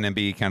be in and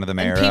be kind of the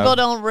mayor and people of.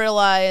 don't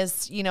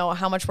realize, you know,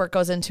 how much work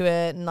goes into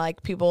it. And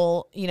like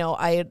people, you know,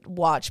 I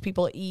watch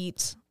people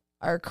eat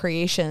our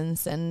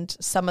creations, and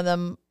some of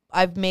them,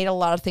 I've made a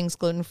lot of things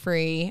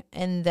gluten-free,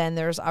 and then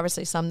there's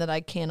obviously some that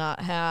I cannot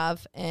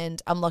have,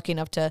 and I'm lucky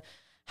enough to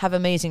have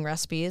amazing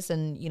recipes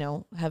and, you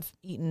know, have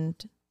eaten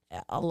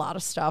a lot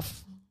of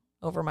stuff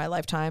over my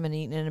lifetime and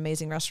eaten in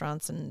amazing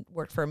restaurants and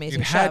worked for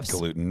amazing chefs. You've had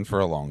gluten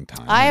for a long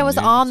time. I was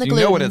on the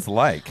gluten. You know what it's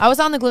like. I was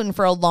on the gluten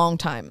for a long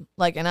time,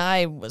 and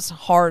I was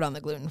hard on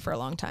the gluten for a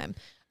long time.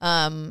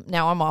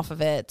 Now I'm off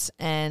of it,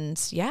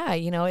 and yeah,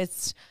 you know,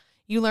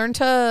 you learn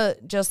to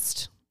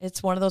just...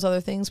 It's one of those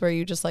other things where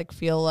you just like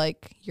feel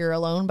like you're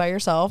alone by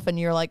yourself and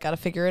you're like got to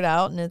figure it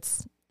out, and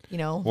it's, you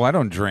know. Well, I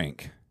don't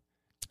drink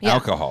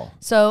alcohol.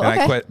 So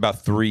I quit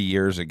about 3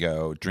 years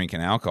ago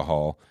drinking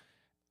alcohol.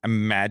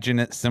 Imagine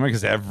it similar,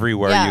 because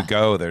everywhere you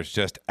go, there's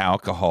just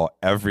alcohol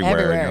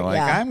everywhere. And you're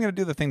like, I'm going to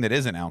do the thing that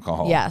isn't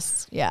alcohol.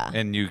 Yes. Yeah.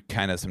 And you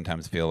kind of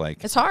sometimes feel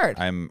like it's hard.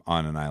 I'm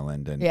on an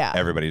island and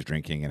everybody's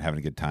drinking and having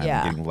a good time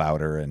and getting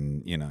louder.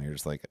 And, you know, you're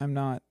just like, I'm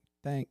not.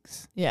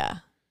 Thanks. Yeah.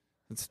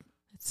 It's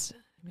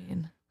I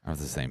mean, I was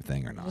the same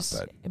thing or not,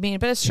 but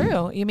but it's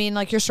true. You mean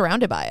like you're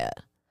surrounded by it,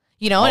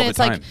 you know, all and the it's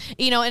time. like,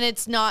 you know, and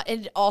it's not,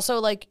 and also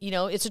like, you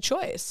know, it's a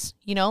choice,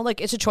 you know,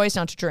 like it's a choice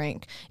not to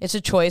drink. It's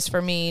a choice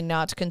for me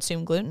not to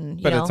consume gluten,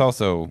 but know? It's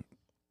also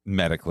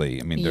medically,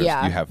 I mean, you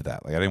have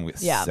that. Like I didn't get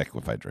sick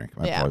if I drink.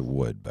 I probably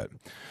would, but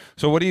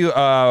so what do you,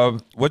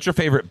 what's your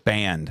favorite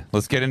band?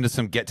 Let's get into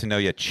some get to know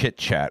you chit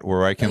chat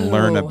where I can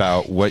learn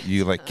about what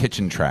you like.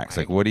 Kitchen tracks.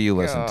 Like what do you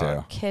listen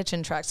to?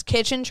 Kitchen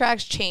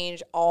tracks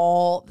change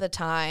all the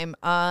time.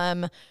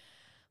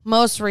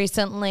 Most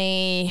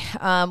recently,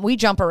 we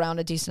jump around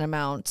a decent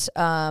amount.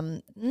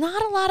 Not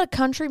a lot of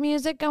country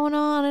music going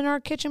on in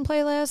our kitchen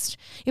playlist,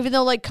 even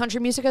though like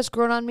country music has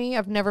grown on me.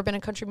 I've never been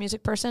a country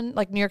music person.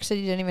 Like New York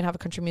City didn't even have a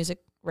country music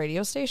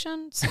radio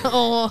station.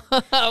 So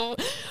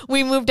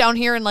we moved down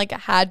here and like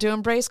had to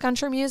embrace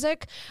country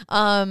music.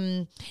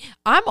 I'm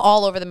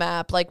all over the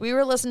map. Like we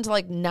were listening to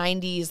like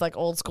 90s, like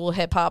old school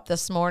hip hop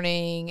this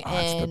morning.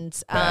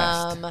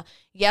 And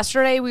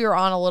yesterday we were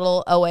on a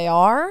little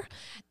OAR.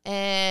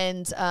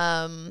 And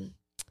I'm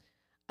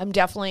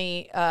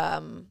definitely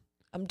going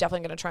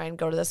to try and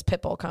go to this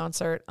Pitbull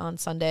concert on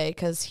Sunday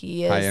because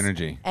he is high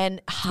energy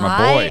and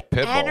high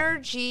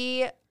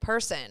energy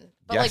person.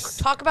 But like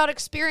talk about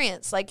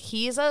experience. Like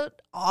he's a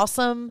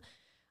awesome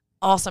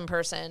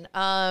person.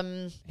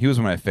 He was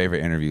one of my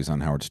favorite interviews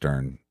on Howard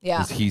Stern. Yeah,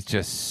 'cause he's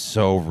just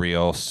so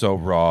real, so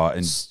raw,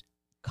 and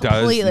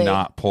does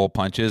not pull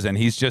punches. And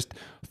he's just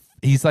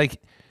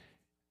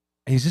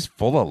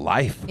full of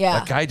life. Yeah.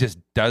 That guy just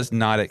does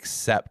not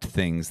accept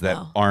things that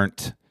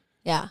aren't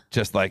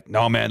just like,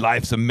 no, man,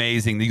 life's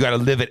amazing. You got to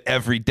live it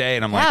every day.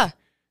 And I'm like,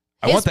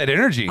 I want that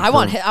energy. I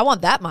want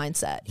that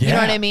mindset. Yeah. You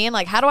know what I mean?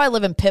 Like, how do I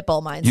live in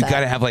Pitbull mindset? You got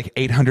to have like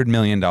 $800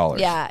 million.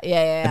 Yeah.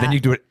 And then you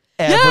do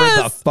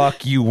whatever the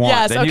fuck you want.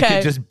 Yes, then you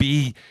can just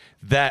be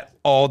that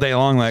all day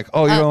long. Like,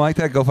 oh, you don't like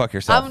that? Go fuck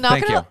yourself. I'm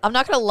not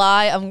gonna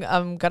lie.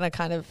 I'm gonna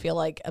kind of feel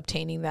like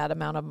obtaining that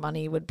amount of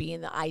money would be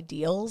in the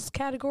ideals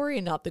category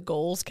and not the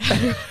goals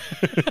category.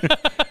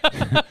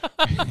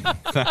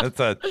 it's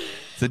a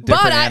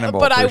different animal.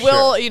 But I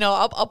will. You know,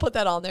 I'll put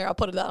that on there. I'll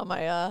put that on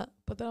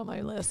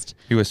my list.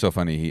 He was so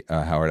funny.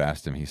 Howard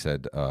asked him. He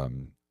said,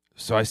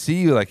 "So I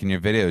see you like in your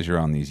videos. You're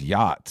on these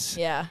yachts."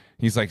 Yeah.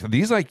 He's like, "Are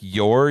these like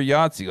your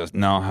yachts?" He goes,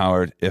 "No,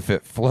 Howard. If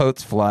it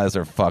floats, flies,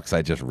 or fucks,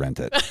 I just rent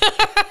it."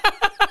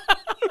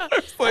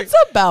 That's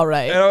about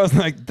right. And I was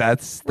like,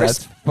 "That's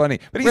funny."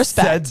 But he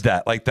said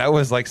that like that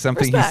was like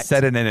something he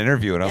said in an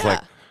interview, and I was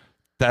like,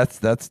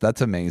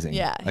 "That's amazing."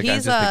 Yeah, like I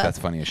just think that's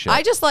funny as shit.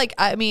 I just like.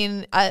 I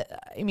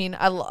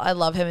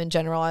love him in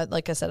general.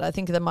 Like I said, I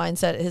think the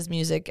mindset, his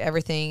music,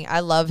 everything.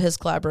 I love his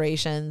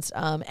collaborations.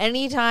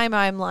 Anytime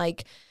I'm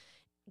like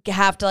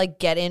have to like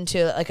get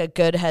into like a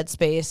good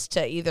headspace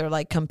to either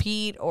like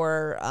compete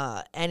or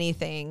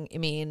anything. I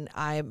mean,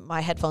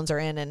 my headphones are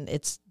in and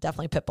it's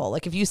definitely Pitbull.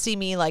 Like if you see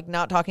me like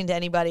not talking to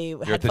anybody,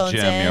 You're headphones at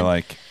the gym, in, you're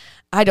like,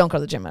 I don't go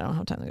to the gym. I don't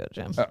have time to go to the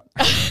gym.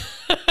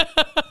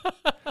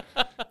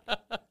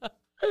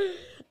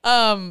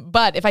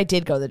 But if I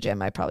did go to the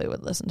gym, I probably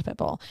would listen to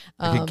Pitbull.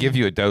 I could give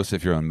you a dose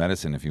of your own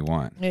medicine if you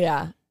want.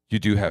 Yeah. You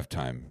do have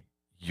time.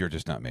 You're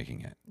just not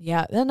making it.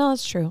 Yeah. No,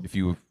 that's true. If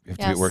you have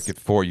to be at work at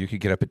 4, you could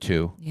get up at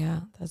 2. Yeah,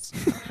 that's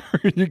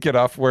You get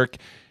off work.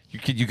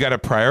 You got to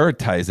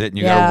prioritize it, and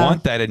you got to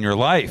want that in your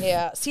life.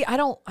 Yeah. See, I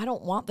don't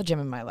want the gym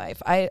in my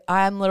life.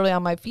 I'm literally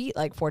on my feet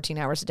like 14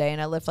 hours a day,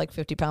 and I lift like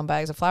 50-pound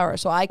bags of flour.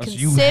 So I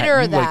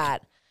consider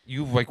that.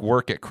 You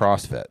work at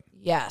CrossFit.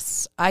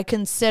 Yes, I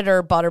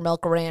consider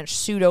Buttermilk Ranch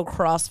pseudo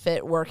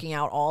CrossFit working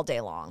out all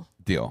day long.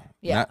 Deal.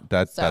 Yeah.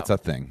 That's a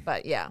thing.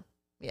 But yeah.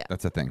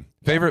 That's a thing.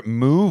 Favorite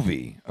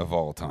movie of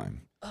all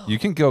time? Oh. You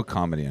can go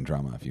comedy and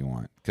drama if you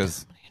want.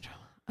 Because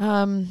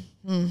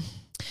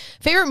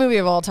favorite movie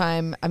of all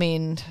time. I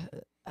mean,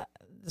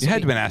 you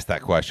had been asked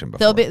that question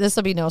before. This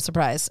will be no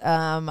surprise.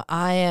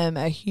 I am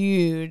a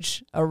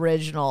huge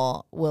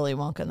original Willy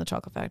Wonka and the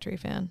Chocolate Factory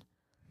fan.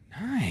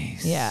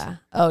 Nice. Yeah.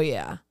 Oh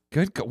yeah.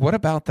 Good. What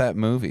about that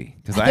movie?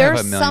 Because I have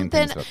a million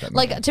things about that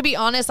movie. Like, to be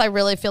honest, I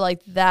really feel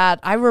like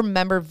that. I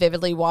remember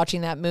vividly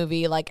watching that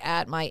movie like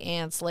at my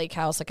aunt's lake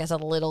house, like as a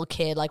little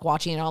kid, like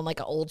watching it on like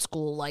an old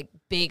school, like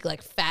big,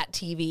 like fat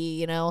TV,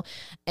 you know?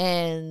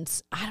 And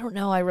I don't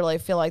know. I really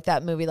feel like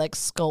that movie like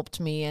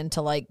sculpted me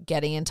into like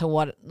getting into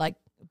what like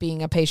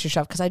being a pastry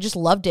chef, because I just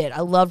loved it.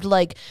 I loved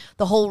like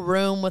the whole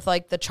room with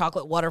like the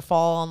chocolate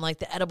waterfall and like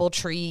the edible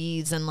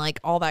trees and like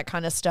all that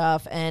kind of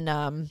stuff.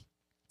 And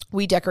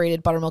we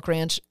decorated Buttermilk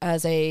Ranch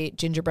as a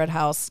gingerbread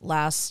house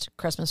last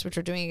Christmas, which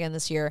we're doing again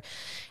this year.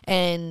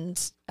 And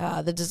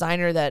the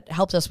designer that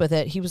helped us with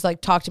it, he was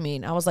like, talk to me.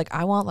 And I was like,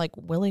 I want like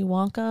Willy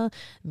Wonka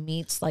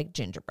meets like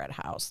gingerbread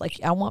house.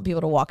 Like I want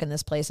people to walk in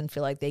this place and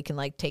feel like they can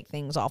like take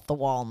things off the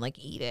wall and like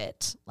eat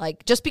it.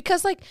 Like just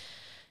because like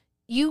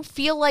you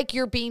feel like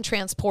you're being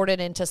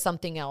transported into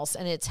something else,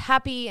 and it's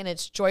happy and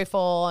it's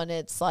joyful and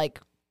it's like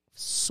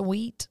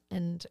sweet,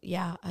 and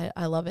yeah,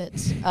 I love it.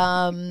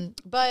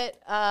 But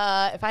if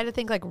I had to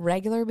think like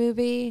regular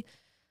movie,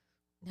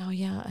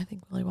 I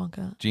think Willy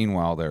Wonka. Gene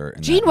Wilder.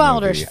 Gene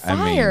Wilder's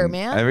fire,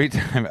 man. Every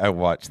time I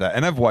watch that,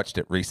 and I've watched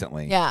it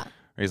recently. Yeah,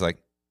 he's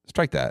like,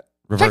 strike that,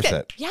 reverse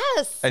it.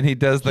 Yes, and he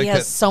does like he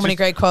has so many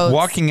great quotes.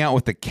 Walking out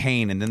with the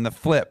cane, and then the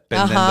flip,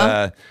 and then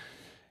the.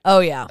 Oh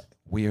yeah.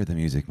 We are the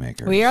music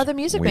makers. We are the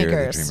music makers. We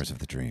are the dreamers of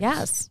the dreams.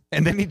 Yes.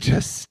 And then he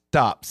just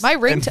stops. My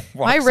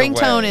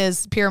ringtone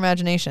is Pure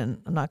Imagination.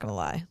 I'm not gonna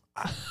lie.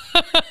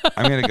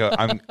 I'm gonna go.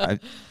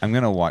 I'm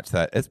gonna watch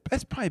that.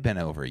 It's probably been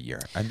over a year,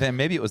 and then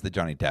maybe it was the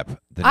Johnny Depp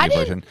new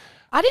version.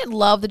 I didn't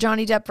love the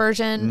Johnny Depp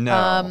version.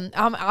 No.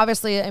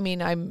 Obviously, I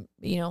mean,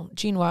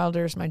 Gene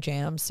Wilder's my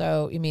jam.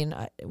 So I mean,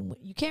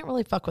 you can't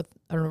really fuck with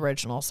an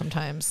original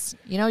sometimes.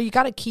 You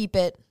got to keep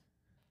it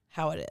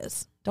how it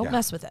is. Don't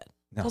mess with it.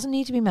 No. Doesn't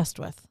need to be messed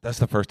with. That's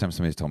the first time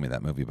somebody's told me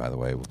that movie, by the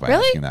way, by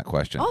really? asking that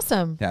question.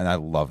 Awesome. Yeah, and I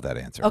love that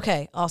answer.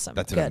 Okay, awesome.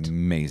 That's good. An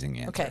amazing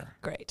answer. Okay,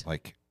 great.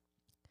 Like,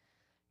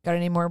 got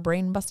any more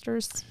brain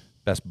busters?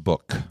 Best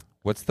book.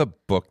 What's the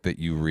book that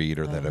you read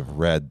or that have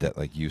read that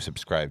like you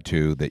subscribe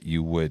to that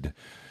you would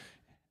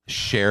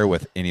share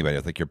with anybody?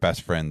 Like your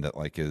best friend that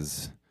like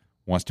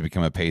wants to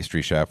become a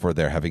pastry chef, or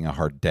they're having a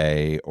hard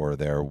day, or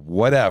they're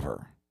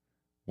whatever.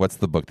 What's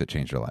the book that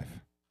changed your life?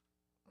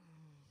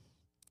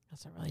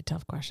 That's a really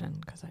tough question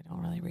because I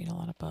don't really read a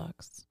lot of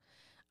books.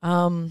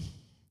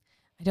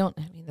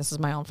 This is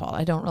my own fault.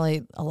 I don't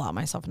really allow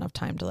myself enough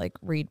time to like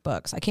read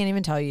books. I can't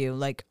even tell you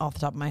like off the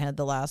top of my head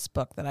the last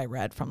book that I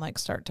read from like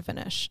start to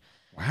finish.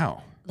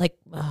 Wow. Like,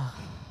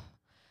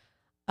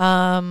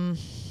 Well,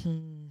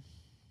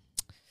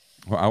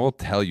 I will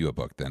tell you a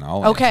book then.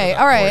 Okay,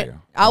 all right.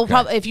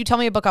 Probably, if you tell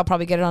me a book, I'll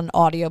probably get it on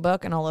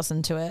audiobook and I'll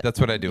listen to it. That's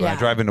what I do. When I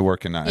drive into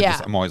work and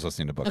I'm always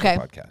listening to books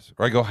and podcasts.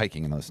 Or I go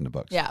hiking and listen to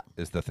books. Yeah.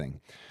 Is the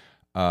thing.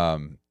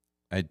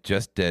 I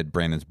just did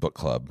Brandon's book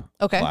club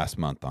last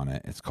month on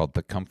it. It's called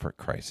The Comfort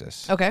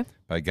Crisis. Okay.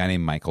 By a guy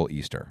named Michael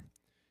Easter.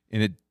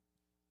 And it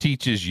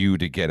teaches you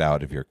to get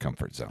out of your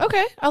comfort zone.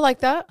 Okay. I like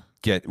that.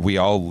 We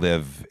all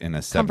live in a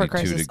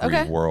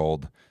 72-degree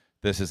world.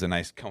 This is a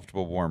nice,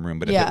 comfortable, warm room.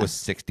 But if it was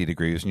 60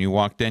 degrees and you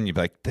walked in, you'd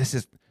be like,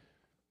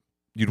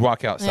 you'd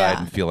walk outside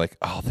and feel like,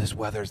 oh, this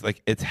weather's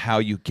like, it's how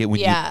you get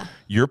when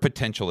your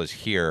potential is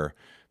here,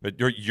 but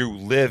you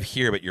live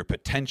here, but your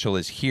potential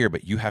is here,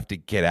 but you have to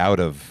get out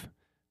of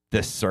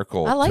this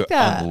circle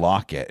to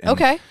unlock it.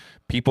 And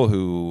people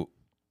who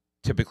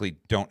typically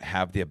don't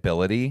have the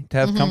ability to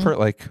have comfort,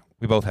 like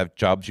we both have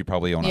jobs, you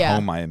probably own a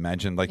home, I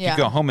imagine. Like you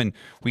go home and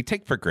we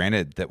take for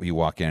granted that we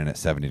walk in at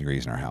 70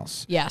 degrees in our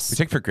house. Yes. We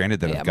take for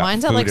granted that we've got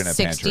mine's food at like in a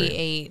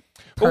 68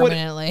 pantry.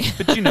 permanently.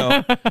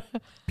 But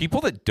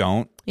people that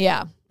don't,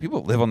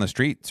 people live on the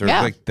streets, or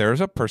like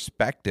there's a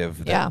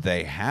perspective that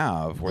they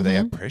have where they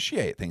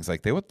appreciate things.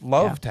 Like they would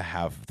love to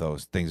have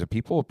those things that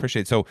people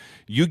appreciate. So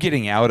you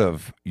getting out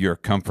of your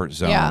comfort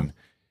zone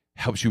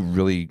helps you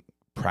really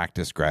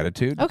practice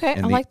gratitude. Okay, in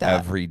I the like that.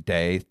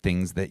 everyday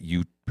things that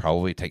you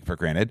probably take for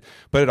granted.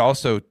 But it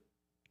also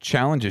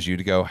challenges you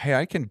to go, hey,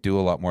 I can do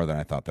a lot more than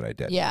I thought that I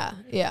did. Yeah.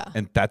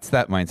 And that's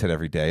that mindset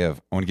every day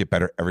of, I want to get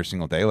better every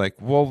single day. Like,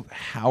 well,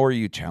 how are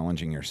you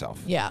challenging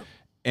yourself? Yeah.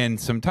 And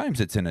sometimes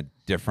it's in a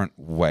different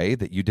way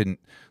that you didn't,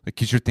 like,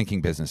 because you're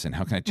thinking business and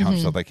how can I challenge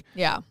myself? Like,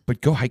 Yeah.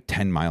 but go hike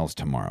 10 miles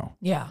tomorrow.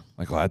 Yeah.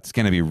 Like, well, that's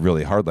going to be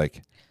really hard.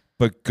 Like,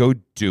 but go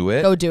do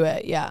it. Go do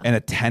it. Yeah. And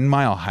a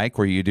 10-mile hike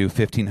where you do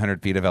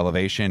 1,500 feet of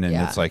elevation and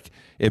it's like,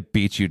 it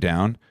beats you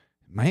down,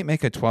 might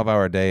make a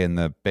 12-hour day in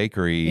the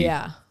bakery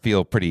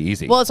feel pretty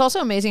easy. Well, it's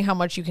also amazing how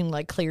much you can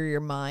like clear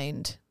your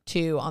mind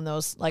too on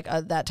those, like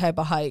that type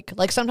of hike.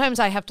 Like sometimes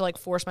I have to like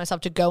force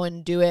myself to go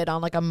and do it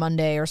on like a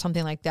Monday or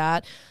something like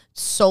that,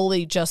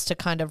 solely just to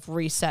kind of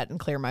reset and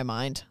clear my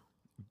mind.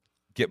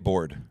 Get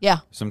bored. Yeah.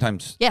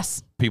 Sometimes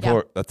people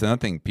are, that's another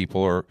thing.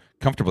 People are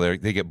comfortable.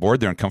 They get bored.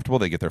 They're uncomfortable.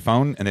 They get their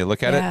phone and they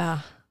look at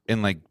it.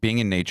 And like being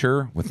in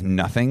nature with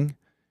nothing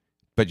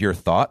but your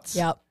thoughts.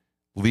 Yep.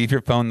 Leave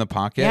your phone in the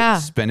pocket. Yeah.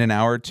 Spend an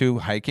hour or two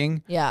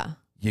hiking. Yeah.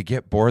 You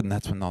get bored and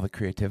that's when all the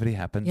creativity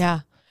happens.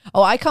 Yeah.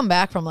 Oh, I come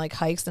back from like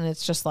hikes and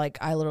it's just like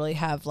I literally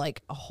have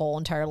like a whole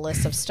entire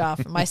list of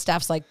stuff. My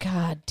staff's like,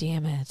 God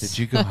damn it. Did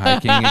you go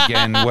hiking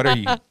again? What are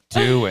you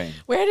doing?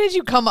 Where did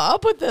you come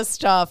up with this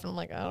stuff? And I'm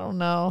like, I don't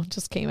know. It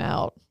just came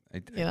out. I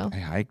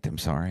hiked. I'm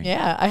sorry.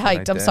 Yeah, I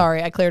hiked. I'm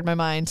sorry. I cleared my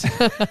mind.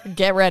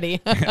 Get ready.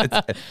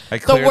 The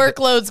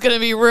workload's going to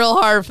be real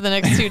hard for the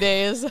next 2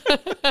 days.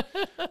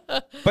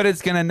 But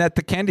it's going to net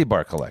the candy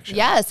bar collection.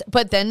 Yes,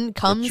 but then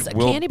comes a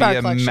candy bar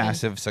collection. Will be a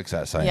massive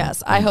success.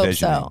 I hope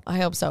so. I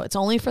hope so. It's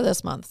only for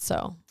this month,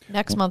 so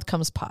next month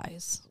comes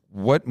pies.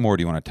 What more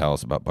do you want to tell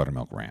us about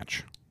Buttermilk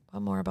Ranch? What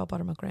more about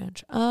Buttermilk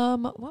Ranch? What more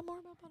about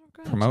Buttermilk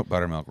Ranch? Promote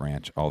Buttermilk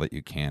Ranch all that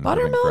you can.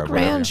 Buttermilk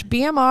Ranch,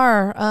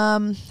 BMR.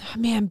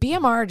 Man,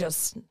 BMR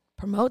just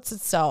promotes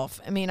itself.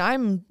 I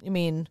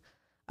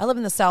live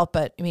in the South,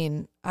 but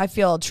I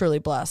feel truly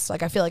blessed.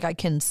 Like I feel like I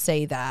can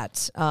say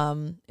that.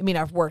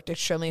 I've worked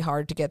extremely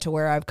hard to get to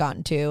where I've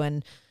gotten to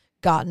and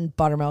gotten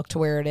Buttermilk to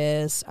where it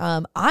is.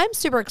 I'm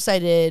super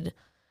excited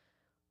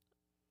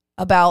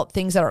about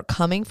things that are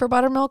coming for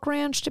Buttermilk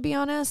Ranch, to be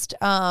honest.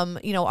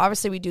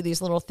 Obviously we do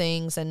these little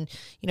things and,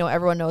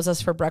 everyone knows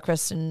us for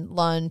breakfast and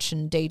lunch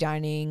and day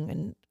dining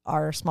and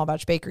our small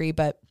batch bakery,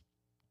 but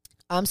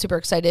I'm super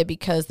excited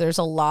because there's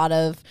a lot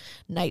of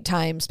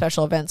nighttime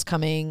special events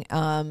coming,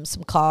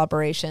 some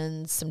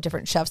collaborations, some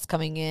different chefs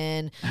coming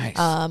in.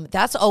 Nice.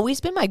 That's always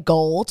been my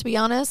goal, to be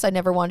honest. I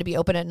never wanted to be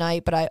open at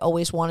night, but I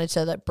always wanted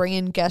to bring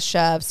in guest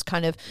chefs,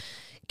 kind of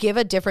give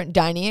a different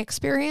dining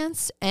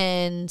experience.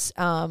 And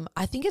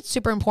I think it's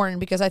super important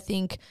because I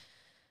think,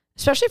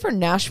 especially for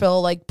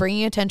Nashville, like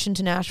bringing attention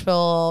to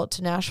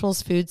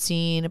Nashville's food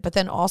scene, but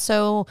then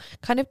also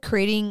kind of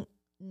creating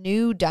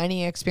new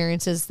dining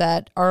experiences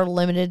that are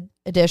limited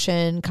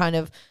edition, kind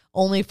of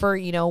only for,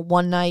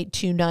 one night,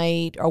 2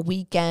 night, or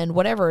weekend,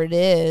 whatever it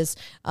is.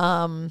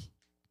 I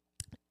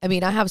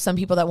have some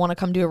people that want to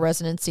come do a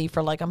residency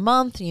for like a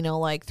month,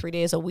 like 3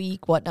 days a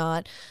week,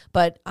 whatnot.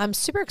 But I'm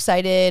super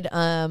excited.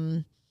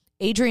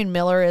 Adrian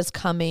Miller is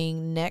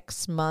coming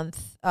next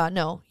month.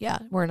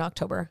 We're in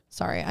October.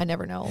 Sorry, I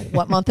never know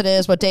what month it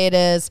is, what day it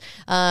is.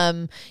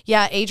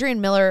 Adrian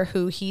Miller,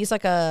 he's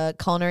like a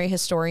culinary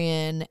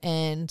historian,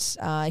 and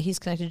he's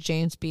connected to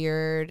James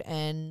Beard,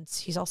 and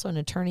he's also an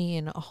attorney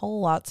and a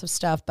whole lots of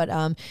stuff. But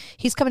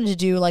he's coming to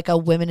do like a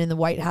Women in the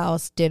White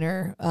House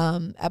dinner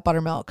at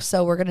Buttermilk.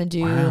 So we're gonna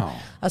do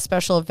a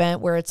special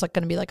event where it's like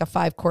going to be like a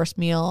 5-course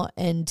meal,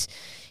 and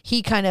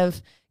he kind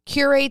of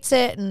curates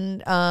it,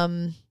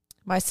 and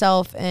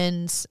myself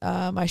and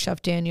my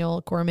chef Daniel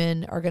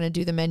Gorman are going to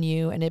do the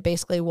menu, and it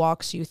basically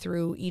walks you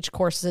through each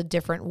course as a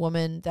different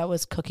woman that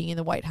was cooking in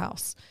the White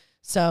House.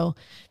 So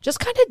just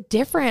kind of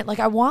different. Like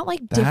I want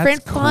like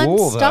different fun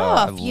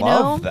stuff, I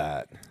love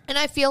that. And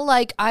I feel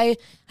like I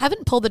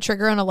haven't pulled the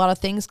trigger on a lot of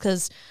things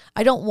because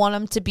I don't want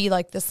them to be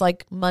like this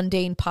like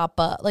mundane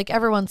pop-up. Like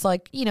everyone's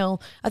like,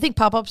 I think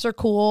pop-ups are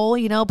cool,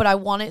 but I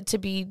want it to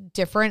be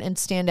different and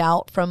stand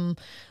out from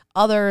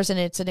others, and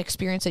it's an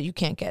experience that you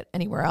can't get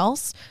anywhere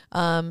else.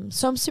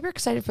 So I'm super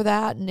excited for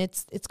that, and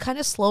it's kind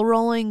of slow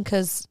rolling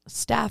because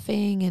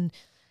staffing and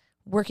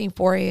working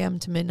 4 a.m.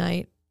 to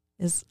midnight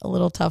is a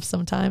little tough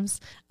sometimes.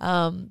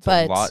 But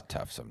a lot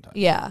tough sometimes.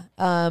 Yeah.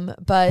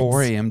 But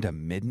 4 a.m. to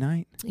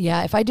midnight?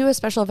 Yeah. If I do a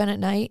special event at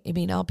night,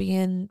 I'll be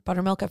in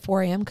Buttermilk at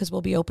 4 a.m. because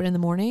we'll be open in the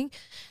morning.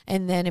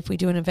 And then if we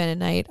do an event at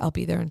night, I'll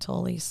be there until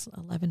at least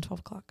 11,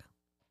 12 o'clock.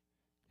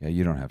 Yeah,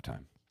 you don't have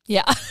time.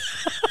 Yeah.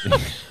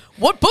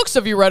 What books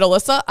have you read,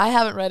 Alyssa? I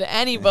haven't read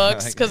any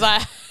books because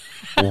I...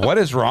 What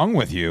is wrong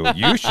with you?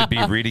 You should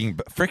be reading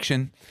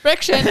Friction.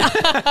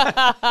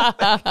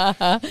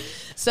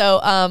 So,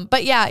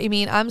 but yeah,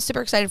 I'm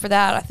super excited for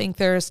that. I think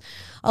there's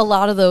a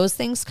lot of those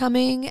things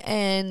coming,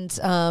 and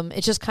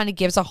it just kind of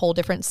gives a whole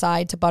different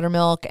side to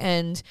Buttermilk.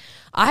 And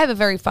I have a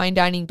very fine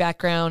dining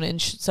background, and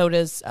so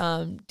does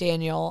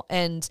Daniel.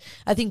 And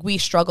I think we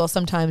struggle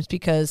sometimes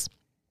because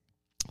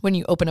when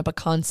you open up a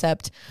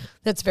concept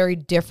that's very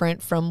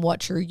different from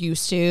what you're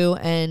used to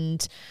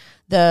and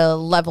the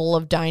level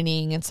of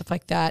dining and stuff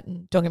like that.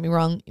 And don't get me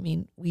wrong, I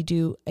mean, we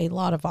do a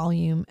lot of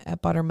volume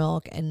at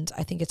Buttermilk, and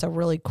I think it's a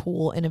really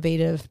cool,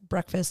 innovative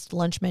breakfast,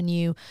 lunch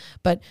menu.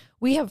 But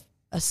we have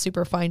a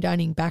super fine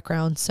dining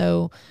background,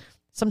 so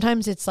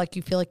sometimes it's like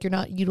you feel like you're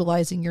not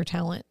utilizing your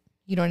talent.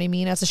 You know what I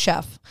mean? As a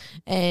chef.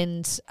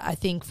 And I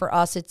think for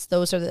us,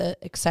 those are the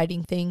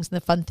exciting things and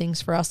the fun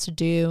things for us to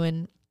do.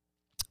 And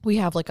we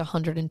have like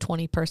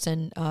 120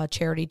 person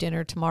charity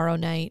dinner tomorrow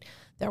night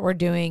that we're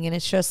doing. And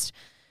it's just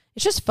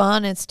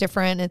fun. It's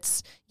different.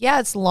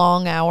 It's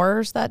long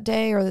hours that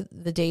day or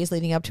the days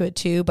leading up to it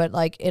too. But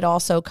like it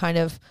also kind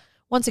of,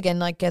 once again,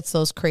 like gets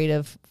those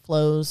creative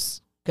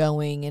flows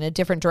going in a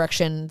different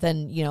direction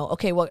than,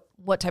 okay,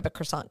 what type of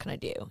croissant can I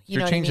do?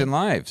 You're changing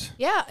lives.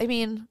 Yeah. I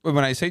mean, when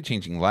I say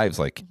changing lives,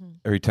 like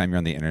every time you're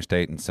on the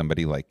interstate and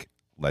somebody like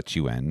lets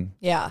you in.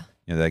 Yeah.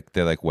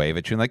 They like wave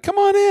at you and like, come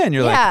on in.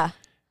 You're like,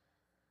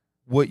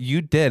 what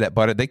you did at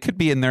they could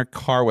be in their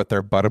car with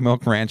their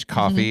Buttermilk Ranch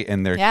coffee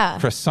and their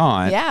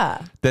croissant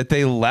that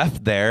they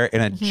left there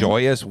in a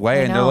joyous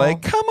way. And they're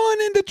like, come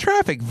on into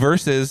traffic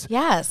versus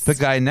the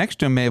guy next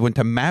to him may have went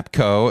to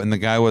Mapco and the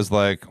guy was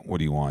like, what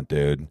do you want,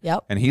 dude?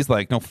 Yep. And he's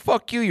like, no,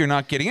 fuck you. You're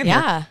not getting in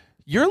here.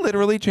 You're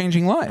literally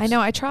changing lives. I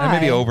know. I try. I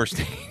may be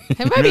overstating.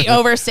 I might be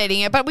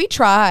overstating it, but we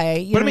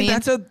try. But I mean,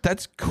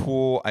 that's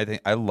cool. I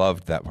think I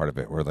loved that part of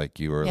it where like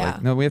you were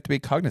like, no, we have to be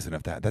cognizant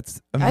of that.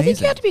 That's amazing. I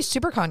think you have to be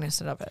super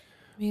cognizant of it.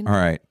 I mean, all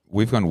right.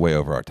 We've gone way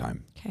over our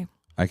time. Okay.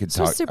 I could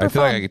talk. I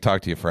feel like I could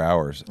talk to you for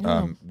hours.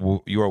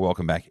 You are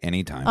welcome back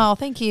anytime. Oh,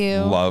 thank you.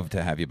 Love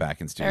to have you back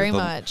in studio. Very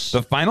much.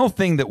 The final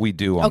thing that we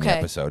do on the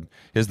episode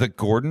is the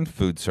Gordon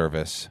Food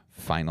Service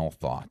final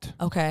thought.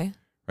 Okay.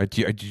 Right?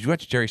 Did you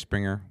watch Jerry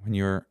Springer when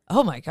you were?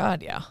 Oh my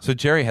God, yeah. So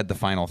Jerry had the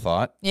final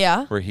thought.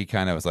 Yeah. Where he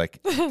kind of was like,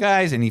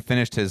 guys, and he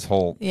finished his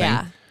whole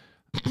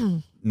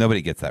thing.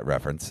 Nobody gets that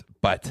reference,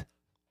 but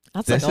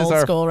that's this like old is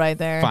our school right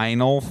there.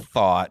 Final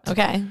thought.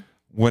 Okay.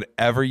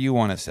 Whatever you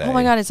want to say. Oh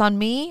my God, it's on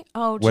me?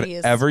 Oh, geez.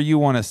 Whatever you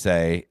want to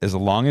say, as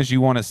long as you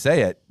want to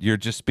say it, you're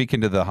just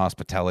speaking to the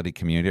hospitality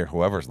community or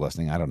whoever's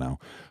listening. I don't know.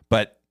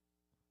 But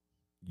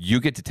you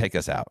get to take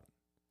us out.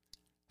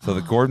 So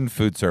the Gordon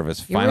Food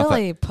Service you final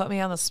really put me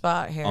on the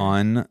spot here.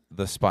 On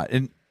the spot.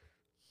 And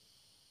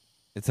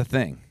it's a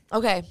thing.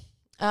 Okay.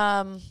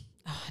 I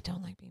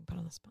don't like being put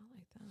on the spot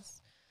like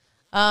this.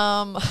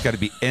 It's got to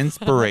be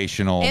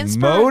inspirational,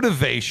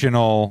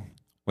 motivational,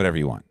 whatever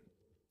you want.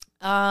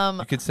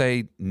 You could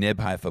say nib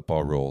high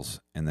football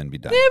rules and then be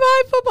done. Nib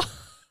high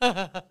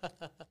football.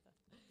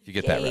 You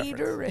get that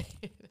reference.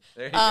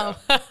 There you go.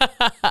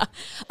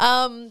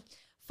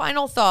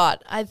 Final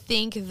thought. I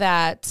think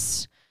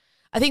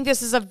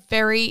this is a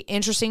very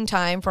interesting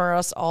time for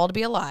us all to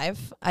be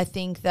alive. I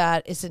think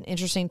that it's an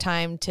interesting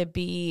time to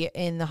be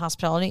in the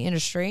hospitality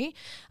industry.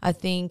 I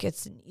think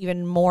it's an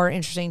even more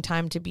interesting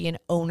time to be an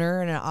owner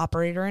and an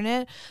operator in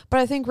it. But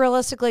I think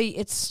realistically,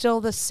 it's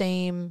still the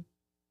same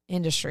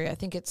industry. I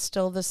think it's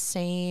still the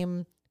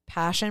same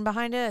passion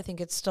behind it. I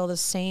think it's still the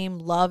same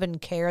love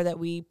and care that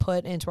we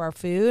put into our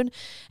food.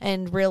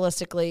 And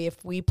realistically,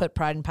 if we put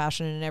pride and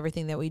passion in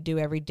everything that we do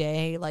every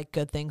day, like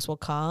good things will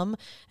come.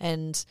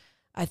 And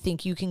I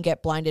think you can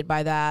get blinded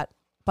by that,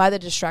 by the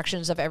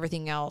distractions of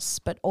everything else.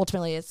 But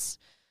ultimately, it's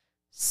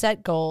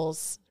set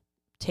goals,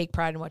 take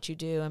pride in what you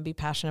do, and be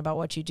passionate about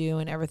what you do,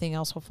 and everything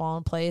else will fall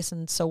in place.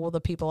 And so will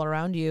the people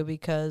around you,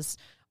 because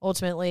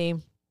ultimately,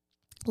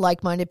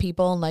 like-minded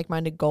people and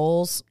like-minded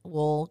goals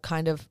will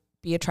kind of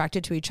be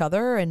attracted to each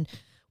other and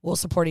will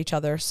support each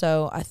other.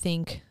 So I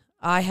think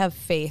I have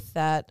faith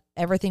that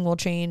everything will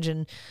change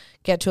and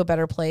get to a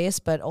better place.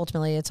 But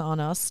ultimately, it's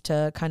on us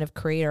to kind of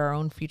create our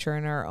own future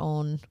in our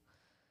own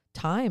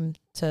time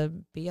to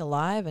be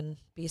alive and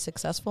be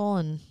successful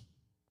and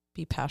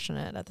be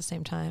passionate at the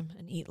same time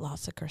and eat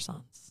lots of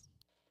croissants.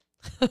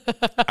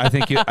 I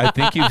think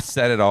you've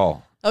said it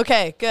all.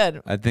 Okay,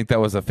 good. I think that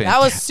was a fantastic.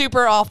 That was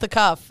super off the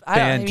cuff.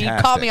 You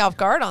caught me off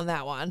guard on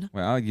that one.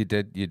 Well, you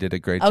did a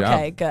great job.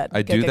 Okay, good.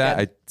 I do that.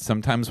 I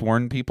sometimes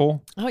warn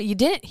people. Oh, you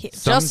didn't.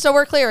 Just so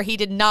we're clear, he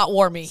did not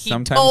warn me. He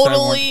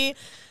totally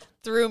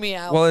threw me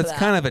out. Well, it's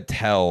kind of a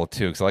tell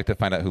too, because I like to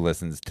find out who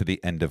listens to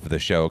the end of the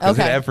show. Because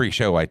at every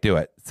show I do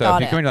it. So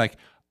if you're going to like,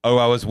 oh,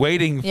 I was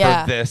waiting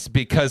for this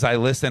because I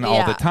listen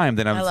all the time,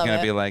 then I'm just going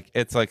to be like,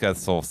 it's like a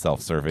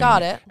self-serving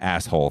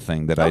asshole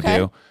thing that I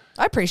do.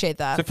 I appreciate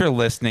that. So if you're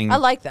listening I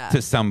like that.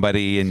 to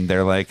somebody and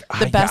they're like,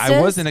 I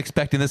wasn't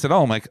expecting this at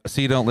all. I'm like,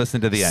 so you don't listen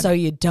to the end. So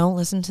you don't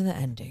listen to the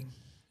ending.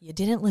 You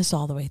didn't listen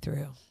all the way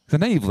through. So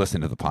now you've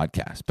listened to the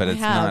podcast, but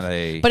not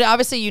a... But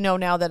obviously you know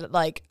now that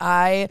like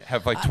I...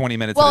 have like 20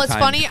 minutes at a time. Well,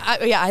 it's funny.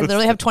 I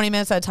literally have 20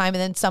 minutes at a time,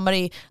 and then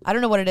somebody, I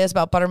don't know what it is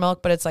about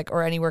Buttermilk, but it's like,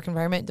 or any work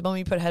environment, the moment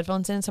you put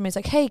headphones in, somebody's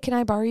like, hey, can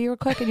I borrow you real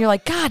quick? And you're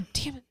like, God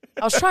damn it.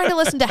 I was trying to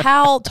listen to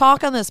Hal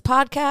talk on this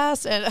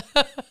podcast. And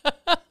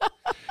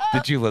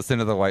Did you listen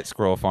to the White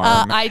Squirrel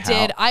Farm? I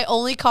did. I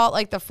only caught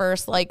like the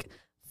first like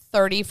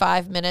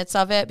 35 minutes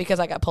of it because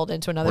I got pulled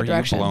into another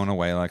direction. Were you blown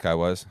away like I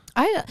was?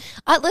 I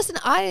listen.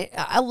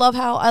 I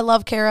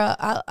love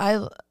Kara.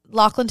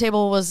 Lachlan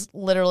Table was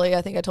literally,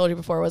 I think I told you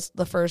before, was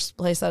the first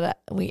place that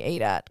we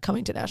ate at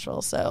coming to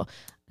Nashville. So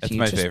it's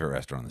my favorite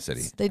restaurant in the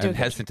city. I'm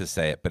hesitant to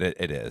say it, but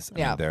it is.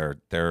 I mean,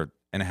 they're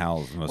in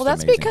Hal's most. Well,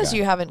 that's because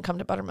you haven't come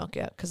to Buttermilk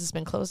yet because it's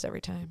been closed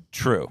every time.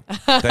 True.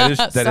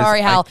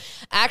 Sorry, Hal.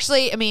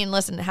 Actually, I mean,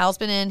 listen, Hal's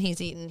been in. He's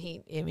eaten.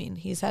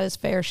 He's had his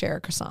fair share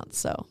of croissants.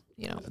 So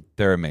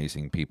they're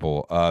amazing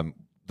people.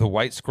 The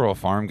White Squirrel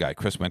Farm guy,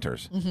 Chris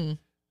Winters. Mm-hmm.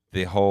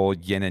 The whole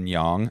yin and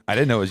yang. I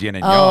didn't know it was yin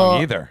and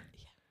yang either.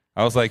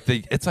 I was like,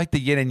 it's like the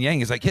yin and yang.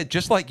 He's like, yeah,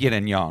 just like yin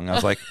and yang. I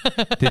was like,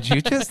 did you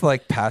just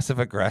like passive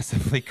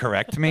aggressively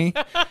correct me?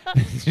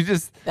 Did you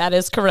just? That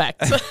is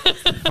correct.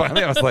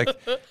 Finally, I was like,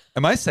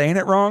 am I saying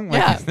it wrong?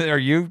 Like, are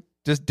you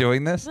just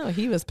doing this? No,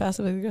 he was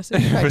passive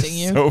aggressively correcting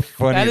you. It was so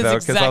funny though,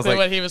 because I was like,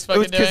 what he was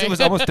fucking doing. Because it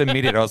was almost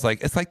immediate. I was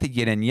like, it's like the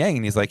yin and yang,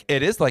 and he's like,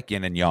 it is like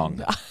yin and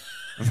yang. I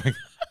was like,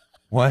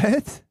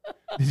 what?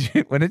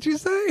 What did you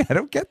say? I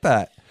don't get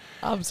that.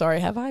 I'm sorry.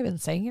 Have I been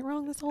saying it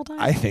wrong this whole time?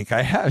 I think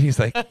I have. He's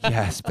like,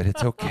 yes, but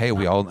it's okay.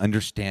 We all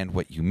understand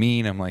what you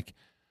mean. I'm like,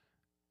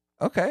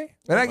 okay.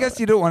 But I guess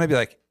you don't want to be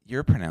like,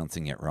 you're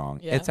pronouncing it wrong.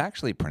 Yeah. It's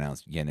actually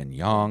pronounced yin and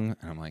yang.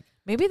 And I'm like,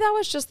 maybe that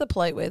was just the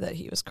polite way that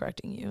he was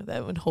correcting you.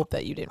 That would hope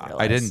that you didn't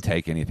realize. I didn't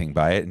take anything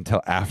by it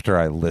until after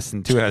I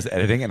listened to it. I was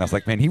editing and I was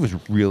like, man, he was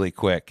really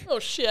quick. Oh,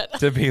 shit.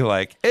 To be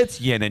like, it's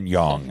yin and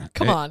yang.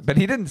 Come on. But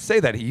he didn't say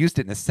that. He used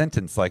it in a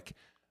sentence like,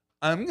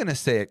 I'm going to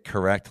say it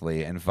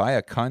correctly, and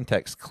via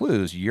context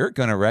clues, you're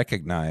going to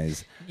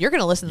recognize. You're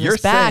going to listen to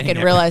this back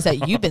and realize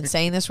that you've been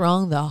saying this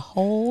wrong the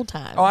whole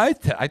time. Oh, I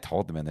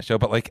told them in the show,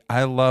 but like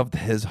I loved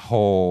his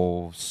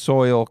whole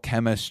soil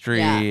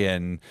chemistry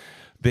and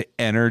the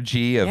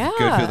energy of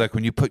good food. Like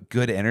when you put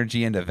good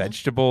energy into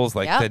vegetables,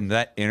 like then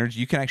that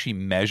energy, you can actually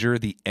measure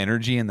the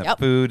energy in the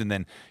food, and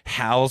then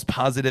Hal's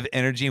positive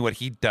energy, what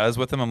he does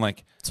with them. I'm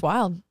like, it's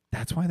wild.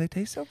 That's why they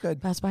taste so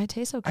good. That's why it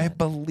tastes so good. I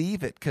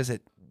believe it because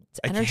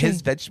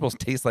his vegetables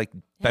taste like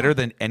better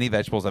than any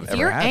vegetables I've ever had. If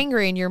you're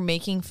angry and you're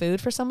making food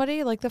for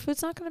somebody, like the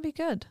food's not going to be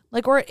good.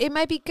 Like, or it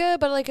might be good,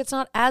 but like it's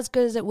not as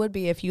good as it would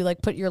be if you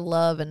like put your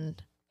love and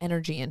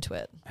energy into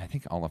it. I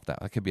think all of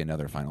that could be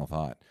another final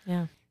thought.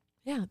 Yeah,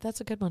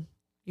 that's a good one.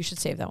 You should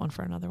save that one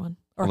for another one.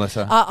 Or,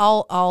 Alyssa,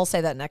 I'll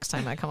say that next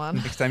time I come on.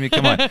 Next time you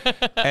come on,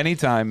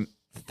 anytime.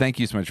 Thank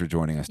you so much for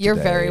joining us today. You're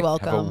very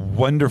welcome. Have a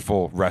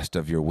wonderful rest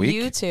of your week.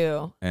 You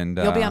too. And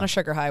you'll be on a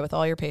sugar high with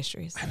all your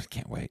pastries. I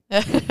can't wait.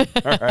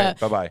 All right.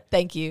 Bye-bye.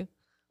 Thank you.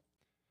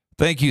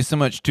 Thank you so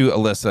much to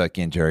Alyssa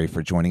Gangeri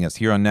for joining us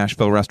here on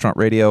Nashville Restaurant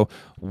Radio.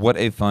 What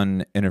a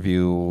fun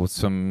interview.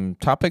 Some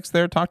topics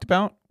there talked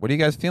about. What are you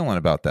guys feeling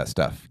about that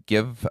stuff?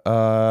 Give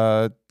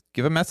a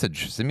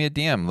message. Send me a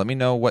DM. Let me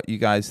know what you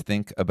guys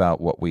think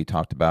about what we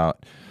talked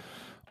about.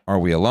 Are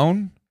we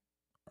alone?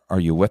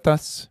 Are you with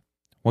us?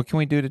 What can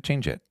we do to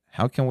change it?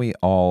 How can we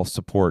all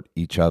support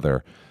each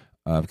other?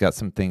 I've got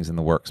some things in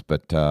the works,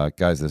 but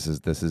guys, this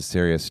is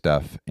serious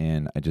stuff,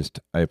 and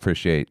I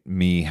appreciate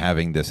me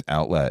having this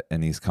outlet,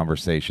 and these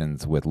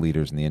conversations with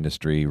leaders in the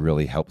industry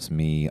really helps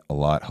me a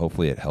lot.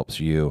 Hopefully it helps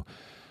you.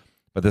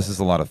 But this is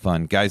a lot of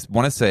fun. Guys,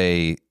 want to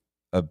say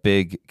a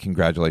big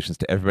congratulations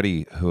to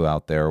everybody who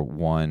out there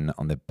won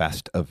on the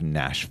Best of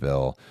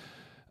Nashville.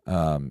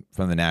 From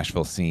the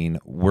Nashville scene.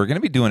 We're going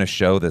to be doing a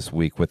show this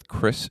week with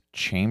Chris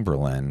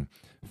Chamberlain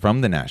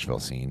from the Nashville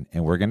scene,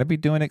 and we're going to be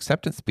doing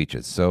acceptance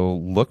speeches. So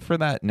look for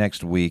that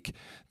next week.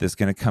 This is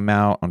going to come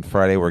out on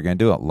Friday. We're going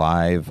to do it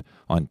live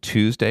on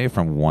Tuesday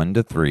from 1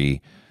 to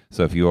 3.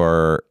 So if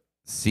you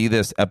see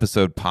this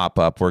episode pop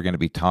up, we're going to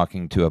be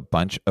talking to a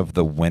bunch of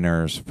the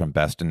winners from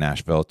Best in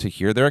Nashville to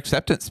hear their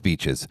acceptance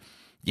speeches.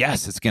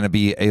 Yes, it's going to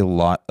be a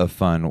lot of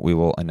fun. We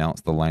will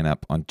announce the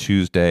lineup on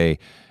Tuesday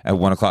at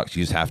 1 o'clock. So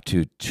you just have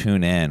to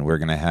tune in. We're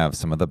going to have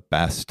some of the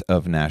best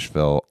of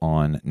Nashville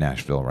on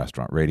Nashville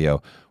Restaurant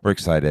Radio. We're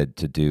excited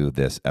to do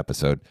this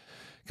episode.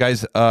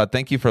 Guys,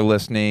 thank you for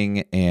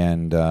listening.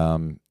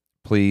 And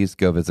please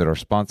go visit our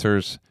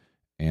sponsors.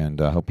 And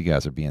I hope you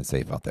guys are being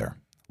safe out there.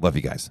 Love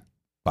you guys.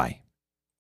 Bye.